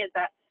for me is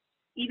that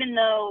even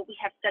though we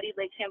have studied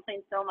Lake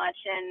Champlain so much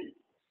and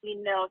we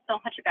know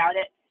so much about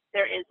it,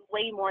 there is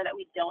way more that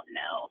we don't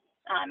know.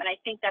 And I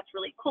think that's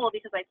really cool,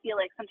 because I feel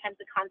like sometimes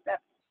the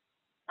concepts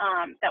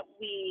that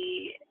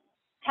we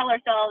tell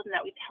ourselves and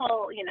that we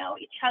tell, you know,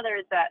 each other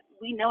is that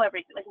we know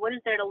everything. Like, what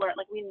is there to learn?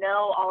 Like, we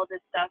know all of this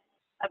stuff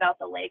about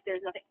the lake.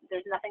 There's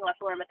nothing left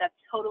to learn, but that's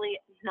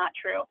totally not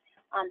true.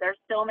 There's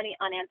so many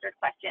unanswered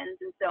questions.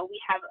 And so we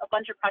have a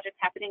bunch of projects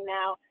happening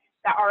now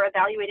that are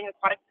evaluating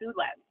aquatic food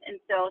webs.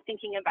 And so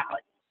thinking about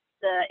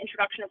the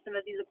introduction of some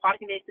of these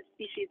aquatic invasive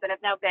species that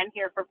have now been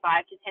here for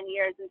 5 to 10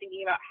 years, and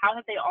thinking about how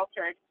have they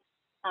altered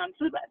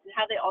food webs and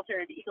how they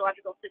altered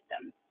ecological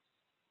systems.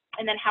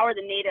 And then how are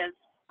the native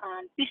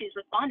species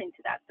responding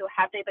to that? So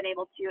have they been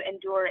able to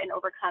endure and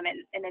overcome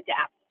and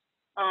adapt?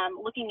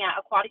 Looking at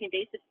aquatic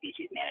invasive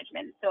species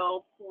management.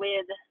 So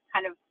with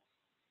kind of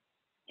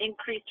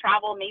increased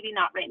travel, maybe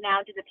not right now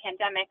due to the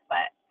pandemic,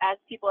 but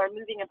as people are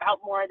moving about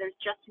more, there's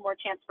just more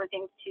chance for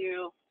things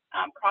to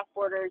cross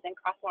borders and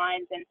cross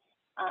lines and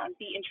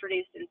be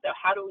introduced. And so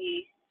how do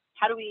we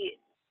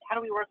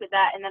work with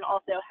that? And then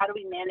also, how do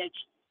we manage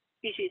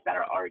species that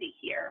are already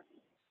here?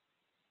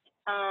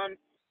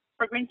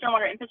 For green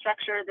stormwater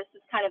infrastructure, this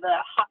is kind of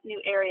a hot new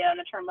area in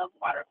the term of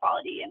water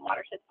quality and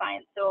watershed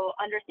science. So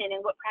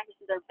understanding what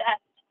practices are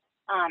best,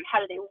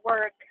 how do they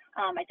work,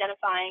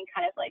 identifying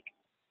kind of like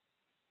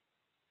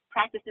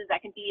practices that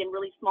can be in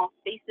really small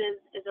spaces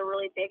is a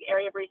really big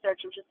area of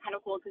research, which is kind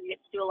of cool because you get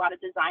to do a lot of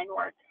design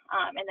work,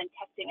 and then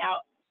testing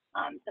out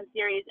some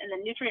theories. And then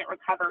nutrient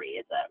recovery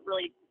is a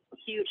really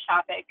huge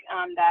topic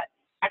that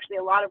actually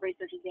a lot of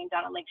research is being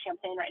done on Lake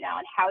Champlain right now.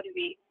 And how do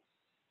we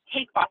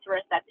take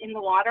phosphorus that's in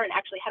the water and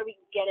actually how do we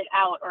get it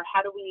out, or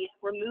how do we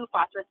remove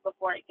phosphorus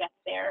before it gets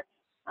there?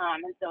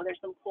 And so there's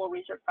some cool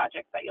research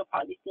projects that you'll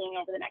probably be seeing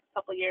over the next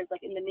couple of years,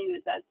 like in the news,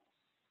 as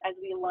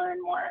we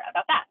learn more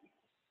about that.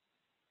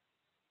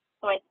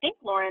 So I think,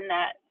 Lauren,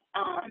 that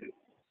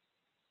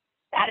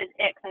that is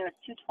it. I know it's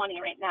 2:20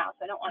 right now,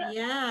 so I don't want to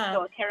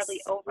go terribly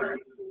over.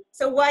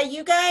 So while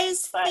you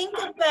guys think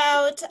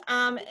about,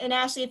 and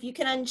Ashley, if you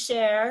can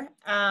unshare,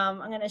 I'm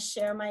going to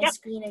share my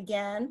screen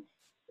again.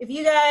 If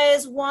you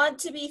guys want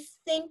to be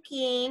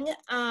thinking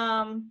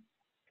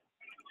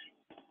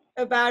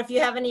about if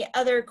you have any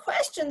other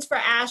questions for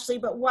Ashley,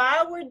 but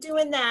while we're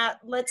doing that,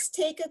 let's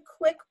take a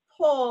quick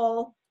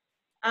poll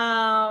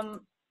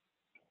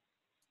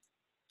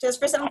just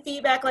for some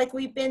feedback like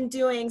we've been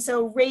doing.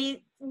 So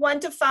rate 1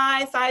 to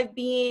 5, 5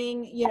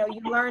 being, you know,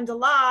 you learned a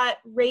lot,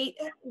 rate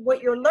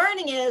what your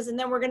learning is, and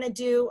then we're gonna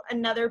do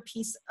another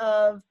piece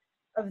of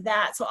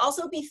that. So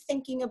also be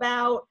thinking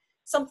about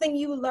something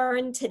you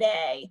learned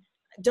today.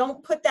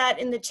 Don't put that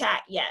in the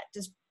chat yet,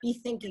 just be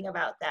thinking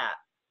about that.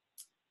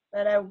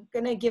 But I'm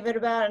gonna give it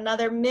about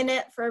another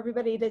minute for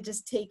everybody to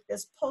just take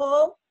this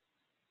poll.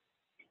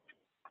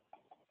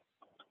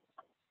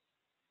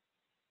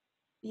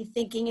 Be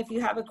thinking if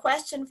you have a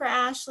question for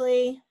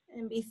Ashley,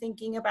 and be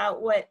thinking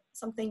about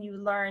something you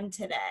learned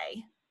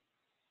today.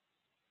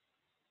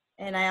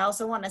 And I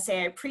also want to say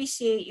I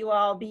appreciate you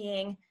all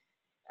being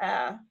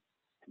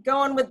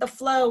going with the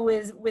flow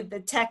with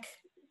the tech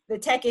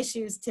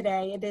issues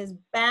today. It is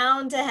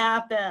bound to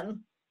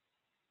happen.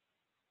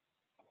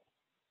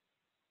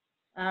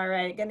 All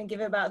right, gonna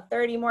give it about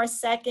 30 more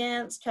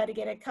seconds, try to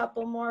get a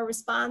couple more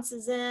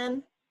responses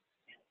in.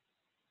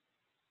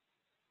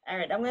 All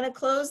right, I'm gonna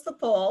close the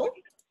poll.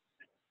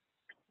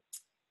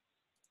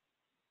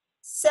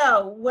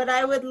 So what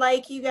I would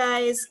like you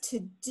guys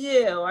to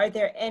do, are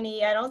there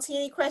any, I don't see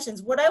any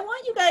questions. What I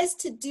want you guys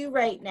to do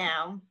right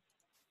now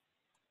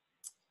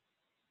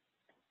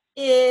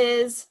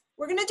is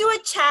we're gonna do a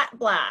chat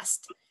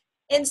blast.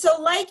 And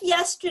so like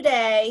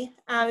yesterday,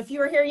 if you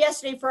were here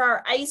yesterday for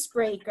our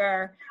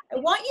icebreaker, I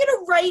want you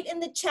to write in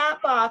the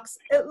chat box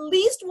at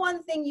least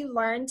one thing you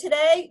learned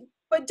today,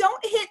 but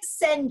don't hit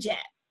send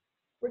yet.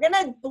 We're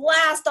gonna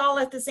blast all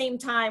at the same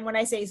time when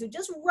I say, so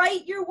just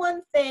write your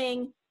one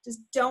thing, just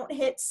don't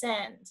hit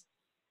send.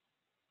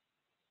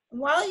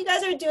 While you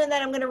guys are doing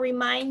that, I'm gonna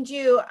remind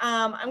you,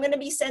 I'm gonna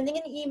be sending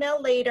an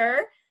email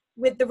later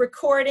with the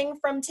recording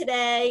from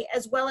today,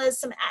 as well as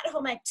some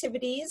at-home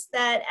activities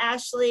that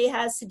Ashley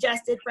has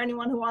suggested for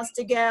anyone who wants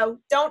to go.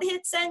 Don't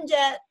hit send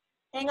yet.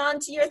 Hang on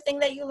to your thing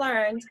that you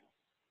learned.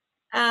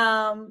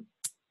 Ashley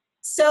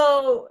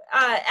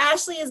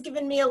has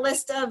given me a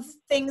list of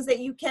things that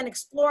you can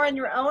explore on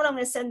your own. I'm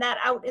going to send that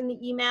out in the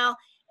email.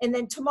 And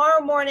then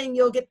tomorrow morning,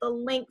 you'll get the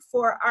link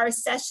for our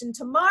session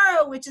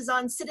tomorrow, which is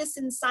on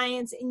citizen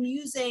science and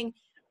using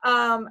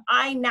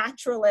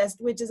iNaturalist,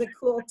 which is a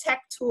cool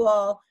tech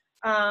tool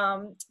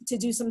to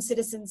do some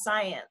citizen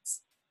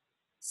science.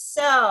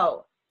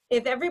 So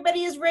if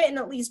everybody has written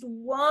at least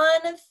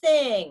one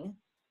thing,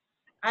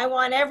 I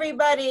want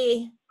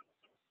everybody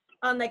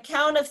on the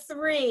count of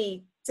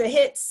 3 to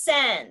hit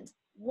send.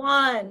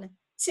 1,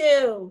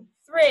 2,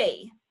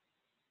 3.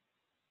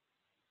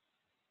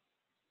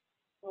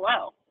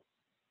 Wow.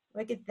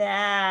 Look at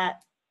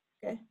that.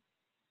 Okay.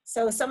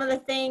 So some of the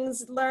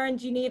things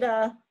learned, you need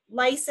a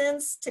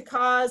license to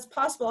cause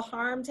possible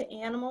harm to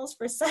animals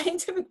for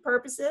scientific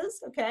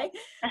purposes. Okay.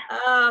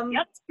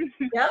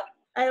 Yep.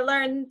 I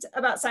learned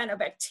about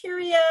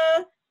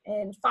cyanobacteria,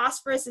 and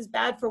phosphorus is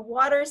bad for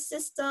water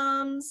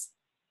systems.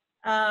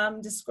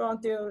 Just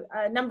scrolling through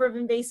a number of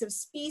invasive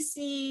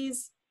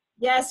species.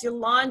 Yes, your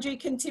laundry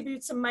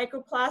contributes to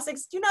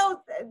microplastics. You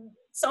know,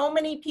 so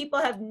many people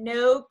have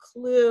no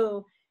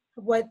clue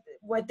what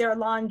their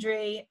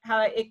laundry,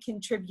 how it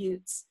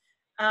contributes.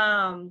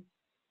 I'm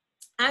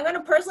going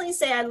to personally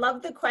say I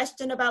love the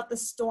question about the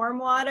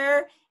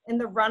stormwater and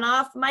the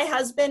runoff. My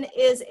husband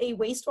is a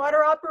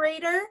wastewater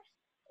operator.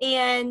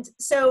 And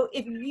so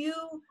if you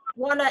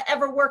want to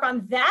ever work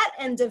on that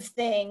end of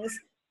things,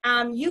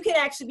 you can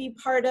actually be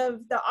part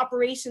of the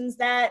operations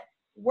that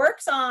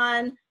works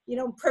on, you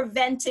know,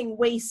 preventing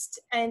waste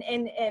and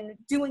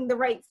doing the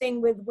right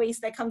thing with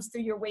waste that comes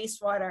through your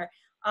wastewater.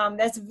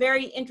 That's a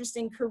very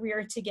interesting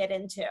career to get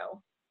into.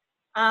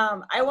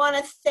 I want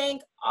to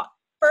thank,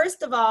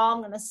 first of all, I'm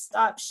going to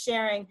stop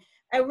sharing.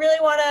 I really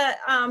want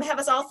to have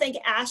us all thank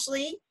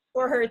Ashley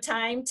for her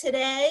time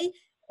today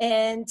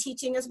and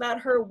teaching us about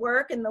her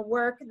work and the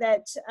work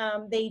that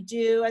they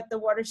do at the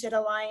Watershed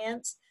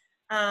Alliance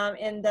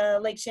and the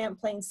Lake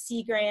Champlain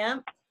Sea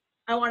Grant.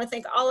 I want to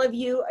thank all of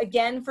you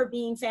again for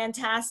being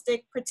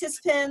fantastic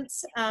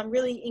participants,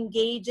 really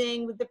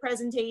engaging with the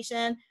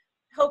presentation.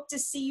 Hope to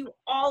see you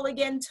all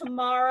again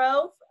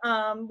tomorrow.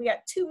 We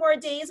got 2 more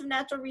days of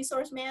Natural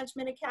Resource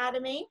Management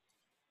Academy.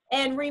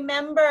 And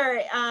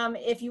remember,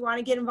 if you want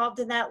to get involved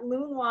in that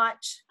Loon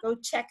Watch, go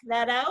check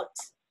that out.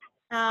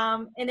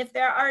 And if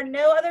there are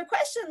no other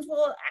questions,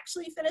 we'll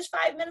actually finish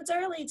 5 minutes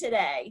early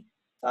today.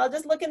 So I'll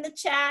just look in the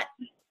chat,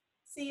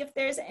 see if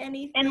there's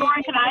anything. And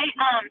Lauren,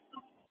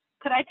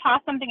 could I toss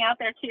something out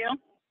there too?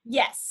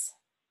 Yes.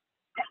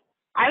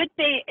 I would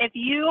say if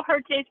you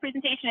heard today's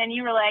presentation and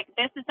you were like,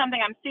 this is something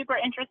I'm super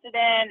interested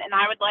in and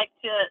I would like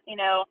to, you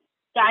know,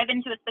 dive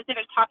into a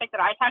specific topic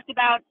that I talked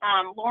about,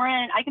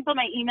 Lauren, I can put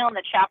my email in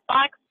the chat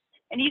box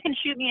and you can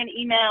shoot me an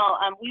email.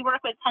 We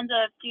work with tons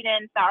of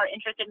students that are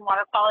interested in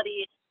water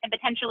quality and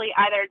potentially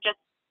either just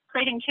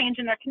creating change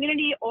in their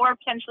community or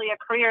potentially a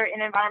career in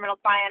environmental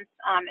science.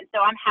 And so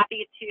I'm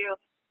happy to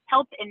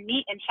help and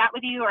meet and chat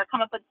with you or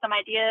come up with some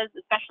ideas,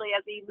 especially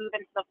as we move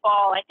into the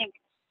fall. I think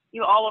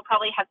you all will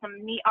probably have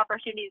some neat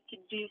opportunities to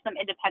do some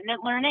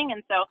independent learning.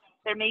 And so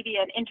there may be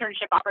an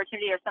internship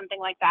opportunity or something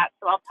like that.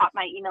 So I'll pop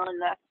my email in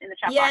the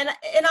chat yeah, box.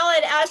 and I'll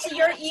add, Ashley,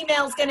 your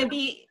email is going to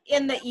be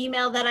in the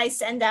email that I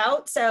send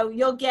out. So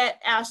you'll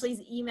get Ashley's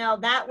email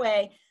that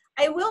way.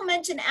 I will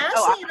mention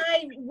Ashley and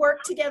I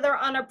work together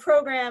on a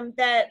program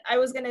that I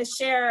was going to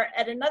share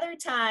at another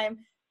time.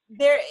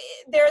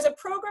 There's a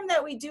program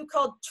that we do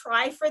called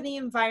Try for the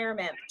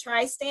Environment.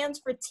 TRI stands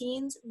for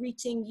Teens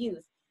Reaching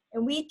Youth.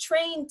 And we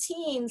train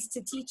teens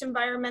to teach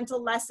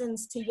environmental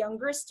lessons to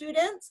younger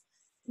students.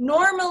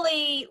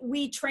 Normally,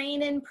 we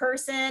train in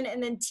person,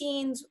 and then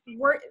teens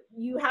work.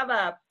 You have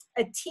a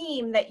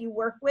team that you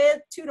work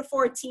with, 2 to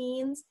 4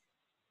 teens.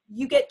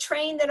 You get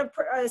trained in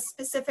a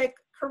specific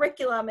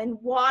curriculum, and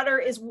water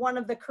is one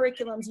of the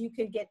curriculums you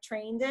could get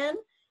trained in.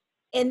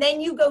 And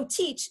then you go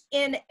teach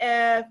in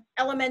an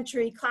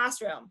elementary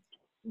classroom.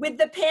 With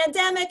the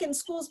pandemic and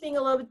schools being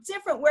a little bit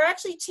different, we're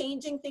actually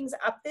changing things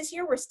up this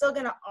year. We're still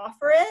going to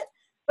offer it,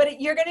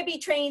 but you're going to be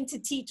trained to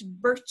teach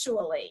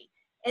virtually.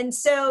 And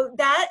so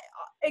that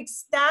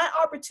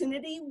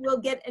opportunity will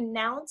get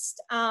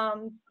announced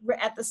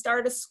at the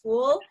start of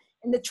school,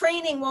 and the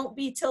training won't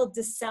be till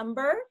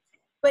December.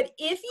 But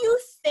if you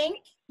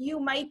think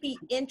you might be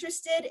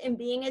interested in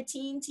being a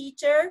teen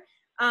teacher,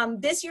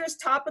 this year's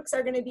topics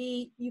are going to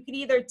be, you could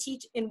either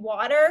teach in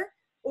water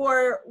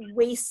or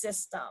waste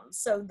systems.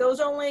 So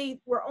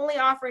we're only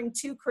offering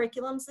 2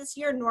 curriculums this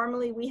year.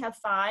 Normally we have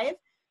 5.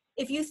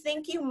 If you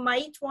think you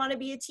might want to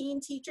be a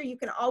teen teacher, you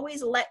can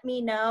always let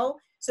me know.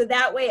 So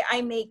that way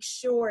I make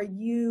sure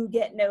you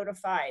get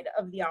notified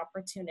of the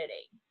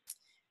opportunity.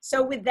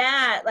 So with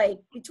that, like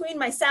between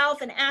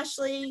myself and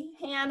Ashley,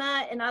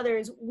 Hannah, and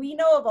others, we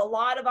know of a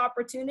lot of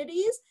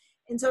opportunities.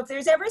 And so if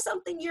there's ever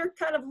something you're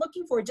kind of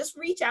looking for, just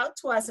reach out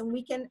to us and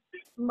we can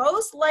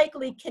most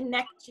likely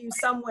connect you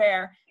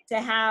somewhere to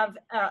have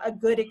a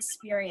good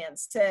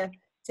experience to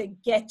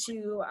get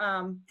you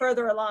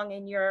further along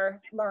in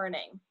your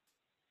learning.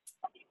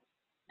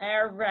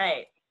 All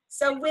right.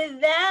 So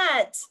with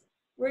that,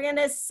 we're going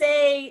to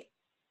say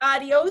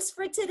adios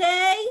for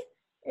today.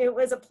 It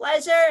was a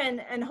pleasure,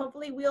 and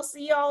hopefully we'll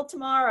see you all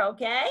tomorrow,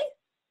 okay?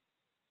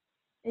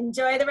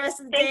 Enjoy the rest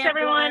of the day, Thanks,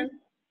 everyone.